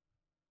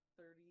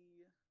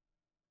 30,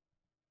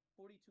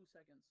 42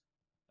 seconds.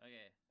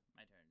 Okay,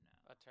 my turn now.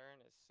 A turn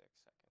is 6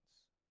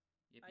 seconds.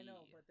 Yippee. I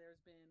know, but there's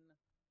been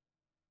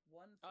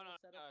one Oh, full no,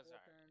 set no, of 4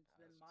 sorry. turns, I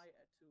then was my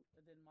just- two,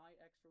 then my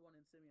extra one,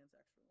 and Simeon's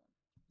extra one,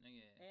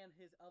 Okay. and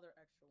his other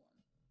extra one.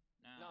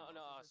 Now,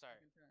 No, This is his sorry.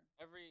 second turn.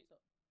 Every, So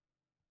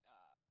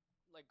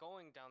like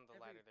going down the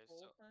every ladder, there's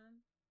full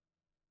turn,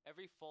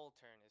 every full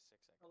turn is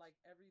 6 seconds. or like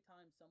every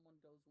time someone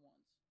goes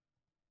once.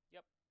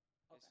 Yep.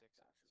 Okay, Is 6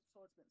 gotcha. seconds.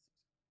 So it's been 6.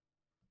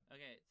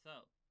 Okay,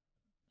 so...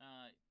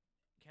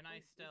 can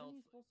I Wait, stealth... Isn't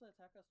he supposed to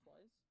attack us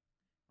twice?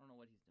 I don't know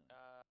what he's doing.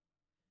 Uh,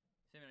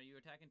 Simeon, are you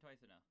attacking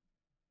twice or no?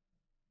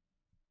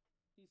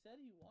 He said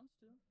he wants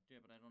to. Yeah,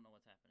 but I don't know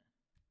what's happening.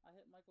 I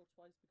hit Michael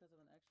twice because of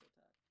an extra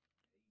attack.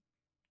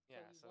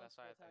 yeah, he so wants that's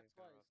why to I thought he attack was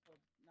gonna twice. roll.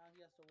 So now he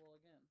has to roll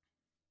again.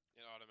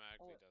 It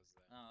automatically Oh. does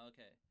that. Oh,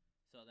 okay.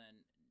 So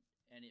then...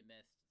 And it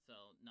missed,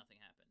 so nothing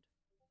happened.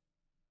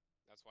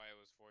 That's why it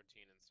was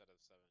 14 instead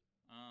of 7.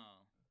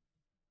 Oh.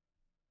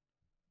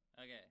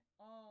 Okay.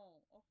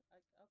 Oh, okay.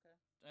 Okay.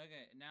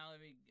 Okay, now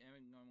let me...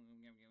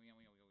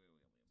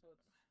 So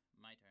it's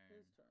My turn.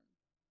 his turn.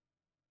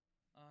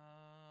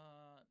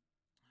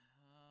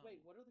 Wait, Wait,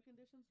 what are the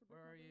conditions for?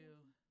 where are breaking you?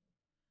 action?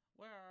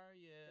 Where are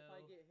you? If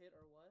I get hit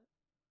or what?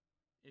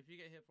 If you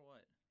get hit for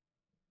what?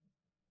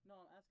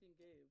 No, I'm asking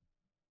Gabe.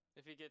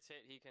 If he gets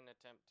hit, he can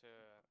attempt to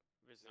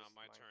resist. No,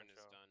 my mind turn is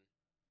control. done.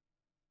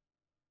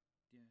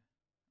 Yeah.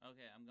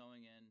 Okay, I'm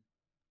going in.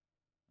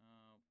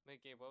 Wait,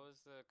 Gabe, what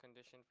was the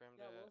condition for him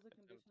Yeah, to what was the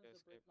attempt conditions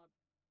to to break escape? my?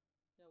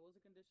 Yeah, what was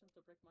the conditions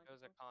to break my It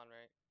was a control? con,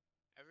 right?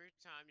 Every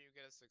time you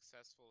get a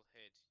successful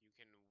hit, you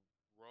can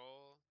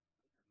roll.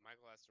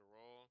 Michael has to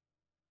roll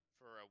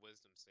for a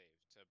wisdom save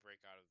to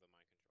break out of the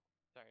mind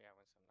control. Sorry, yeah,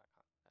 wisdom, not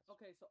con. That's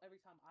Okay, so every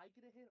time I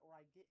get a hit or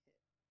I get hit.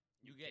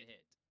 You get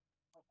hit.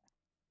 Okay.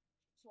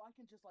 So I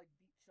can just like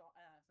beat Shaw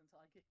ass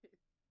until I get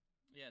hit.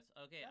 Yes.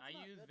 Okay. That's I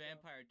not use good, though.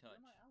 vampire They're touch.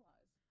 my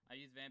allies. I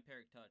use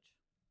vampiric touch.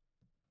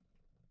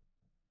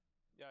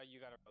 Yeah,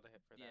 you gotta roll the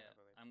hit for that, Yeah, I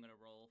believe. I'm gonna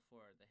roll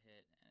for the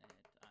hit, and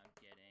I'm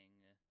getting.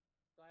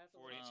 Do I have to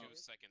 42 roll a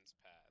save? seconds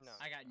pass. No.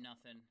 I got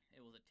nothing.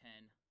 It was a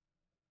 10.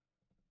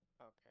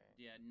 Okay.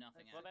 Yeah,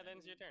 nothing. That's Well, that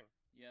happened. ends your turn.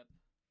 Yep.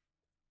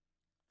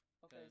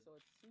 Okay, 'Cause so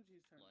it's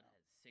Suji's turn Blood now. has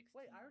 16.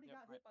 Wait, I already Yep,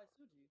 got hit by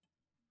Suji.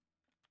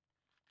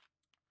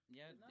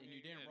 Yeah, Didn't I? and Yeah, you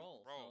you didn't did.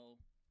 roll, Roll.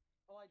 so.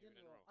 Oh, I You didn't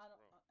didn't roll. roll, I don't.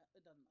 roll.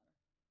 It doesn't matter.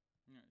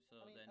 Alright, so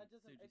I mean, then it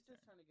doesn't. Suji's It's his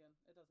turn. turn again.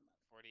 It doesn't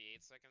matter.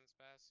 48 seconds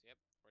pass. Yep,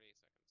 48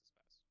 seconds has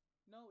passed.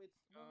 No,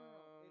 it's no.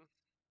 Um,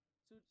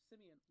 It's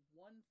Simeon.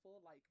 One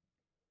full like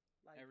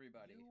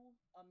Everybody. You,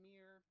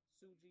 Amir,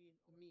 Suji,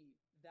 me.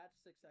 That's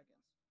 6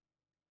 seconds.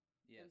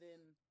 Yes. And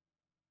then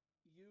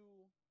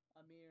you,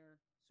 Amir,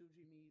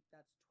 Suji, me.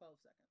 That's 12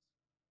 seconds.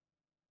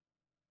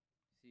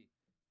 See.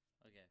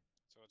 Okay.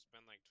 So it's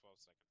been like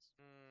 12 seconds.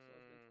 So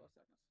it's been 12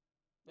 seconds.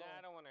 Yeah, I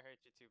Well, don't want to hurt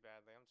you too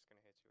badly. I'm just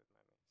gonna hit you with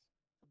my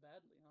mace.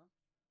 badly, huh?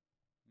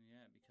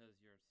 Yeah, because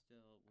you're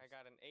still. I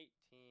got an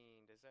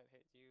 18. Does that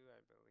hit you? I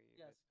believe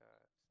Yes. it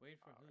does. Wait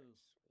for Alright, who? Sweet.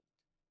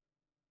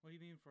 What do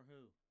you mean for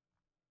who?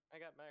 I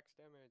got max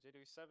damage. I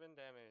do 7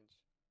 damage.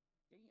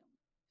 Damn.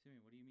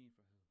 Simeon, what do you mean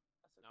for who?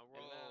 That's a Now good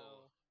roll.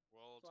 now-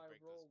 Roll So to I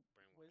break roll this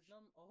brainwash.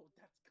 wisdom. Oh,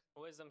 that's good.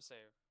 Wisdom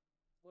save.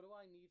 What do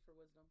I need for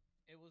wisdom?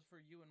 It was for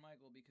you and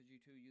Michael because you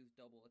two used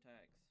double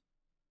attacks.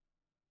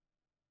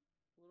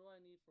 What do I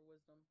need for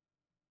wisdom?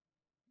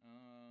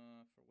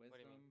 For wisdom. What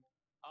do you mean?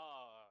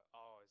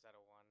 Oh, is that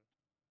a 1?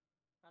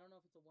 I don't know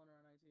if it's a 1 or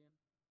a 19.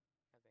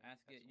 I think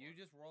Ask that's it. You 1.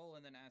 just roll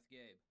and then ask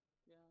Gabe.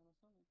 Yeah, I don't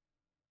know.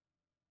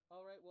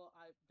 All right. Well,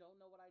 I don't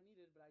know what I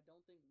needed, but I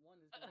don't think 1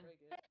 is gonna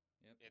break it.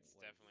 Yep. It's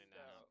wait, definitely it's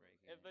not.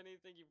 breaking If it.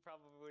 anything, you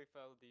probably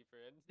fell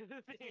deeper into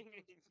the thing.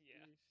 Yeah.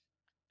 Yeesh.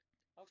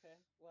 Okay.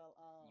 Well,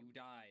 You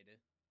died.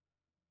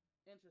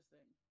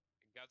 interesting.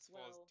 Guts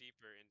Well- falls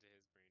deeper into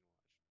his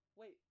brainwash.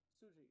 Wait,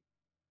 Suji.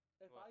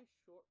 If What?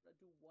 I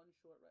do one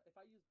short rest, if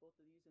I use both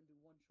of these and do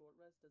one short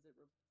rest, does it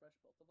refresh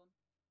both of them?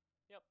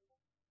 Yep.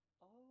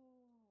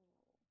 Oh.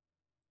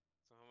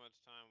 So how much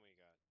time we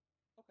got?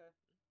 Okay.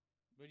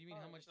 What do you mean?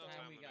 How Alright, much so- time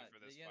Time we limit got? for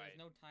this Yeah, fight. there's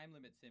no time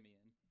limit,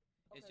 Simeon.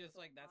 It's Okay, just so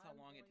like that's how I'm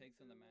long it going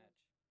takes in the to- match.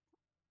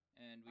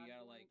 And we I'm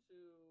gotta going like.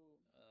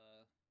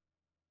 to.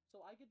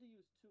 So I get to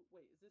use 2.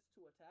 Wait, is this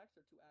 2 attacks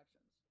or 2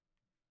 actions?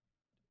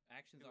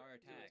 Actions Two- are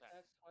two attacks.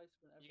 attacks. Twice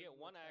whenever You get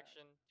 1 attack.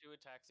 action, 2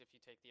 attacks if you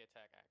take the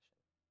attack action.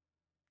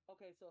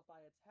 Okay, so if I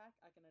attack,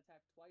 I can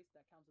attack twice.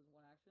 That counts as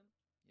 1 action.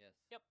 Yes.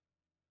 Yep.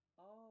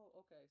 Oh,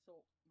 okay.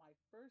 So my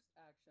first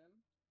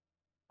action,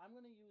 I'm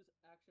gonna use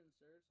action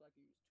surge, so I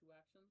can use 2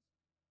 actions,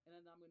 and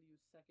then I'm gonna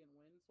use second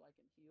wind, so I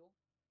can heal.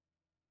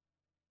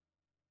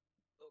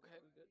 Okay.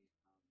 We good?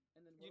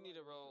 And then You what need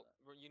do to I roll.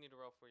 for that? You need to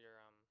roll for your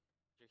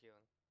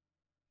healing.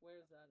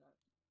 Where's that at?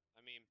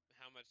 I mean,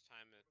 how much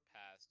time had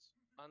passed?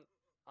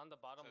 On the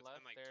bottom So it's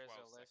been left, like there's a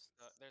 12 list.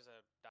 seconds. There's a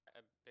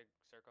big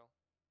circle,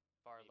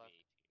 far Maybe left,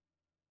 18.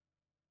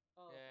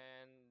 Oh, okay.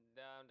 and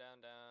down.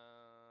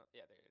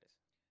 Yeah, there it is.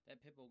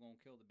 That Pippo gonna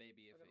kill the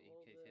baby if We're gonna he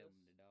roll case him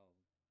this. the dog.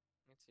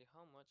 Let's see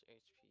how much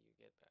HP you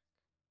get back.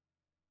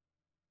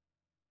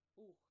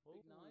 Ooh,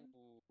 big 9.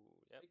 Ooh,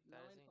 yep, Big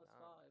that 9 is a plus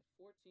 9. 5,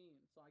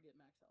 14. So I get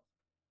max health.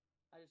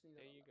 I just need.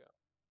 There you go.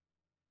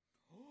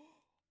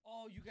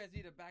 Oh, you guys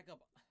need a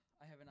backup.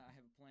 I have a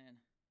plan.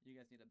 You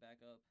guys need a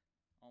backup.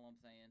 All I'm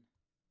saying.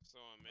 So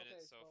a minute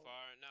Okay, so so-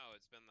 far? No,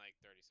 it's been like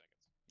 30 seconds.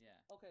 Yeah.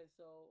 Okay,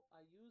 so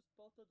I used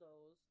both of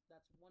those.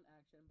 That's 1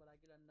 action, but I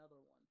get another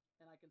one,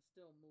 and I can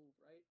still move,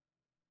 right?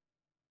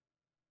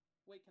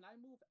 Wait, can I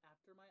move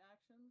after my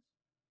actions?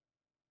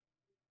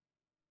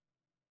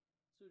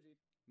 Suji,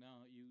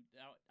 No, you.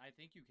 I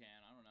think you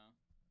can. I don't know.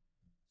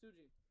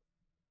 Suji,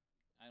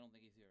 I don't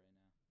think he's here right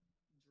now.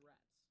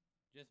 drats.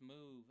 Just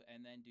move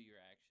and then do your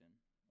action.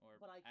 Or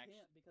But I action.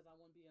 can't because I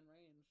won't be in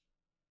range.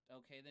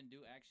 Okay, then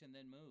do action,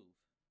 then move.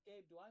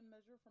 Gabe, do I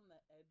measure from the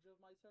edge of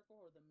my circle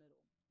or the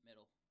middle?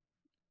 Middle.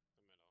 The middle.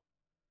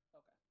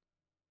 Okay.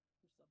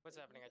 Just a What's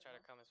big happening? I try to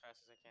middle. come as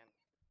fast as I can.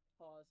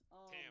 Pause.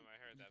 Damn, I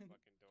heard that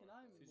fucking door. Can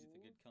I close. Susie's a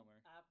good move comer.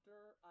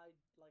 after I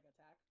like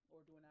attack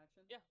or do an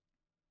action? Yeah.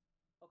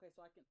 Okay,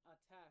 so I can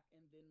attack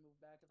and then move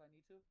back if I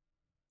need to.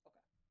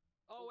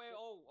 Oh Oh, wait,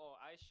 shit.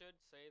 I should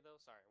say though.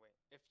 Sorry, wait.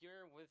 If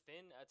you're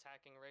within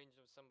attacking range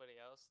of somebody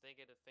else, they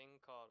get a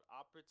thing called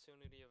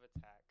opportunity of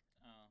attack,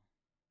 Oh.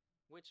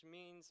 which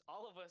means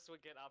all of us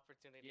would get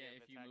opportunity Yeah,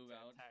 of if you attack move to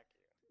out. attack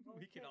you.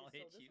 We can all so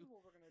hit this you. is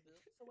what we're gonna do.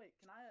 So wait,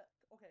 can I?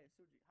 Okay,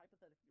 Suji,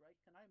 hypothetically, right?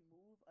 Can I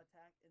move,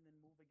 attack, and then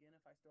move again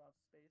if I still have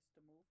space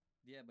to move?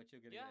 Yeah, but you're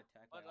gonna Yeah, get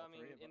attacked by but all I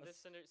mean, three of in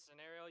us. this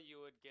scenario, you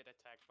would get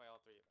attacked by all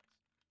 3 of us.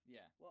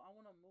 Yeah. Well, I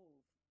want to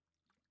move.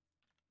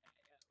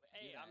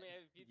 Hey, I that. mean,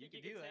 if you You think can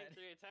you do can that. take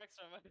 3 attacks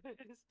from us,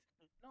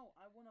 No,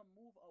 I want to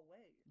move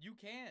away. You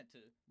can't,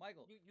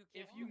 Michael. you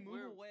If can't. you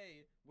move We're-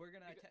 away, we're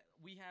gonna. you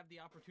We have the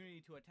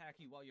opportunity to attack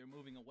you while you're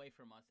moving away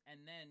from us,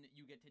 and then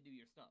you get to do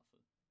your stuff.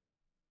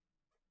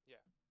 Yeah.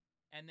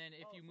 And then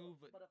if you move,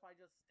 But if I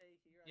just stay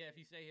here. if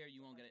you stay here,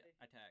 you if won't I get stay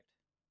here- attacked.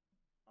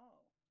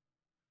 Oh.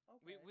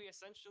 Okay. we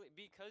essentially,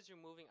 because you're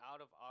moving out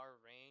of our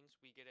range,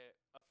 we get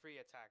a free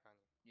attack on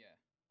you. Yeah.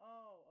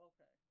 Oh,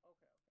 okay.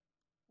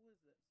 Who is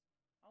this?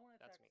 I want to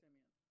That's attack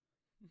me.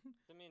 Simeon.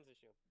 Simeon's a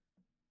shield.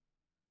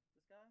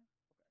 This guy?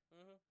 Okay.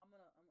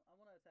 Mm-hmm. I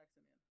want to attack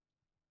Simeon.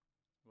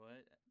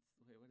 What?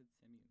 Wait, what did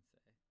Simeon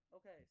say?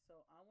 Okay,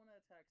 so I want to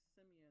attack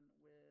Simeon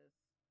with.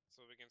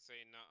 So we can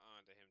say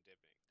nuh-uh to him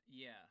dipping.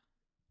 Yeah.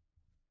 Kinda,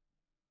 I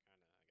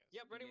guess.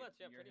 Yeah, pretty get- much.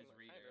 Yeah, you're pretty his much.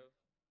 Kind reader. of.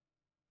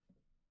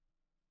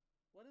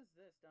 What is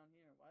this down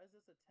here? Why is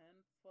this a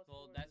 10 plus?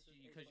 Well, 4? that's This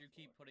is because 8 you plus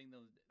keep 4. putting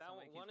those. That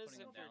somebody one keeps is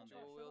putting if them you're down shut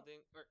there. dual up.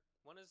 wielding, or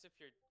one is if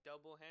you're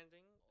double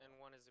handing, and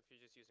one is if you're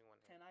just using one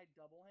Can hand. I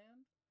double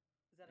hand?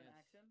 Is that an Yes.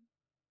 action?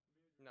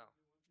 No.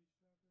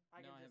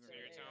 I No, can I just haven't So say,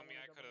 you're really hey, telling me wanna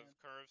I double could have hand.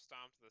 curve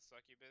stomped the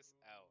succubus?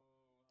 L.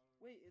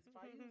 Wait, if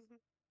I use,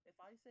 if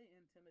I say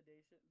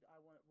intimidation, I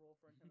want to roll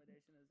for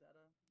intimidation. Is that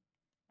a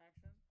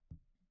action?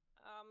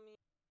 I mean,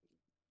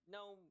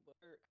 no. Is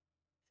it an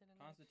action?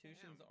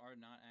 Constitutions are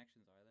not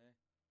actions, are they?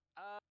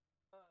 Uh,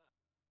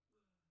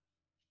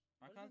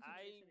 Our What does intimidation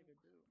I- even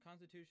do?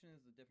 Constitution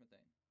is a different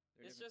thing.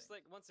 They're it's different just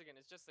things. like once again,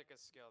 it's just like a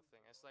skill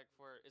thing. It's like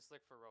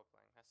for role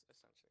playing. That's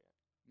essentially it.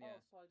 Yeah. Oh,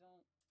 so I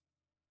don't.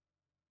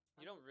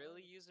 You don't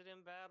really use it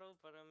in battle,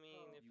 but I mean,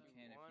 Oh, if You you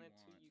can if you wanted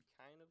to, want. you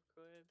kind of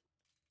could.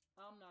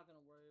 I'm not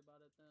gonna worry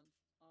about it then.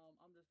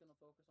 I'm just gonna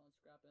focus on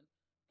scrapping.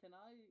 Can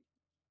I,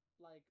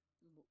 like,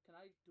 can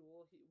I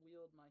dual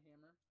wield my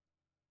hammer?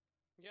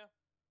 Yeah.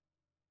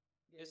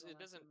 Yeah, It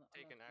doesn't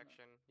take an gonna-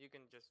 action. You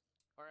can just.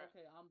 Or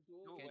Okay, I'm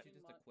dual Dual Can't wielding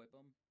you just my. equip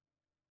them?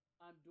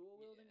 I'm dual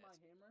wielding Yeah, my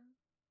hammer,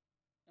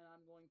 and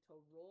I'm going to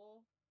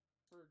roll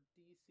for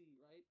DC,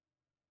 right?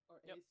 Or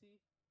Yep. AC.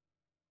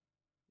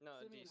 no,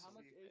 Simeon, DC. how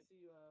much AC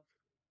you have?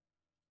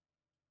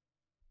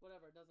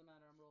 Whatever, it doesn't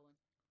matter. I'm rolling.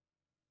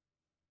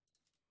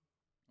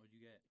 What'd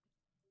you get?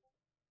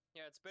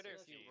 Yeah, it's better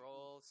if you 16.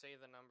 roll, say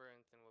the number,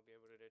 and then we'll be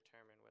able to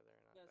determine whether or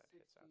not Yeah, that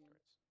hits 16.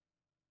 afterwards.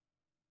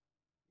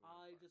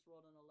 I just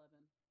rolled an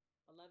 11.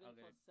 11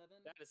 Okay. plus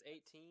 7. That is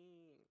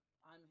 18.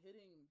 I'm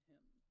hitting him.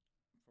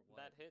 For what?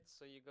 That hits,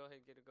 so you go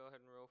ahead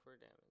and roll for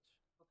damage.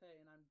 Okay,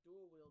 and I'm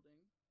dual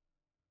wielding,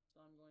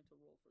 so I'm going to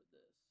roll for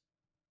this.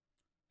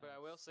 But I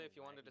That's will say, so if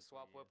you wanted laggy to for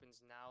swap you.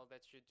 weapons now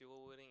that you're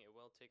dual wielding, it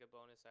will take a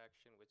bonus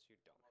action, which you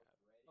don't have.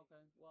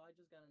 Okay, well, I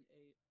just got an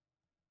 8.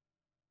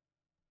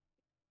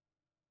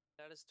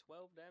 That is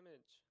 12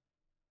 damage.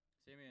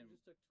 You Simeon,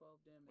 just took 12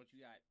 damage. what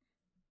you got?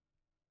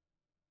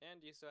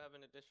 And you still have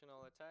an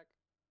additional attack.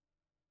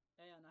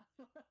 And I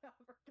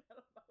forgot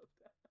about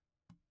that.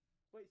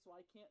 Wait, so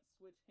I can't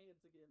switch hands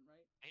again,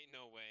 right? Ain't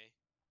no way.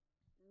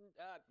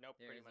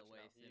 Nope, There pretty is a much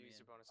way, no. You use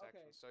your Simeon. bonus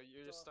Okay, action, so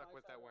you're so just if stuck I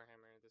with that try to-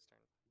 warhammer this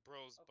turn.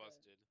 Bro's Okay.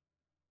 busted.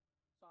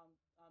 So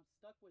I'm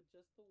stuck with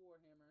just the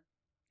warhammer.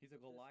 He's a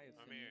Goliath,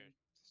 hand. Amir,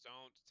 Simeon.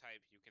 don't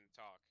type. You can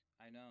talk.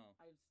 I know.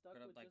 I'm stuck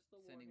But I'm with like just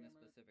the sending the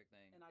warhammer, specific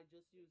thing. and I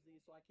just used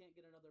these, so I can't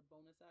get another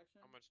bonus action.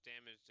 How much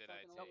damage did So I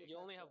I can Nope, only take? you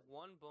only attack have twice.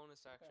 one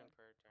bonus action Okay.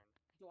 per turn.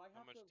 Do I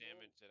How have much to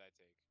damage roll? did I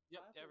take?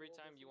 Yep, have to every roll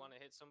time this you again? want to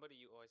hit somebody,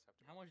 you always have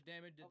to. How much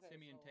damage did Okay,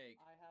 Simeon so take?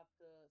 I have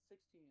to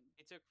 16.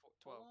 He took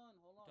 12.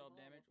 Hold on. 12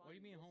 damage? What do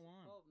you mean, We'll hold see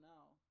on? 12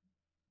 now.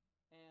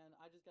 And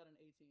I just got an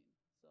 18,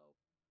 so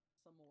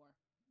some more.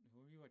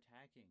 Who are you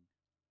attacking?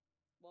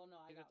 Well, no,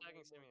 I He's got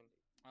attacking way more Simeon.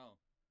 than Oh,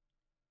 18.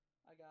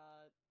 I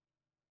got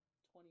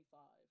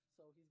 25,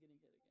 so he's getting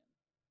hit again.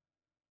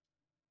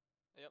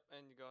 Yep,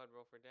 and you go ahead and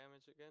roll for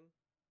damage again.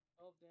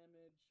 12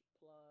 damage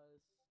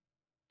plus.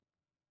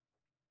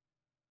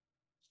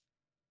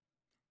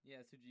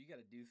 yeah, Suji, you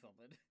gotta do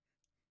something.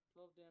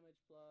 12 damage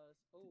plus.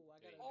 Oh, I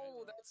got a.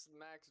 Oh, zero. that's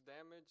max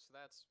damage.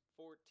 That's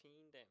 14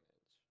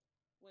 damage.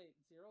 Wait,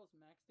 zero's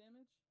max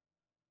damage?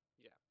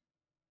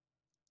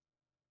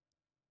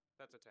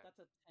 That's a 10. That's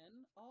a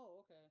 10?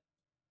 Oh, okay.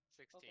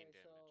 16 Okay,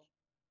 damage. so.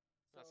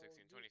 Not so 16,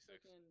 he's 26.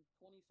 taking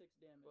 26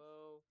 damage.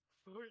 Whoa,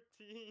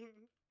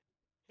 14.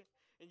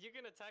 And you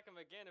can attack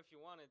him again if you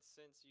wanted,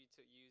 since you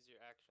use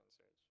your action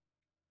surge.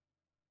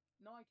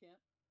 No, I can't.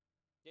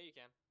 Yeah, you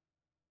can.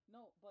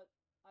 No, but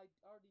I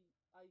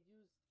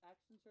used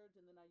action surge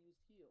and then I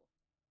used heal.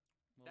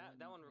 Well, then That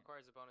you one can't.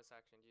 requires a bonus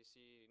action. You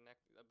see,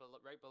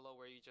 right below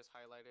where you just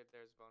highlighted,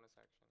 there's bonus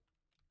action.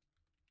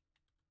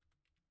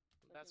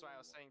 That's why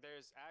I was saying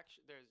there's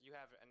action. You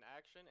have an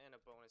action and a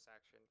bonus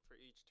action for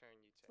each turn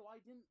you take. So I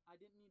didn't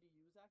need to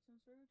use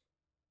action surge.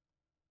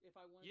 If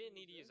I wanted. You didn't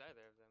need to this? use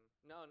either of them.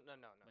 No.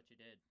 But you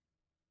did.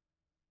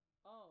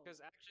 Oh.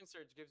 Because action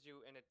surge gives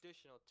you an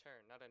additional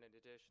turn, not an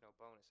additional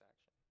bonus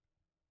action.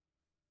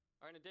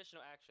 Or an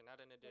additional action,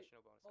 not an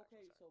additional bonus action.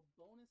 Okay, sorry. so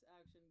bonus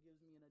action gives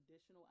me an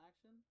additional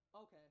action.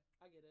 Okay,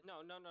 I get it.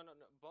 No.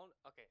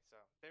 Okay, so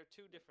they're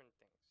two different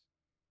things.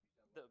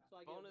 The So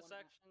I get bonus one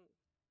action,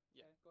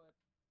 Yeah. Okay, go ahead.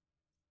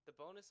 The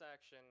bonus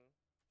action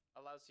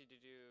allows you to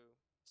do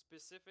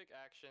specific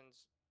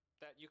actions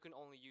that you can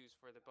only use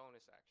for the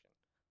bonus action.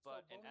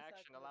 But so an bonus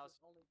action action allows. is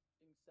its only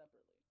thing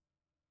separately.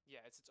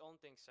 Yeah, it's its own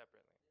thing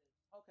separately.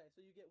 Okay,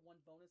 so you get one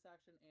bonus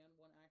action and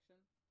one action.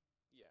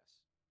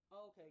 Yes.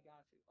 Okay,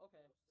 got you.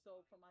 Okay,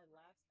 so for my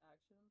last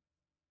action,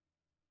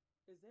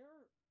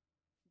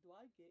 do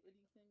I get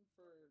anything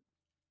for,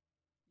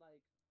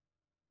 like,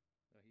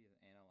 So he is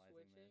analyzing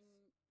switching?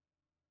 this.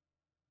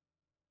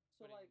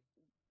 So, What do you like,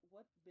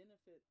 what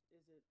benefit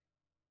is it?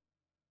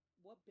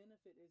 What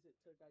benefit is it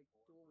to, like,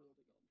 dual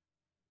wielding them?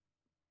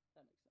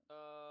 That makes sense.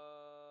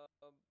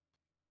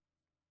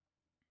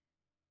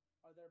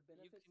 Are there You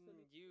benefits to can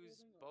me use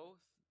wielding, or-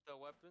 both the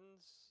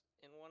weapons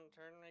in one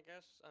turn, I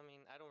guess. I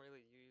mean, I don't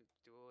really use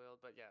dual wield,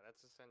 but yeah,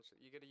 that's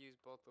essentially you get to use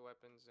both the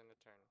weapons in a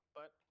turn.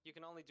 But you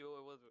can only dual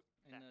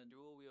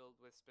wield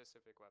with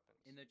specific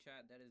weapons. In the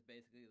chat, that is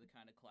basically the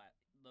kind of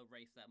the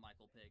race that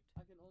Michael picked.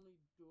 I can only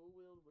dual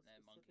wield with That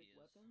monkey specific is.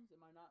 weapons.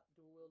 Am I not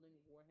dual wielding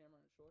Warhammer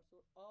and short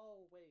sword?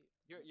 Oh wait,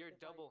 You're if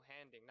double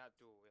handing, not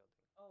dual wielding.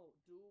 Oh,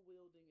 dual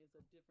wielding is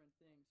a different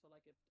thing. So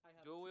like if I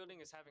have Dual two wielding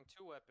of is the- having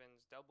two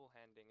weapons. Double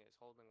handing is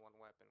holding one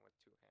weapon with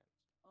two hands.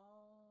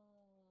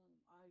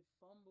 I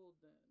fumbled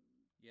then.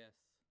 Yes.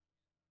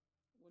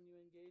 When you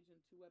engage in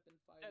two weapon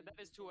fighting, Yeah, that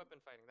is two weapon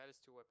fighting. That is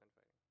two weapon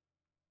fighting.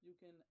 You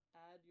can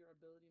add your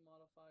ability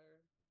modifier.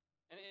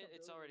 And What's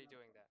it's ability already modifier?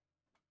 doing that.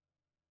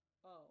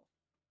 Oh,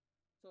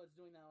 so it's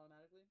doing that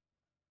automatically.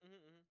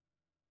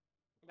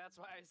 That's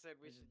why I said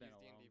we This has should been use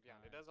a D&D long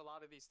Beyond. It time. does a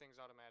lot of these things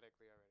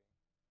automatically already.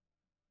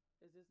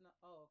 Is this not?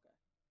 Oh, okay.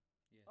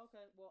 Yes.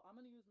 Okay, well I'm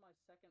gonna use my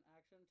second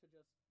action to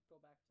just go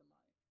back to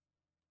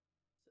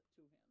my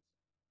two hands.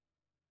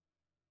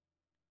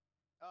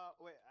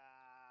 Wait,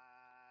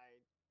 I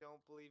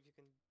don't believe you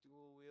can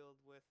dual wield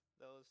with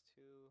those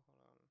two.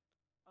 Hold on.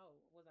 Oh,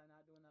 was I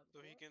not doing that So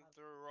before? he can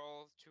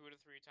roll 2 to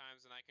 3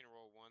 times, and I can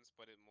roll once,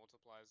 but it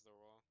multiplies the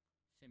roll.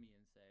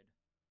 Simeon said.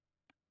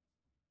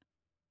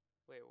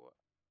 Wait, what?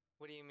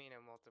 What do you mean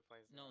it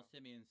multiplies? The No, roll?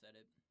 Simeon said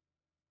it.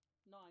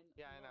 Nine.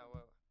 Yeah, I know.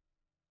 Well,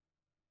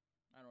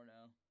 I don't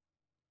know.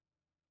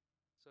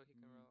 so he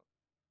can roll.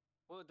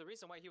 Well, the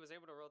reason why he was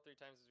able to roll 3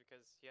 times is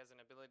because he has an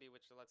ability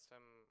which lets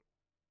him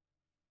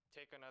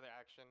take another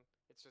action.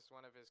 It's just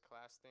one of his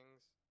class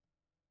things.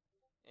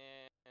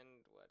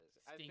 And what is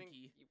it? I think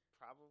Stinky. you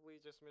probably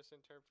just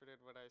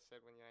misinterpreted what I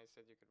said when I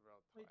said you could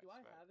roll twice. Wait, do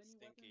I but- have any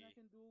weapon Stinky. that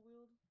can dual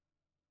wield?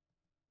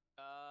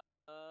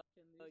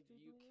 Can these two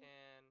You dual wield?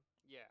 can.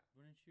 Yeah.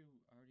 Wouldn't you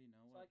already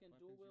know So what I can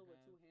dual weapons you wield with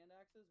have? two hand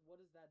axes. What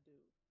does that do?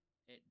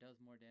 It does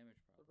more damage,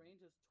 The probably.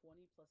 range is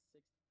 20 plus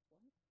 6. What?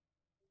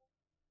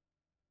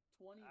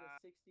 20 to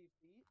 60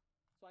 feet.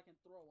 So I can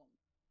throw them.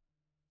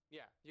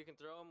 Yeah, you can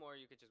throw them or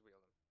you could just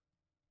wield them.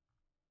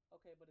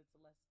 Okay, but it's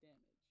less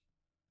damage.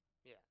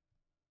 Yeah.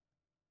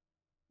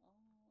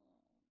 Oh.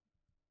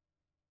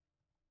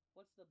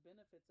 What's the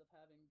benefits of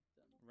having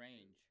them?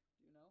 Range.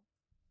 Do you know?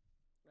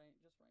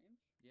 Just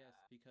range? Yes,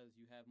 because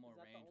you have more Is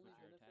that the range only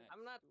with your benefit? attacks.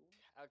 I'm not. Dual?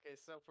 Okay,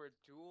 so for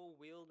dual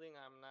wielding,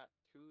 I'm not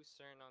too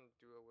certain on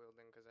dual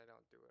wielding because I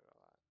don't do it a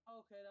lot.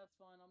 Okay, that's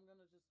fine. I'm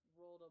gonna just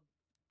roll to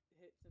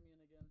hit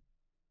Simeon again.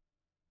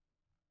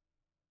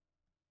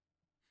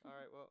 All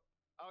right, well.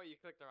 Oh, you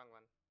clicked the wrong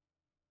one.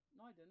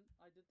 No, I didn't.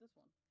 I did this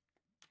one.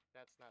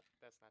 That's not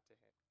to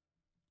hit.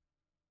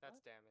 That's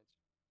What? damage.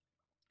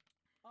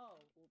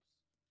 Oh, oops.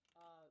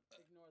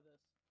 Ignore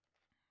this.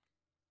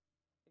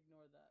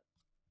 Ignore that.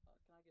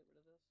 Can I get rid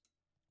of this? There we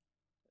go.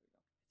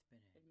 It's been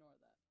in. Ignore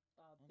that.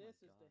 my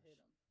This is to hit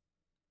gosh. him.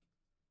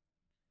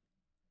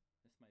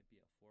 This might be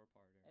a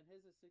 4-parter. And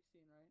his is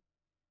 16, right?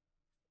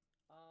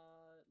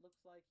 It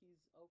looks like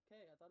he's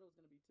okay. I thought it was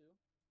gonna be 2,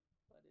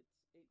 but it's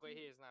 18. Wait,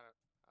 he is not a.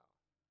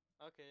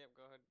 Oh. Okay, yep,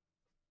 go ahead.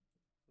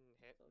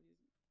 Hit. So he's.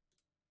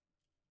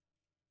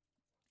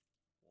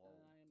 Whoa.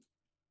 And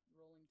I'm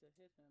rolling to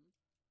hit him.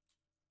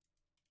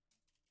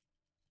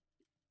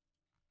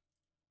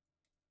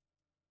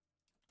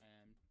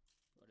 And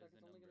what Looks like is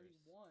it's the only gonna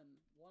numbers? be 1.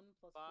 1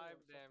 plus 5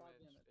 4, so damage. 5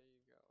 damage. There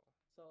you go.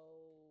 So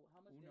how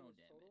much Uno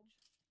damage total? damage.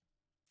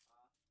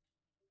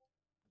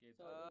 Gave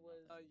So Tyler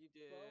it was nothing. you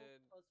 12 did.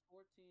 plus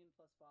 14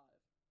 plus 5.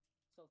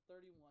 So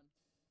 31.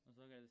 Let's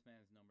look at this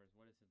man's numbers.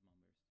 What is his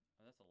numbers?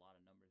 Oh, that's a lot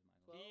of numbers,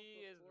 Michael. 12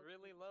 He plus is 14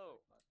 really plus low.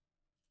 35.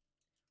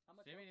 How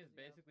much Simeon health is does he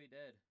have? basically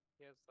dead.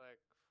 He has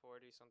like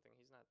 40 something.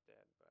 He's not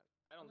dead, but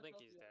I How don't much think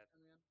health he's do you dead. have,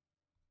 Simeon?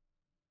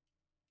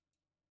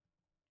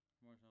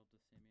 How much health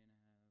does Simeon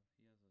have?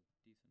 He has a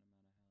decent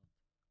amount of health.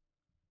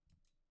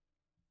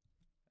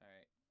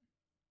 Alright.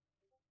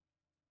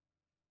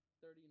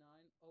 39.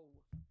 Oh.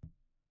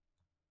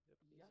 Yep,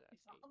 he's at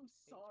Yikes. 8. I'm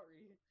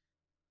sorry.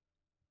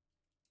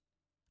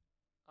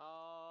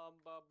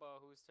 Bubba,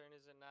 whose turn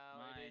is it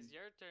now? It is Mine.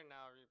 your turn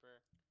now, Reaper.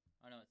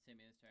 Oh no, it's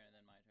Simeon's turn and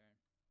then my turn.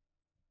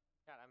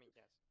 God, I mean,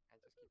 yes. I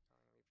just keep calling him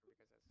Reaper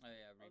because that's. Oh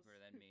yeah, Reaper,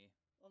 then me.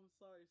 I'm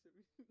sorry,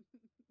 Simeon.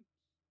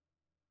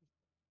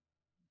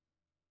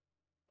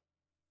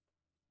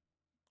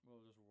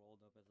 We'll just roll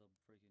the up as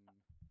a freaking.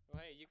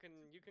 Hey, you can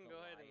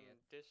go ahead and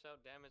Goliath. dish out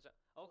damage.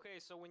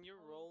 Okay, so when you're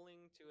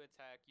rolling to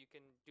attack, you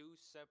can do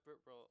separate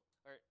roll.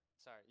 Or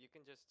sorry, you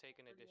can just take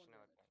an 31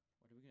 additional damage. attack.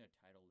 What are we gonna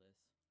title this?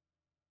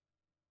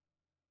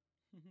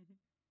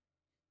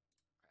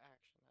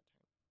 Action that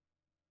turn.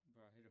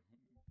 Bro, I don't.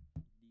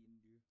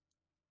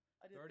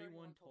 I did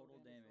 31 total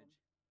to damage. him.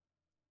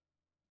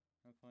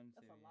 Have fun,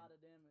 That's a Syrian. lot of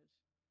damage.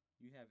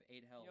 You have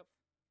 8 health. Yep.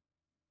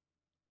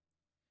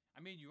 I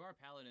mean, you are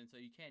paladin, so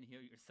you can't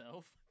heal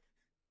yourself.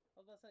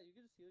 I was about to say, you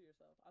can just heal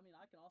yourself. I mean,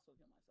 I can also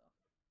heal myself.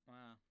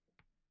 Wow.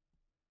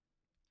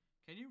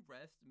 Can you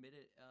rest mid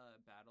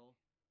battle?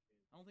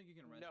 I don't think you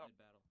can rest No. mid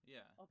battle.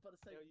 Yeah. I was about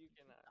to say, No, you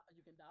cannot.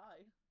 You can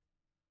die.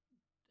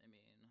 I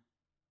mean,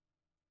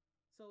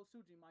 So,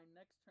 Suji, my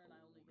next turn, I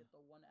only Old. get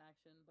the 1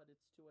 action, but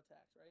it's 2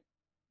 attacks, right?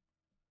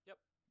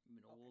 I'm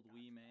an Okay, old gotcha,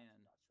 wee gotcha, man.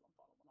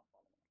 gotcha. I'm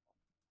following.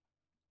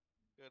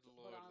 Good But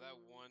lord, that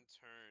one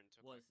turn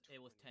took Was like it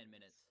was 20 10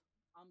 minutes.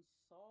 I'm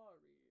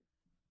sorry.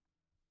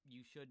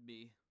 You should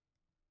be.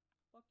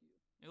 Fuck you.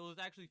 It was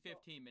actually So-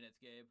 15 minutes,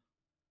 Gabe.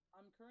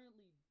 I'm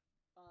currently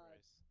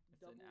Christ. It's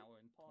double an hour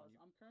and pause.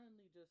 20. I'm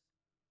currently just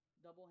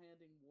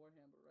double-handing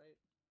Warhammer, right?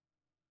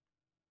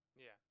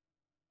 Yeah.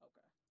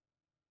 Okay.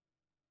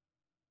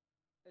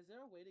 Is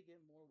there a way to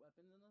get more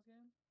weapons in this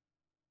game?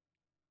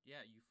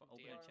 Yeah, you open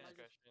DM a Or am I chest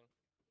just-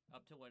 discretion.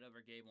 up to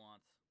whatever Gabe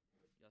wants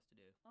just to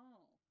do.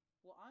 Oh.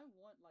 Well, I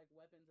want, like,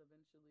 weapons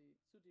eventually.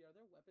 Suji, are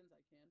there weapons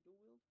I can dual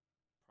wield?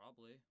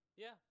 Probably.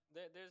 Yeah,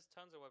 there's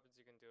tons of weapons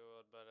you can do,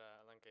 but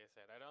like I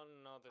said, I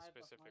don't know the I have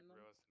to specific find them?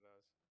 rules to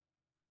those.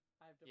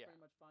 I have to Yeah. pretty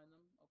much find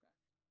them? Okay.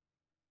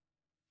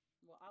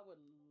 Well, I would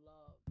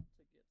love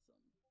to get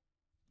some.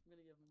 I'm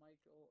gonna give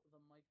Michael the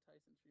Mike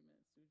Tyson treatment,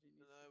 and Suji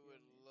needs And to I heal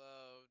would me.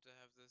 love to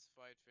have this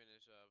fight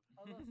finish up.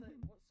 I was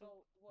gonna say,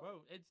 so what?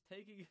 Bro, it's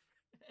taking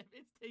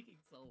it's taking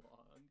so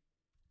long.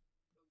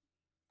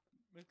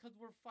 Because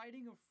we're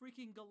fighting a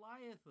freaking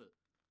Goliath.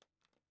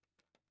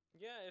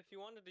 Yeah, if you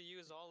wanted to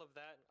use all of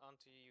that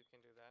onto you, you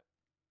can do that.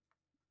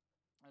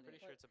 Okay. Pretty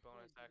sure it's a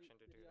bonus Wait, did action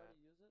to did do he that. already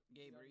use it? Did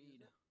Gabe he already use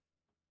Reed. it?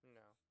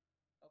 No.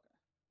 Okay.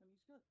 Then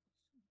he's good.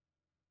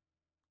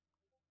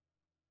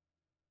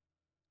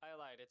 I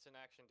lied, it's an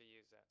action to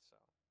use that, so.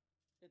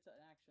 It's an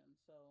action,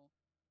 so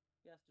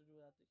he has to do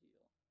that to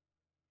heal.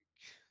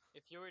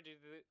 If you were to Oh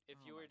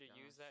my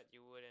use gosh. that,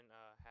 you wouldn't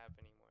have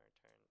any more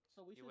turns.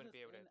 So we you should wouldn't just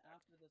be able to end attack.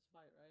 after this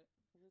fight, right?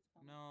 'Cause it's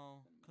kinda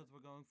No, been a because minute.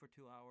 we're going for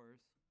 2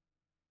 hours.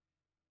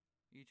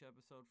 Each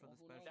episode for Well,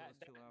 the who special knows? is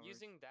 2 hours.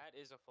 Using that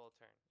is a full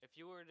turn. If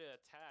you were to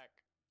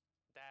attack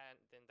that,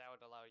 then that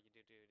would allow you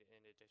to do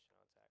an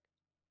additional attack.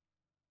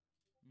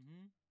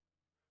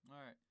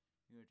 Alright.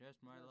 You test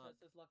He's my gonna luck. test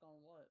his luck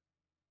on what?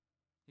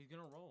 He's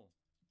gonna roll.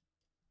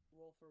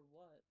 Roll for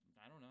what?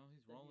 I don't know.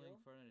 He's The rolling heal?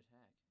 for an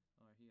attack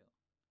or heal.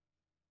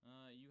 You What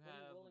are you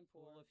have rolling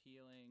pool for? of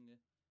healing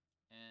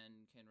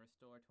and can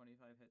restore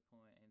 25 hit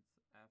points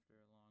after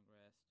a long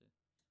rest.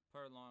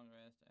 Per long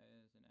rest,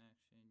 as an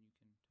action, you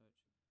can touch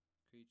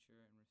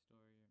creature and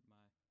restore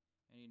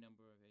any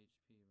number of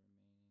HP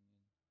remaining.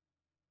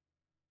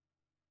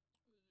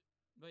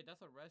 Wait,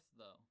 that's a rest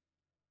though.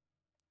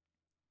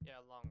 Yeah,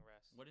 long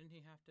rest. Wouldn't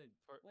he have to?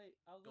 Wait,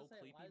 I was Go gonna say,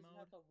 creepy why does he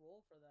have mode? to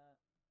roll for that?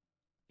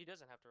 He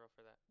doesn't have to roll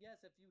for that.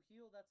 Yes, if you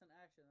heal, that's an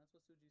action. That's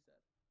what Suji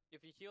said.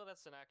 If you heal,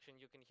 that's an action.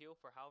 You can heal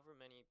for however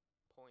many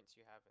points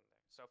you have in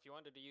there. So if you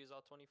wanted to use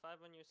all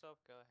 25 on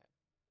yourself, go ahead.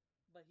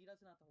 But he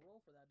doesn't have to roll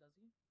for that, does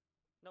he?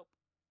 Nope.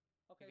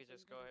 Okay, could so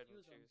just go ahead and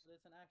use them, choose. so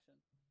it's an action.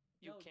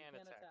 You No, can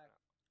can't attack. now.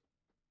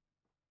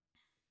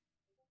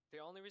 The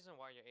only reason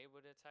why you're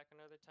able to attack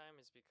another time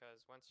is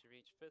because once you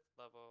reach 5th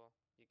level,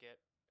 you get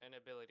an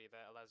ability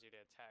that allows you to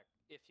attack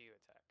if you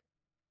attack.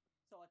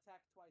 So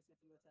attack twice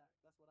if you attack.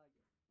 That's what I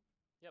get.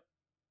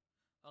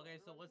 Okay,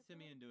 so everybody what's gets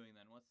that? Simeon doing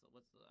then? What's the?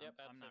 Yep,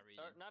 I'm not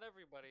reading. Not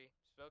everybody.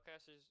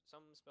 Spellcasters,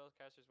 some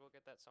spellcasters will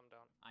get that, some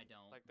don't. I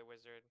don't. Like the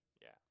wizard,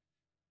 yeah.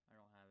 I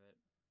don't have it.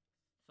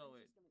 So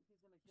he's wait,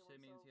 he's gonna heal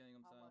Simeon's himself.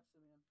 healing How himself? much,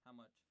 Simeon? how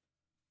much?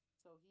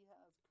 So he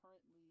has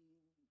currently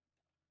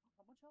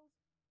how much health?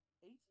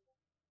 8.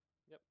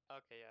 Yep.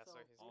 Okay, yeah. So,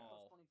 he's 8 good. plus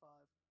all.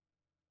 25.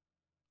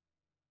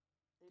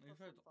 8 You plus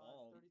said 25,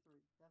 all.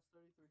 33. That's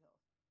 33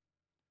 health.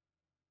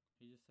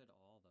 He just said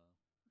all though.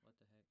 What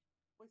the heck?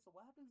 Wait, so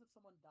what happens if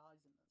someone dies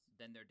in this?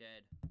 Then they're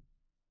dead.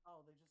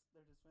 Oh, they're just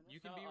finished.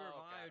 You can be Oh,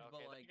 revived, God, but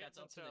okay, like that that's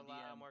up gets to the into a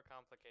lot DM. more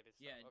complicated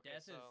stuff. Yeah, Okay,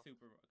 death so, is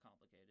super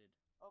complicated.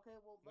 Okay,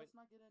 well Wait. let's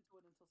not get into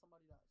it until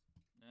somebody dies.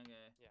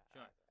 Okay. Yeah.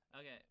 Sure.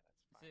 Okay.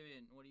 That's fine.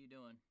 Simeon, what are you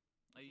doing?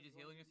 Are you This is just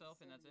going healing to be yourself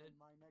and that's it?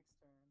 Simeon, My next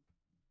turn.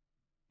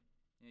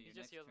 Yeah, He your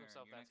just next heals turn,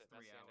 himself. your That's next it.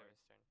 That's 3 the end of hours.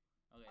 his turn.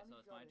 Okay, I so need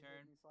it's y'all my to hit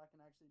turn. me so I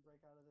can actually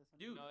break out of this. And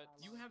Dude, move No,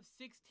 my you life. have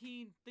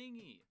 16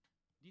 thingy.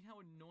 Do you know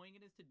how annoying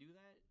it is to do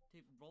that? To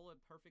roll a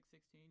perfect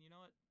 16? You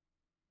know what?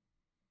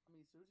 I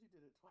mean, Suji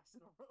did it twice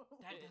in a row.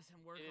 That It-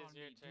 doesn't work it is on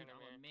your me, turn, dude.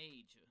 I'm a Amir.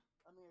 mage.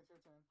 I mean, it's your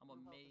turn. I'm a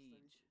Your health is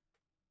mage. 32.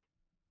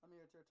 I mean,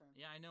 it's your turn.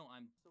 Yeah, I know.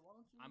 So why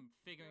don't you? I'm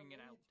figuring it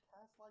you're a out. mage,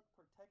 cast like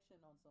protection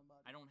on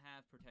somebody. I don't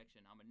have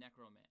protection. I'm a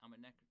necroman. I'm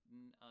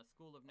a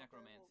school of Okay,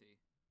 well- necromancy.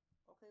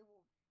 Okay,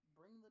 well,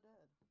 bring the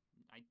dead.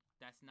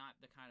 That's not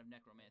the kind of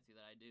necromancy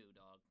that I do,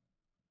 dog.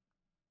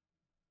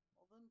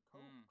 Well then,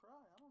 cry.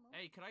 I don't know.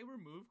 Hey, could I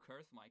remove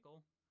Curse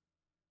Michael?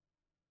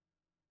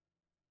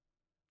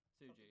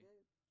 It's up to Suji.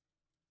 Gabe.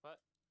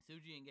 What?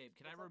 Suji and Gabe,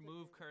 can I It's up to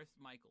remove Gabe. Curse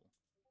Michael?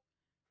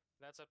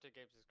 That's up to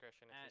Gabe's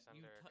discretion if he's You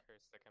under a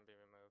curse that can be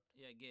removed.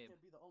 Yeah, Gabe. Can't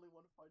be the only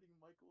one fighting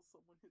Michael.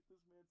 Someone hit this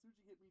man.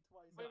 Suji hit me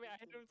twice. Wait,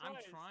 I hit him I'm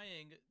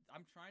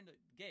twice. trying to.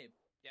 Gabe.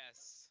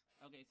 Yes.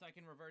 Okay, so I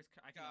can reverse.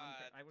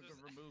 I would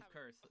just remove have-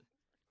 curse,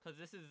 because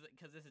this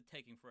is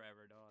taking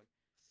forever, dog.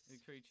 The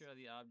creature or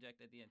the object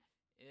at the end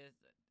is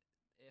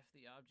if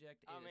the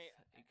object is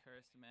a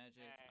cursed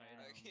magic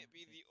item. I can't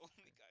be the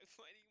only guy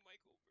fighting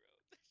Michael, bro.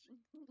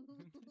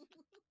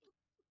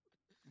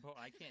 Bro,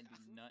 I can't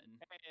do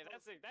nothing. Hey,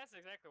 that's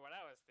exactly what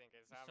I was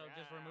thinking. So, So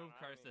just remove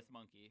curse this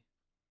monkey.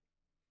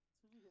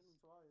 Suji hit me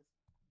twice.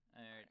 All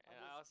right.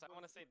 I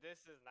want to say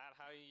this is not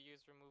how you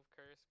use remove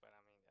curse, but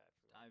I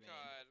mean,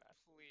 God,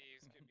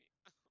 please give me.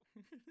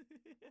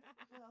 Yeah,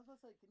 I was about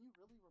to say, can you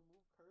really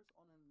remove curse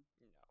on an?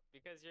 No,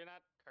 because you're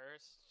not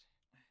cursed.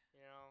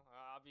 You know,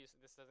 obviously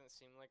this doesn't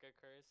seem like a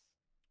curse.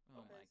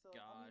 Oh Okay, my so,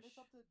 gosh. I mean, it's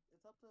up to.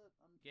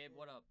 Gabe,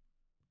 what up?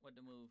 What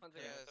to move? Once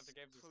again, Yes, it's up to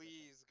Gabe's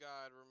please,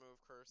 God,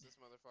 remove curse this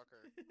motherfucker.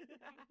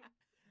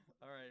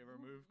 All right,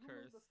 remove You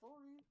curse. made the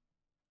story.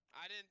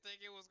 I didn't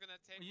think it was gonna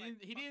take.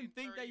 He didn't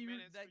think that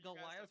that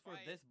Goliaths were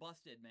this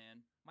busted,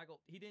 man.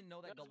 Michael, he didn't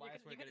know that No,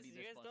 Goliaths were gonna be this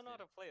You guys busted. don't know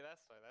how to play.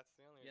 That's why. That's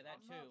the only. Yeah, reason. that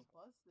I'm too. not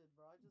busted,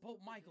 bro. I just. But took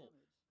the Michael,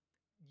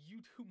 damage. you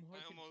do more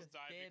I than almost just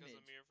died damage.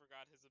 because Amir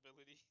forgot his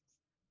abilities.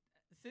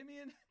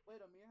 Simeon. Wait,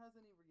 Amir has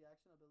any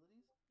reaction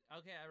abilities?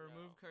 Okay, I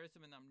remove No. curse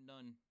him and I'm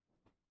done.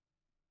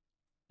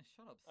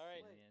 Shut up, All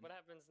right, Simeon. what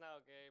happens now,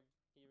 Gabe?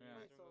 He Yeah.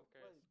 Wait, removed so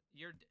curse.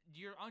 wait,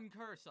 You're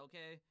uncursed,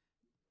 okay?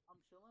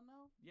 I'm chilling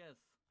now. Yes.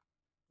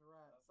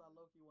 Rats, I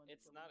Loki one.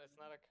 It's not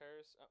a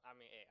curse. I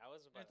mean, hey, I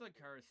was about It's a to do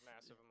curse.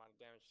 massive amount of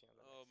damage to you. On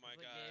the Oh next my Just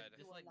like God! Gabe-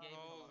 just like Gabe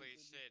told Holy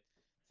us. shit!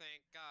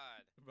 Thank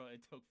God. Bro,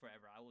 it took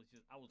forever. I was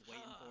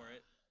waiting for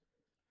it.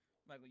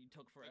 Michael, you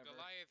took The forever.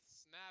 Goliath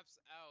snaps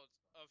out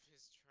of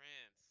his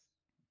trance.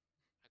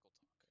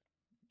 Michael talk.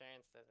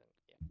 Chance doesn't.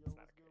 Yeah, Yo, it's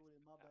not what's a good curse. with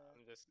it? My bad.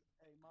 I'm just.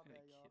 Hey, my I'm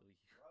gonna bad, y'all. kill you.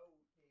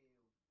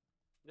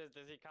 Roadkill.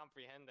 Does he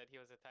comprehend that he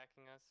was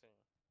attacking us? Or?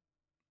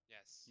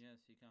 Yes.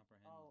 Yes, he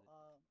comprehends Oh,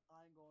 it.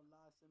 I ain't gonna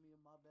lie,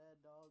 Simeon, my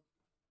bad, dog.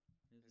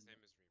 His name is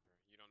Reaper.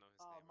 You don't know his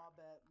Oh, name. my right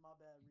bad, my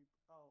bad.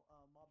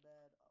 My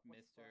bad. What's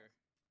his Mister. class?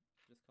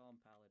 Just call him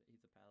Paladin.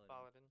 He's a paladin.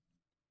 Paladin.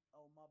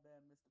 Oh, my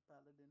bad, Mr.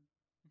 Paladin.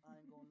 I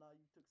ain't gonna lie,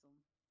 you took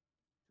some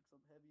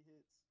heavy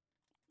hits.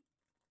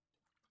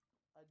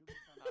 I do get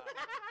kind of.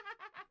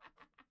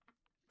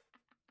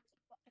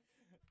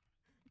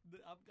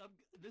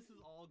 This is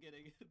all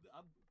getting.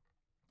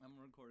 I'm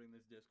recording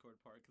this Discord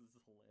part because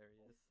it's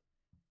hilarious.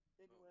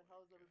 Anyway, Oh my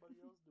how's God. everybody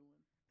else doing?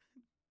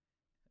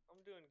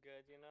 I'm doing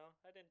good. You know,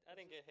 I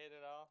didn't get hit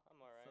at all.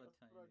 I'm alright. So Let's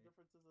put our tiny.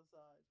 differences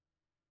aside.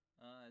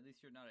 At least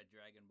you're not a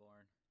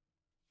dragonborn.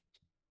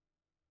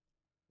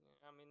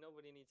 I mean,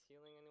 nobody needs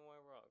healing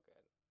anymore. We're all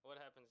good. What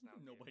happens now?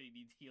 Gabe? Nobody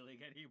needs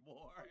healing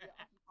anymore. Oh, yeah,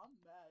 I'm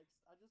maxed.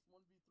 I just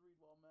 1v3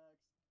 while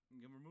maxed.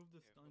 You can remove the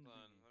Okay, stun. hold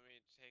on. thingy. Let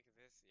me take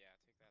this. Yeah,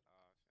 take that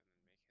off and then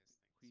make his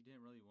thing. We didn't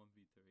really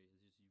 1v3. It's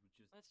just you would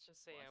just. Let's just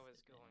say I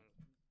was busted, man. going.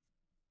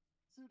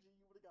 Suji,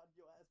 you would have gotten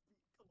your ass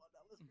beat. Come on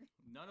now, let's be.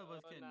 None of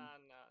us can.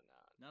 Nah.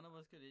 None of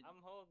us could.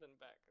 I'm holding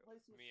back. Wait,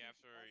 so Me Suji,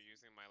 after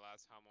using my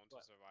last hormone to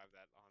What? survive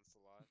that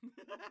onslaught.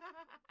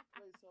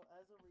 Wait, so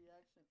as a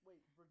reaction,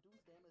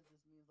 reduce damage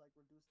just means like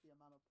reduce the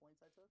amount of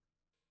points I took.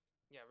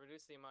 Yeah,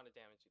 reduce the amount of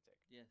damage you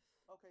take. Yes.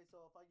 Okay,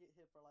 so if I get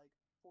hit for like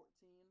 14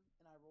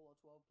 and I roll a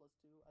 12 plus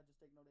 2, I just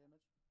take no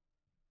damage.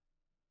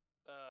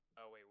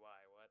 Oh wait,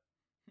 why? What?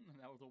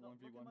 That was a No,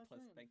 look at 1v1 my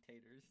plus stream.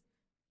 spectators.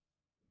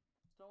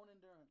 Stone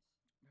endurance.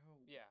 No.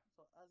 Yeah.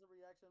 So as a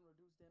reaction,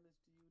 reduce damage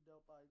to you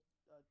dealt by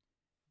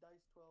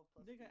dice 12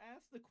 plus. Nigga, 2.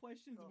 ask the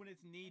questions So- when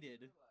it's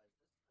needed.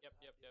 Yep.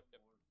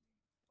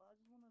 Well, I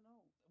just want to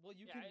know. Well,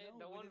 you Yeah, can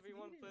the know when it's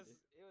 1v1 needed. plus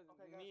it was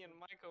Okay, me gotcha. and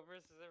Michael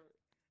versus every.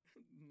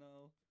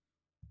 No.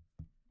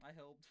 I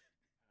helped.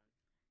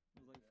 It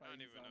was like I don't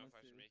fighting even know if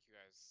I Zamasu. should make you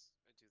guys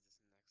do this next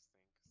thing.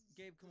 'Cause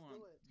Gabe, come Just on.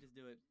 do it. Just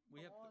do it.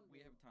 We Come have on, we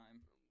have Gabe. time.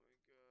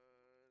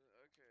 Oh my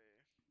God. Okay.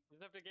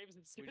 It's up to games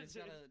and We just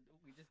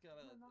decisions.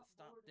 gotta You're not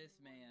stop bored this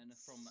anymore. man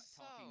from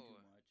talking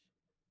too So- much.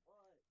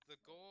 What? The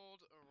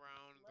gold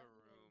around the Let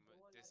me room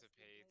enjoy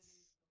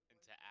dissipates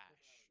into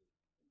ash.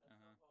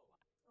 Uh-huh.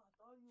 I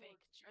thought you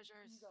Fake were.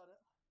 treasures. You got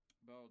it.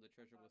 Bro, the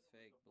treasure was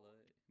fake.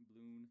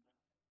 Bloon.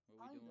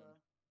 What are we doing?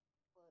 Kinda,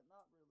 but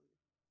not really.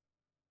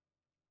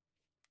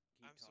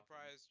 Keep I'm talking.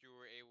 surprised you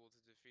were able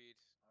to defeat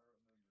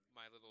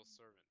my little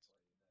servant.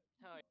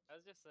 Oh, yeah, that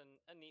was just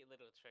a neat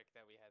little trick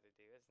that we had to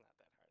do. It's not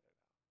that hard at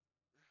all.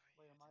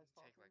 Wait, Yeah, am I it didn't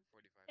take talking? like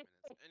 45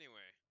 minutes.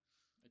 Anyway.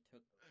 It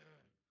took.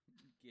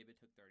 Gabe, it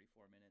took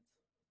 34 minutes.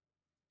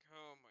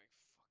 Oh my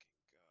fucking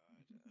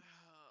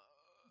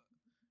God.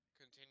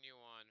 Continue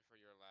on for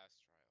your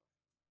last trial.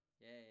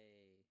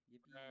 Yay!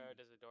 Yippee!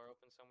 Does the door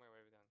open somewhere?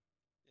 What have we done?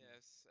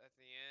 Yes, at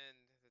the end,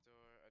 a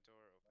door Well, at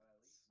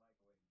opens. least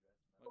Michael ain't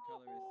dressed What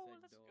color is Oh,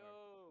 said let's door?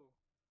 go.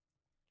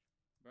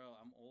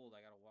 old.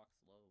 I gotta walk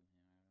slow. You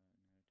know, I gotta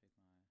take my.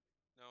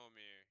 No,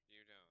 Amir,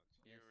 you don't.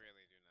 You Yes,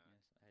 really do not.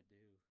 Yes, I do.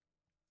 No,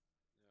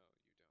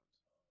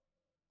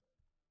 you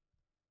don't.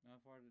 How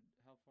far did?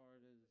 How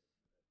far does?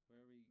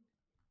 Where are we?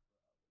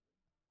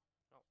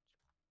 Oh,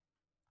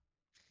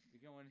 We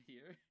going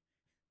here?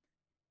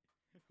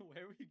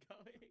 Where are we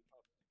going?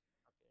 up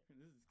here. This is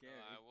Well, scary.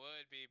 I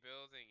would be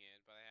building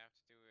it, but I have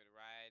to do it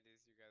right as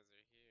you guys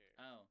are here.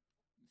 Oh,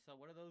 so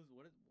what are those?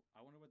 What is?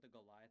 I wonder what the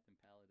Goliath and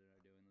Paladin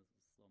are doing. Those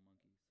slow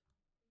monkeys.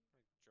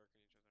 Like jerking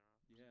each other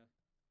off. Yeah,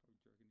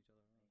 probably jerking each other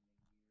off.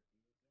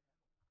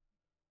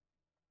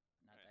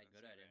 Not Right, that let's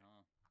good see at it, there.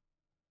 huh?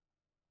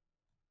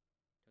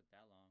 Took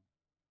that long. Oh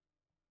my god.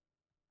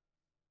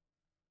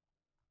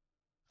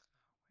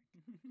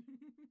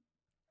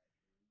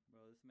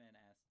 Bro, this man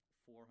asked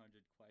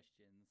 400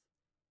 questions.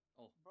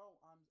 Oh, Bro,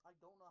 I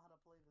don't know how to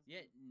play this.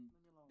 yeah, game. Leave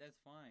me alone. that's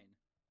fine.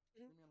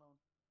 Leave me alone.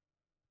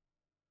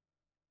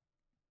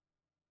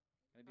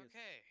 Gotta be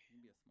Okay. you can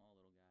be a small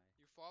little guy.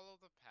 You follow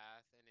the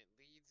path, and it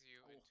leads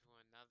you Oh. into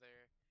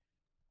another.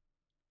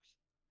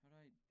 How do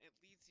I? It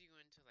leads you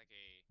into like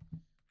a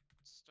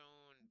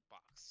stone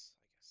box,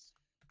 I guess.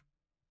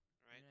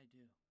 What Right? did I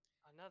do?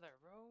 Another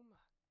room?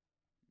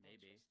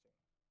 Maybe. Interesting.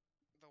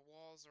 The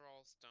walls are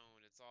all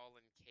stone. It's all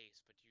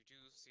encased, but you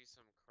do see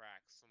some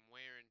cracks, some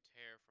wear and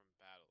tear from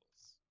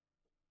battles.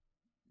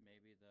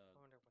 Maybe the. I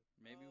wonder what.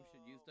 Maybe we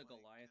should use Oh the my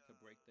Goliath to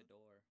break the God.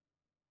 door.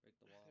 Break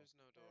the wall. There's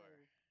no door.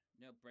 Hey,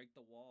 No, break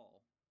the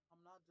wall.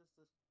 I'm not just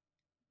a.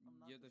 I'm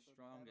not You're the just a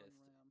battering strongest.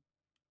 ram.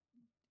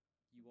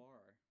 You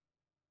are.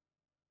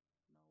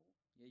 No.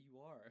 Yeah, you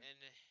are.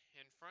 And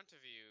in front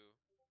of you.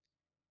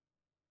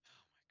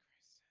 Oh my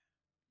Christ.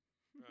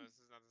 Bro,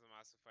 this is not the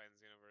Massive Fight in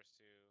Xenoverse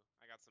 2.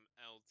 I got some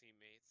L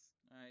teammates.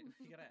 Alright,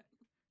 you gotta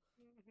actually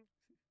do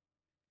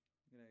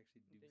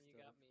Then you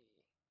stuff. got me.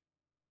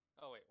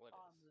 Oh wait, what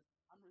Oh, is?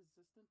 I'm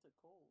resistant to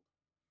cold.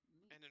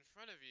 Neat. And in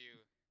front of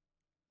you,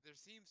 there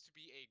seems to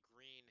be a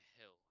green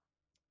hill.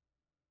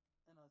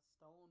 In a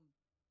stone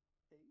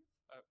cave?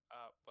 But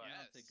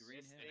Yeah, Yes, it's a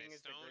green this hill. in thing a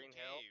is the stone green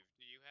hill. cave.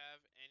 Do you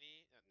have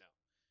any? No.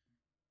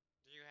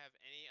 Do you have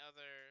any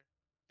other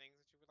things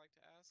that you would like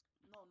to ask?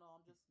 No,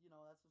 I'm just,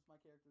 that's just my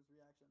character's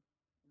reaction.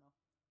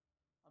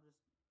 I'm just.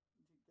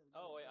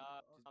 Oh wait,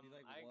 Just be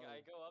like, I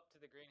whoa. go up to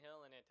the green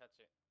hill and I touch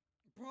it.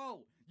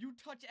 Bro, you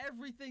touch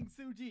everything,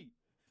 Suji!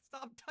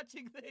 Stop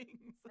touching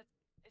things!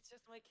 It's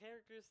just my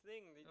character's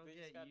thing. They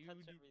Okay, just got you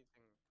touch do-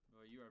 everything.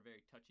 Bro, you are a very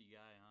touchy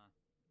guy, huh?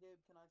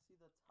 Gabe, can I see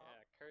the top?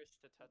 Yeah, curse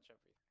to touch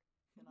everything.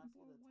 Can I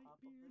see Poor the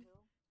top of the Whitebeard.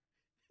 hill?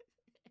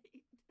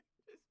 Hey,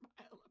 just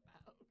smile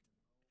about.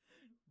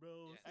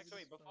 Bro, Yes.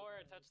 Actually, Suji's so before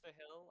I bad. touch the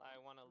hill, I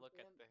want to You look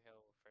at can- the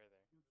hill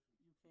further. You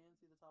can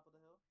see the top of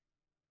the hill?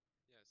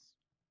 Yes.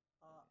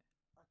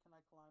 Can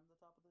I climb the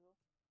top of the hill?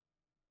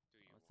 Do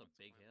you Oh, it's want a to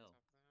big climb hill.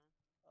 the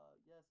top of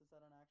the hill? Yes. Is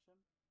that an action,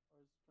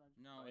 or can I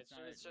just? No, it's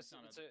not. It's just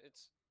not it's a, a,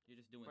 it's you're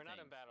just doing we're not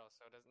in things. battle,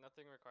 so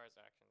nothing requires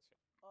actions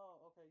here.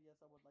 Oh, okay. Yes,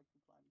 I would like to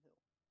climb the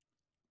hill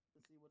to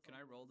see what's. Can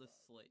on I the roll other this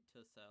side. slate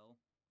to sell?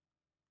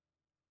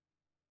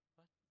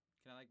 What?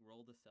 Can I like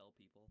roll to sell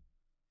people?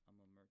 I'm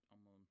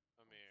a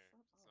Amir,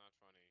 shut it's up. not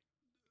funny.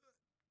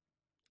 slavery.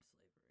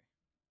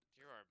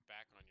 You are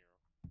back on your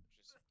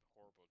just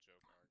horrible joke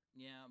arc.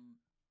 Yeah,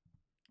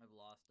 I've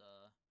lost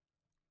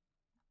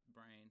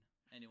brain.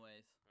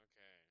 Anyways,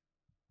 Okay.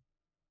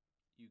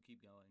 you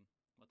keep going.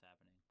 What's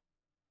happening?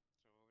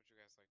 So what would you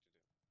guys like to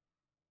do?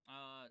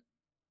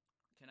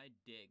 Can I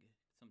dig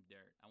some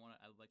dirt? I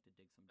would like to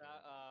dig some dirt.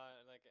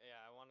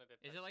 I wanted to.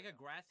 Is touch it like the a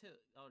hill. grass hill?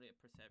 Oh, yeah,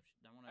 perception.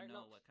 I want to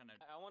know what kind of.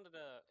 I wanted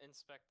to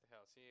inspect the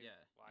hill, see Yeah,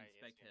 why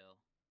inspect it's, hill.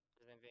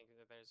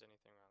 if there's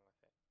anything wrong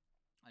with it,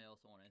 I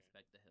also want to Okay.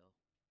 inspect the hill.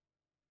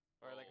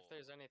 or like if Roll.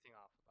 there's anything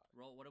off about it.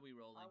 Roll. What are we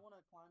rolling? I want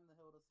to climb the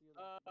hill to see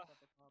Uh, what's at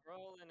the top.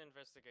 Roll an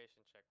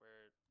investigation check.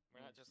 We're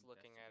not just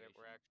looking at it.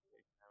 We're Investigation.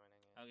 actually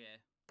examining it. Okay,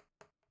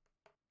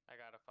 I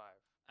got a 5.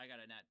 I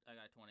got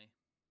a 20.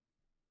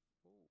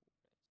 Ooh.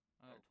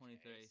 I got a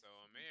 23. So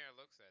Amir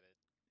looks at it,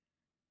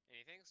 and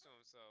he thinks to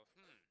himself,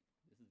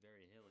 This is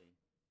very hilly.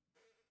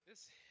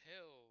 this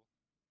hill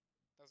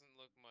doesn't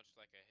look much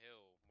like a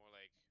hill, more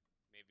like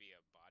maybe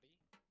a body?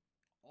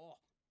 Oh,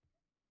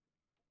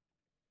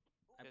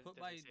 I Does put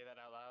he my say that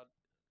out loud?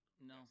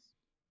 no. Yes.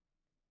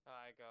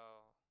 I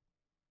go,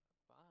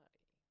 body.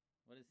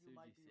 What does You Suji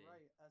might be say?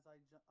 right as I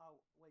jump.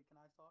 Oh, wait, can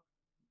I talk?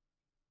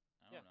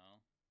 I don't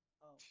know.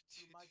 Oh,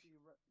 you might be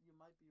right. You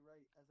might be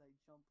right as I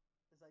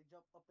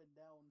jump up and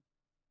down.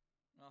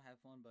 Oh, have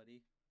fun,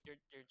 buddy. You're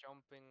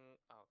jumping.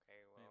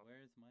 Okay, Wait, well.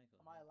 where is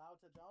Michael? Am I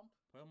allowed to jump?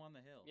 Put him on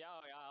the hill. Yeah,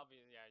 I'll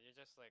be. Yeah, you're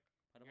just like.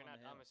 Put him You're on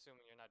not. the hill. I'm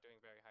assuming you're not doing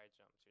very high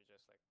jumps. You're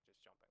just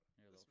jumping.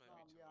 Here, This little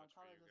might be too Yeah, I'm much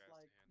for kind of you just guys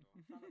like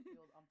to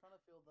handle. I'm trying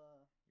to feel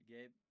the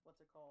Gabe, what's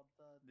it called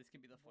this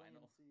can be the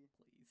final, buoyancy,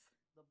 please.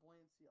 the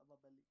buoyancy of a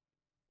belly.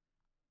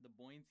 The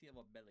buoyancy of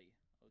a belly.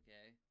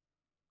 Okay.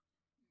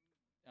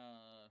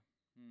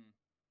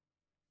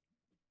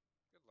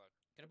 Good luck.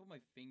 Can I put my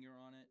finger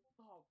on it?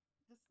 Oh,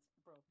 just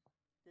bro.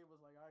 Gabe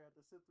was like, I got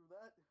to sit through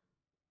that.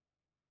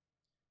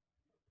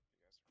 You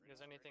guys are ready Does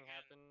for it anything again.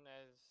 happen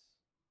as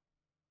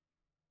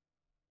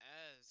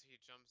As he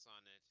jumps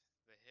on it,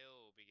 the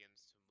hill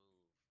begins to move.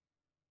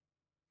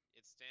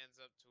 It stands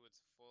up to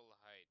its full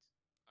height.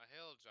 A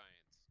hill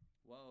giant.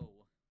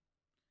 Whoa.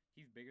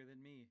 He's bigger than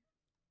me.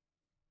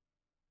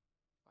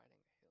 Fighting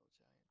a hill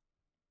giant.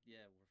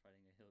 Yeah, we're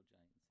fighting a hill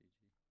giant, CG.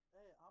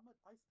 Hey,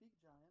 I speak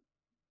giant.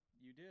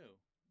 You do.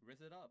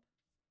 Riz it up.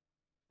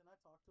 Can I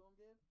talk to him,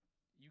 Gabe?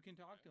 You can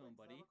talk to him,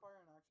 Wait, buddy. Does that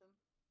require an action?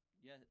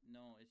 Yeah,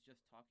 no, it's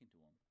just talking to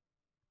him.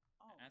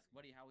 Oh. Ask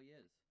Buddy how he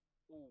is.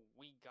 Ooh,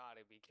 we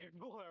gotta be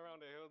careful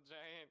around a hill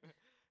giant.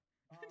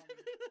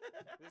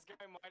 This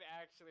guy might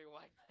actually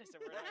wipe us if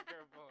we're not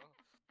careful.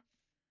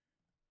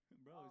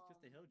 Bro, it's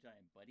just a hill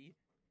giant, buddy.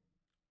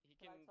 He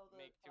can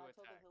make two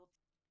attacks.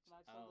 Can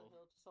I tell the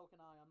hill? So can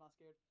I. I'm not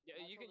scared. Yeah,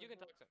 you can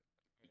talk to him.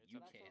 You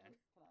can.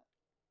 can.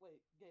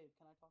 Wait, Gabe,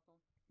 can I talk to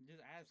him?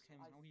 Just ask him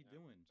how he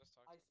doing. Just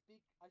talk. I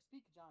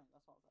speak giant.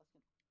 That's what I was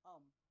asking.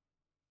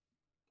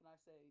 Can I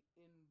say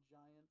in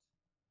giant?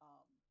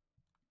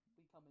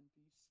 We come in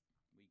peace.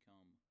 We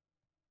come.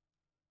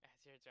 As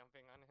you're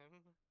jumping on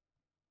him.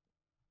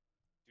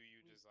 Do you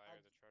desire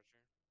the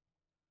treasure?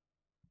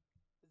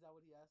 Is that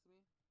what he asked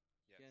me?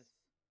 Yes.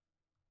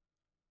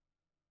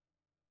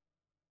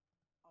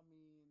 I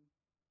mean,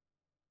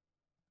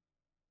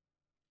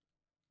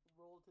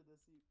 roll to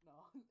deceive.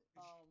 No.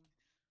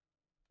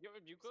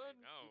 You good?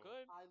 No. You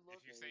good?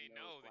 If you say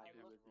no, then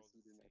you have to roll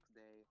the next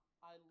day.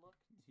 I look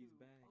to. He's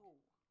back. Oh,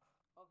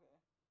 okay.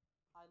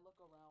 I look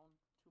around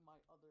to my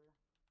other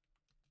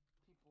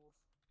peoples.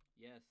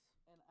 Yes.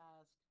 And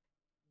ask,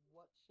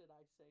 what should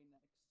I say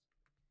next?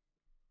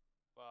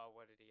 Well,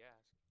 what did he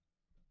ask?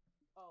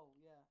 Oh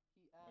yeah,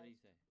 he asked. What did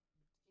he say?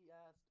 He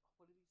asked.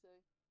 What did he say?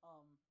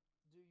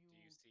 Do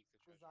you seek the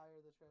treasure? desire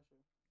the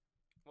treasure?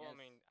 Well, Yes. I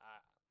mean,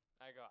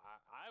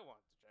 I want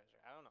the treasure.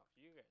 I don't know if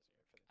you guys are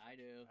here for the treasure. I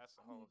do. That's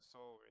the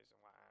sole reason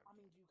why I'm. I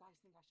mean, do you guys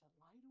think I should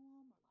lie to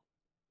him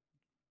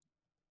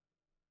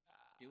or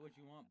like? Do what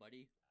you want,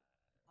 buddy.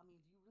 I mean,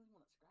 do you really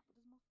want to scrap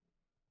with this motherfucker?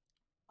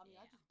 I mean,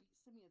 I Yeah. just beat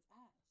Simeon's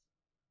ass.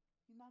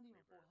 He's not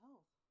even full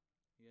health.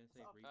 You gotta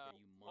say What's up?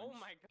 Reaper, you munch. Oh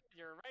my god,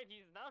 you're right.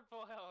 He's not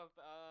full health.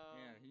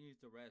 Yeah, he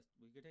needs to rest.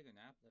 We could take a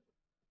nap.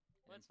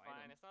 That's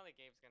fine. It's not like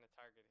Gabe's gonna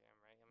target him,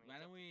 right?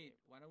 I mean,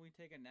 Why don't we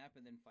take a nap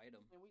and then fight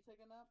him? Can we take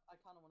a nap? I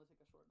kind of want to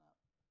take a short nap.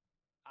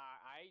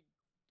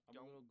 I'm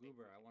don't a little think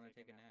goober. we I can want to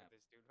take a with nap.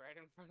 This dude right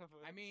in front of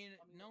us. I mean,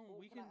 no,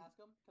 we can can I ask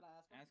him? Can I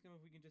ask him? ask him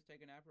if we can just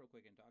take a nap real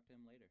quick and talk to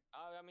him later.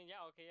 I mean,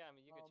 yeah, okay, yeah. I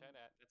mean, you could try Um,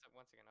 that. That's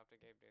once again up to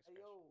Gabe Hey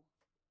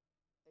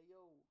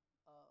yo,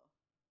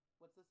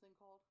 what's this thing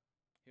called?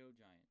 Hill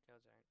giant.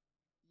 Hill giant.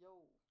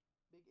 Yo,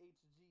 big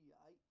HG.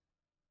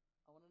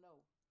 I want to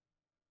know.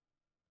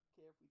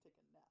 Care if we take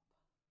a nap?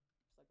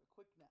 Just like a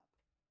quick nap,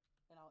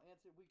 and I'll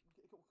answer.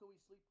 Can we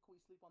sleep? Can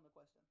we sleep on the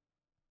question?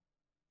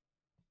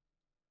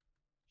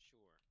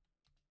 Sure.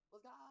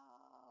 Let's go.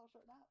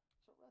 Short nap.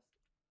 Short rest.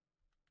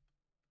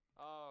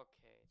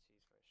 Okay,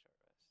 jeez, for a short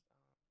rest.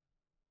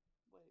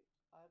 Wait,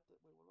 I have to.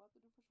 Wait, what do I have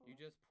to do for short You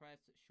rest? just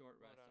press short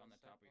Hold rest on on a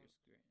the top of your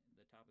second. screen.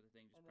 The top of the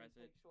thing, just And press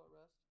then it. take short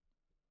rest.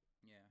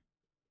 Yeah.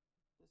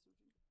 This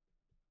Suji.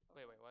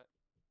 Wait, what?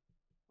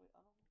 Wait,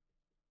 I don't.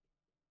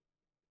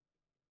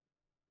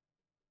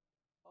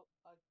 Oh,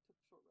 I took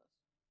a short rest.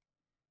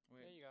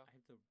 Wait, There you go. I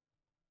have to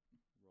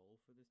roll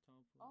for this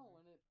tomfoolery. Oh,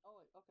 and it. Oh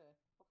wait. Okay.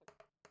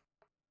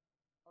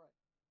 All right.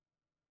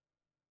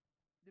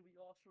 Did we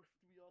all take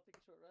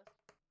a short rest?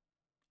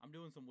 I'm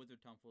doing some wizard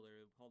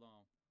tomfoolery. Hold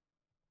on.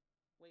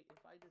 Wait,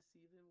 if I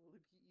deceive him, will he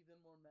be even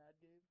more mad,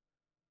 Gabe?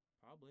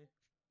 Probably.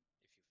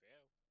 If you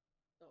fail.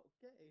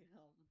 Okay.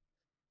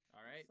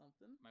 All right.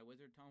 Something. My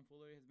wizard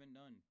tomfoolery has been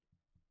done.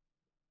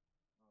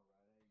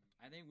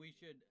 Alright, I think we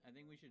should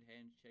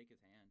shake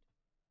his hand.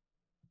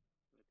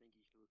 I think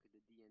you should look at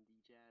the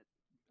D&D chat.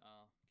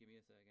 Give me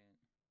a second.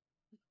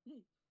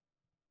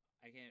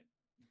 I can't.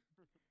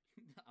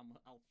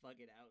 I'll fuck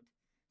it out.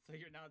 So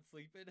you're not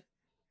sleeping?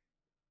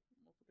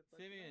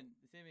 Simeon,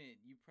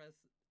 you press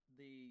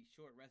the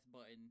short rest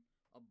button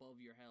above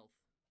your health.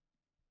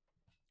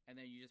 And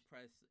then you just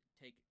press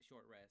take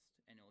short rest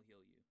and it'll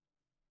heal you.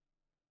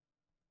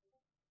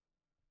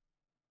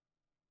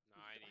 No,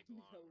 I need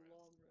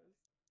long rest.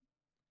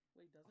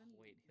 Wait, doesn't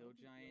wait, don't hill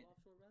you giant? heal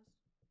off short rest?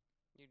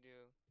 You do.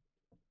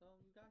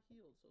 You got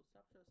healed, so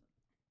stop stressing.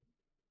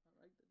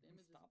 Alright, the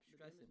damage Stop is,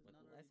 stressing the with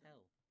damage is not less already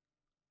done. hell.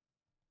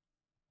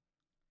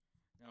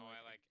 No,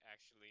 I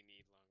actually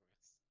need long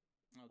rest.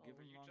 Oh, give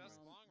Or him you long just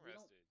rest. long we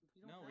don't- rested. we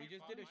don't No, have we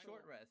just did a time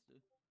short for- rest.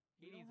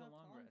 He we needs don't a have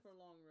long time rest. for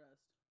long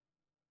rest.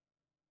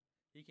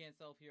 He can't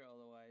self heal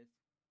otherwise.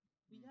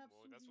 We have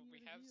Well, that's what Suji we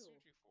here to have heal.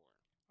 Suji for.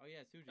 Oh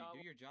yeah, Suji, do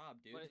your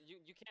job, dude. But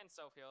you can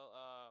self heal.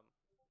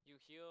 You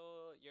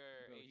heal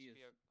your Bro, he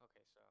HP. is-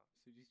 Okay, so.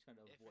 Suji's trying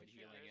to If avoid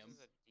we healing feel him. This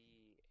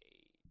is a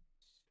D8.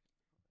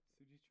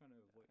 Suji's trying to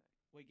avoid.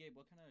 Wait, Gabe,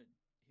 what kind of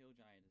hill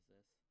giant is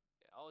this?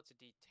 Oh, it's a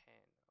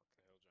D10. The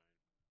hill giant.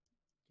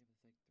 Yeah, but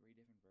it's like 3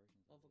 different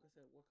versions. Oh, like I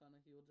said, what kind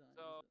of heal giant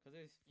So- is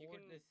it? Because You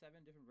can- there's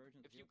 7 different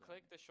versions. If of you heal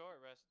click giant. the short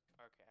rest,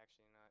 okay,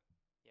 actually not.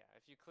 Yeah,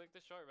 if you click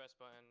the short rest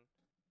button,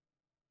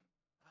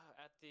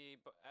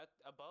 at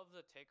above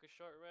the take a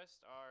short rest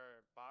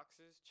are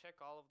boxes.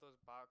 Check all of those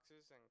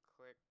boxes and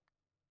click.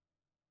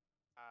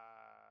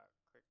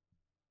 Click.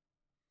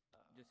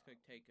 Just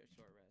click take a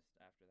short rest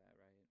after that,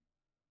 right?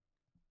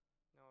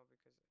 No,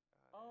 because.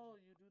 Oh,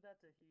 you do that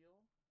to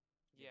heal?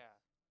 Yeah.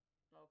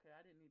 Okay,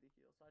 I didn't need to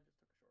heal, so I just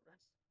took a short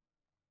rest.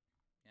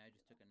 Yeah, I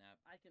just took a nap.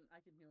 I can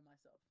heal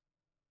myself.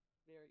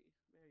 Very,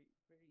 very,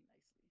 very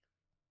nicely.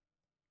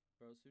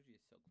 Bro, Suji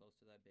is so close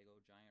to that big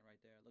old giant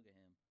right there. Look at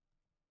him.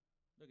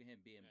 Look at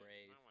him being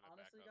brave.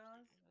 Honestly,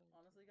 guys,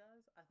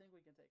 I think we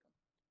can take him.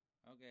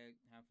 Okay,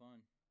 have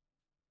fun.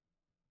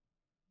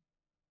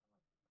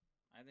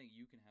 I think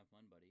you can have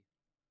fun, buddy.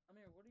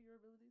 Amir, what are your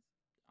abilities?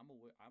 I'm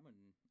gonna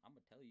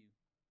tell you.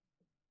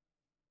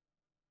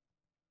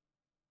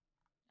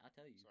 I'll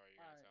tell you. So are you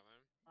gonna tell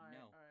him?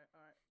 No.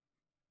 All right.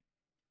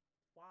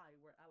 Why?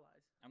 We're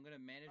allies. I'm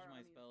gonna manage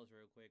my spells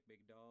real quick,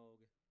 big dog.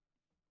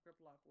 Grip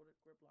lock. What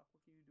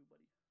can you do,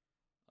 buddy?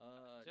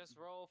 Just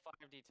roll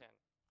 5d10.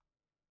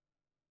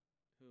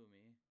 Who,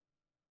 me?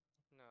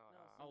 No.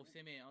 Oh,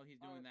 Simeon. Oh,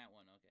 he's doing that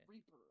one. Okay.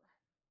 Reaper.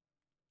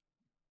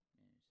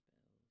 Manage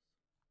spells.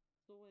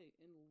 So wait,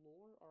 in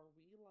lore, are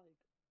we rolling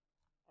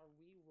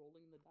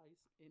the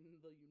dice in the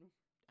universe?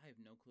 I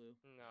have no clue.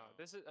 No,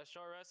 this is a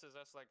short rest. Is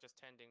us like just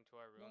tending to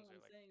our No, runes?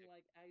 I'm saying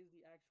like as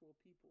the actual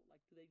people.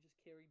 Like, do they just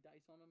carry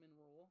dice on them and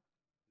roll?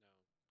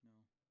 No.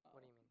 No.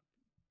 What do you mean?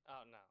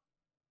 Oh no.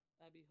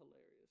 That'd be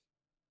hilarious.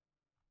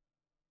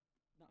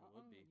 No, It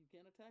would be. you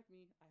can't attack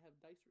me. I have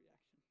dice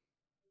reaction.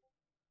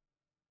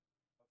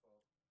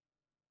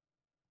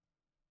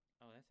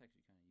 Oh, that's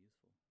actually kind of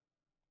useful.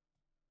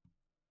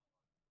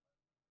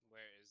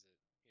 Where is it?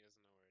 He doesn't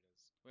know where it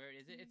is. Where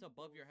is it? It's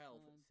above your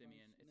health, Sun,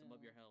 Simeon. It's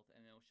above your smell. health,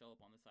 and it'll show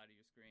up on the side of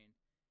your screen,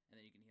 and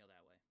then you can heal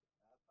that way.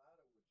 I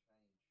thought it would change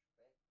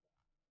spec.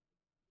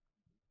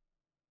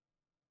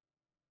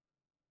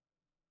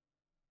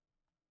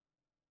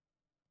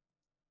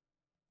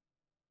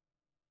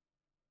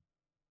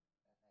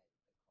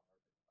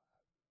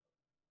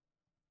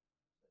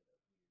 I had the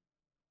carbon fiber set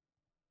up here.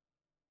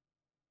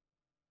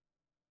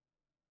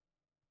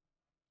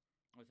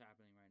 What's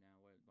happening right now?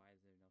 Why is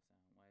there no sound?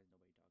 Why is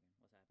nobody talking?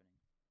 What's happening?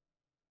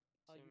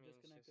 Oh, you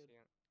Simeon's disconnected.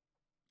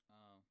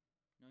 Oh,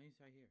 no, he's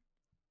right here.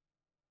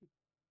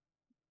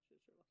 Shit,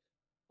 Sherlock.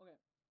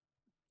 Okay.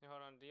 Hey,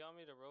 hold on. Do you want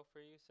me to roll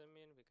for you,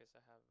 Simeon? Because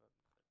I have a.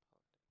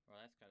 Well,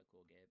 that's kind of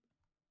cool, Gabe.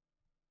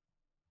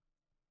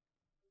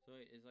 So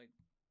it's like,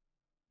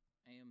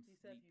 I am. He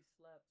said he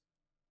slept.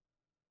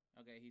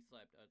 Okay, he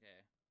slept.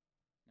 Okay.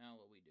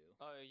 Now what we do?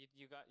 Oh,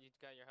 you got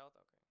your health.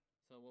 Okay.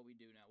 So what we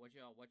do now? What's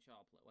the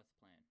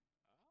plan? I see.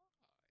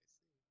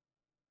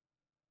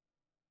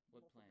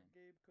 What plan?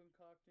 Gabe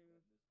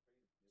concocting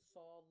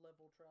saw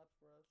level traps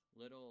for us.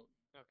 Little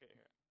Okay,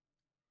 here.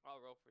 I'll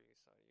roll for you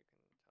so you can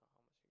tell how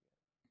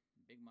much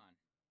you get. big man.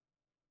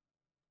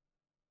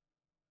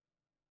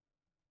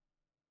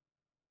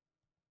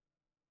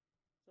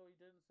 So he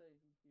didn't say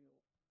he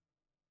healed.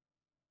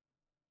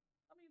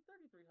 I mean,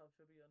 33 health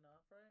should be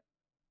enough, right?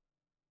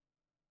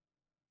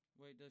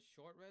 Wait, does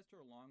short rest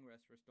or long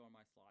rest restore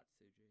my slots,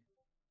 Suji?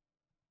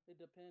 It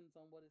depends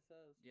on what it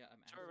says. Yeah, I'm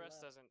Short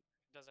rest left.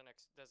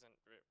 doesn't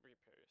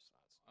repair your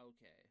slots.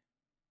 Okay.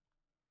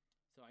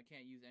 So I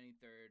can't use any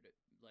third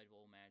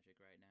level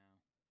magic right now.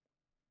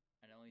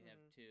 I only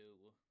have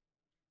 2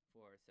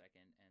 for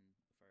second and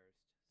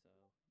first. So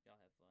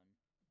y'all have fun.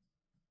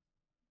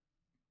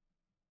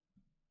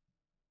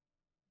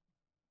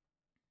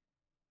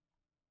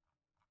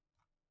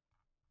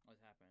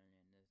 What's happening?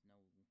 There's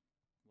no.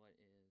 What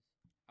is?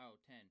 Oh,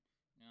 10.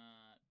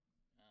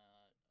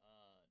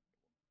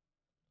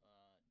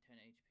 10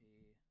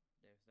 HP.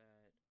 There's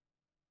that.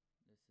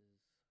 This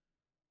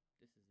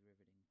is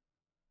riveting.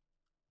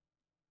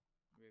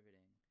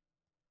 Riveting.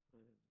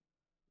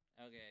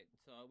 Okay,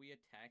 so are we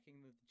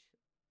attacking the?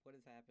 What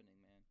is happening,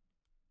 man?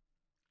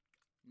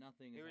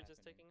 Nothing. You is were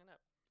just happening. taking a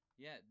nap.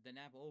 Yeah, the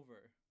nap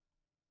over.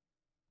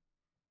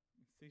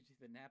 Suji,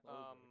 the nap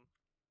over.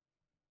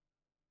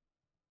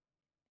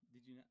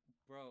 Did you not,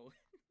 bro?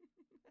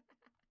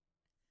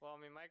 Well,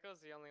 I mean,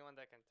 Michael's the only one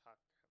that can talk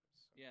to him.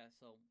 So. Yeah.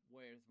 So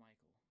where's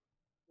Michael?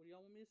 What do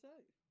y'all want me to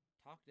say?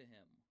 Talk to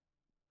him.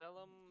 Tell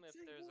him if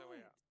Say there's a way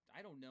what? out.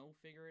 I don't know.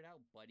 Figure it out,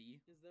 buddy.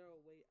 Is there a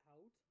way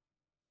out?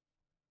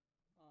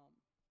 Ask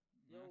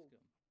him.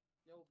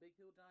 Yo, big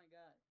hill giant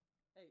guy.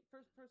 Hey,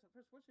 first, what's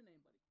your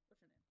name, buddy?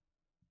 What's your name?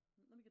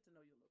 Let me get to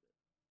know you a little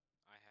bit.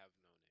 I have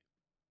no name.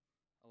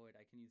 Oh wait,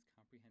 I can use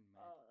comprehend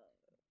magic.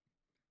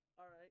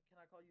 All right. Can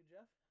I call you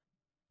Jeff?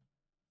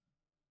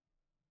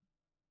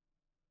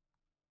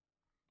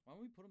 Why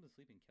don't we put him to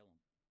sleep and kill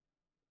him?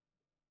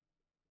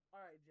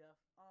 All right, Jeff.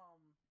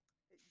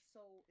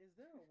 So is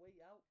there a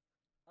way out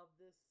of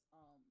this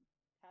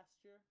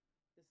pasture,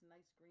 this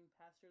nice green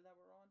pasture that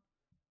we're on?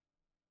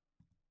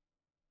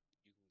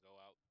 You can go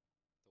out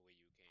the way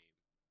you came.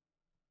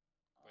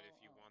 But if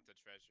you want the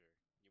treasure,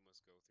 you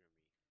must go through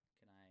me.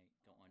 Can I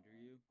go under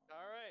you?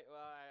 All right.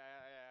 Well, I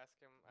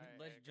asked him.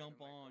 Let's jump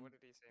on. What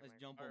did he say? Let's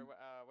Michael? jump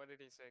on. What did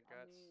he say,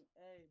 Guts? I mean,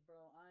 hey,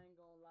 bro, I ain't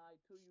gonna lie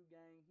to you,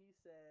 gang. He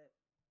said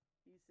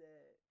He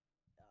said,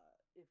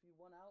 if you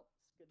want out,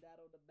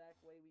 skedaddle the back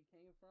way we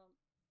came from.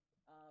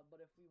 But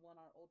if we want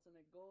our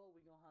ultimate goal,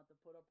 we're gonna have to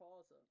put our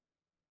paws up.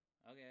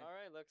 Okay. All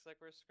right, looks like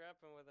we're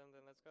scrapping with them.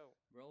 Then let's go.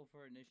 Roll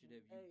for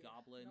initiative, you Hey,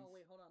 goblins. No,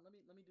 wait, hold on. Let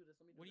me do this.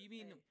 What do you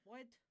mean? Hey,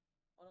 What?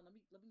 hold on.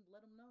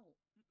 Let him know.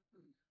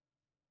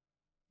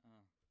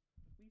 Oh.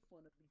 We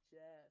finna beat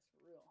your ass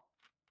for real.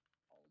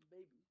 Oh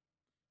baby.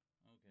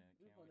 Okay, I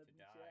We can't finna wait to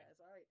beat your die. ass.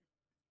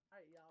 All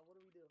right, y'all. What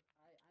do we do?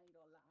 I ain't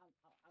gonna lie.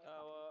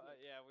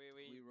 Yeah,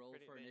 we roll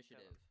pretty- for they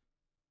initiative. kill 'em.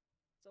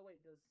 So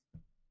wait, does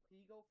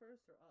he go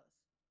first or us?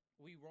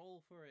 We roll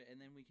for it, and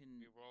then we can.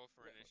 We roll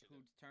for wh- initiative.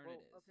 Whose turn Well,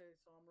 it is? Okay,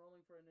 so I'm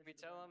rolling for initiative. We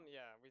tell right him, now.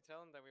 yeah, we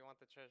tell him that we want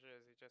the treasure.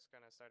 Is he just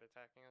gonna start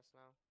attacking us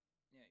now?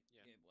 Yeah.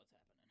 Yeah. Gabe, what's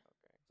happening?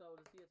 Okay. So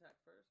does he attack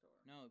first or?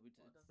 No, it's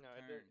Oh, it doesn't. No,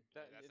 turn.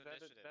 that That's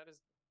that is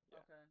initiative. yeah.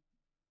 Okay.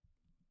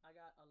 I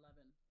got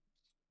 11.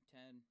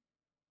 10.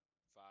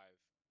 5.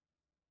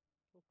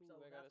 Ooh, So I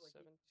got a that's what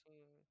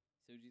 17.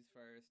 Suji's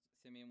first.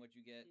 Simeon, what'd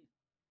you get?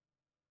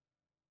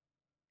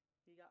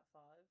 He got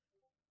 5.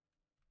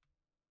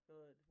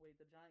 Good. Wait,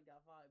 the giant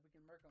got 5. We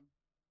can murk him.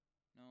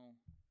 No.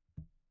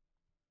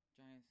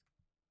 Giants.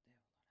 They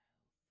have a lot of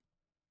health.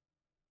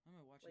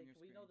 I'm watching Wait, your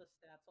can we screen. know the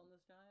stats on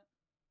this giant?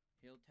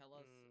 He'll tell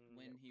us Mm,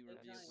 when yep. he Hey,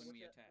 reviews giant, when what's we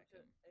your- attack what's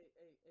your- him.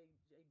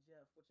 Hey,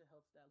 Jeff, what's your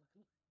health stat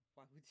looking like?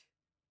 Why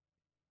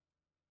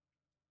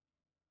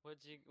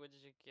would you? What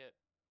did you get?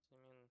 I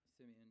mean,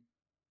 Simeon.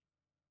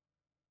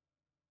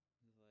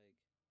 Is like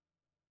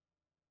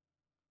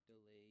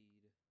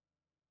delayed.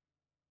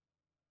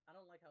 I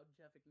don't like how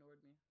Jeff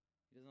ignored me.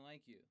 He doesn't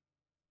like you.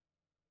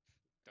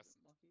 That's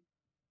Monkey.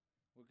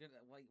 We're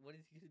gonna like. What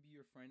is he gonna be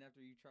your friend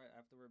after you try?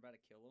 After we're about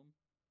to kill him?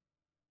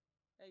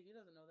 Hey, he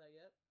doesn't know that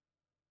yet.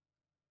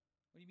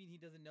 What do you mean he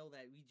doesn't know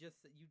that? You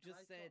just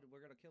I said saw-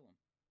 we're gonna kill him.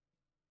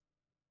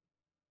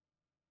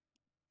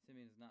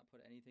 Simeon has not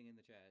put anything in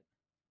the chat.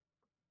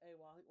 Hey,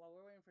 while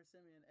we're waiting for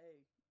Simeon,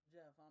 hey,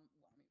 Jeff, bro,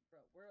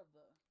 we're of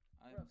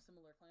I'm,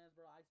 similar clans,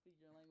 bro. I speak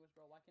your language,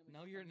 bro. Why can't we?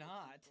 No, just you're come to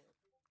not. peace, bro?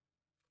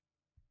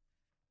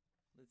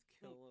 let's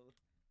kill him.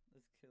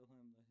 Let's kill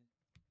him.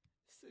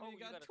 oh, Simeon you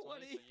got got a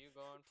 20, 20. so you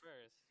going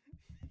first.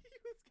 He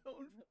was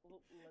going.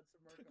 Let's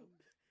murk him.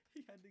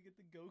 He had to get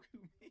the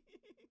Goku meme.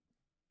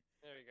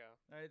 There you go.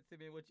 All right,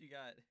 Simeon, what you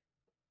got?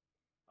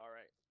 All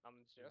right,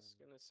 I'm just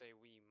gonna say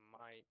we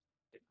might.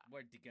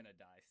 We're gonna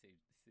die,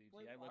 Suji.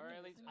 Wait, I why looked, are Alright,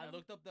 you at least missing I one?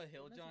 looked up the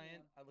hill You're missing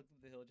giant. one. I looked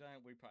up the hill giant.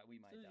 We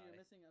might Suji, die. you're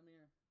missing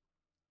Amir.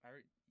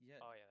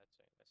 Yeah. Oh yeah, that's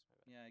right. That's my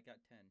bad. Yeah, I got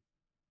 10.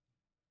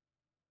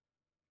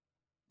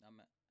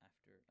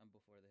 I'm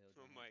before the hill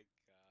oh giant. my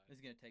god. This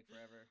is gonna take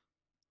forever.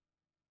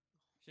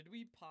 Should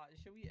we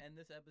end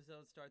this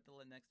episode, start the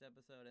next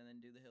episode, and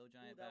then do the hill Ooh,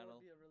 giant that battle?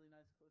 would be a really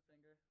nice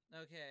cliffhanger.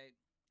 Okay,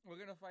 we're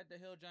gonna fight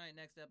the hill giant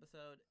next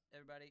episode.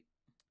 Everybody,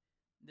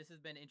 this has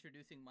been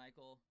introducing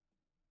Michael.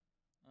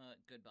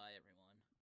 Goodbye, everyone.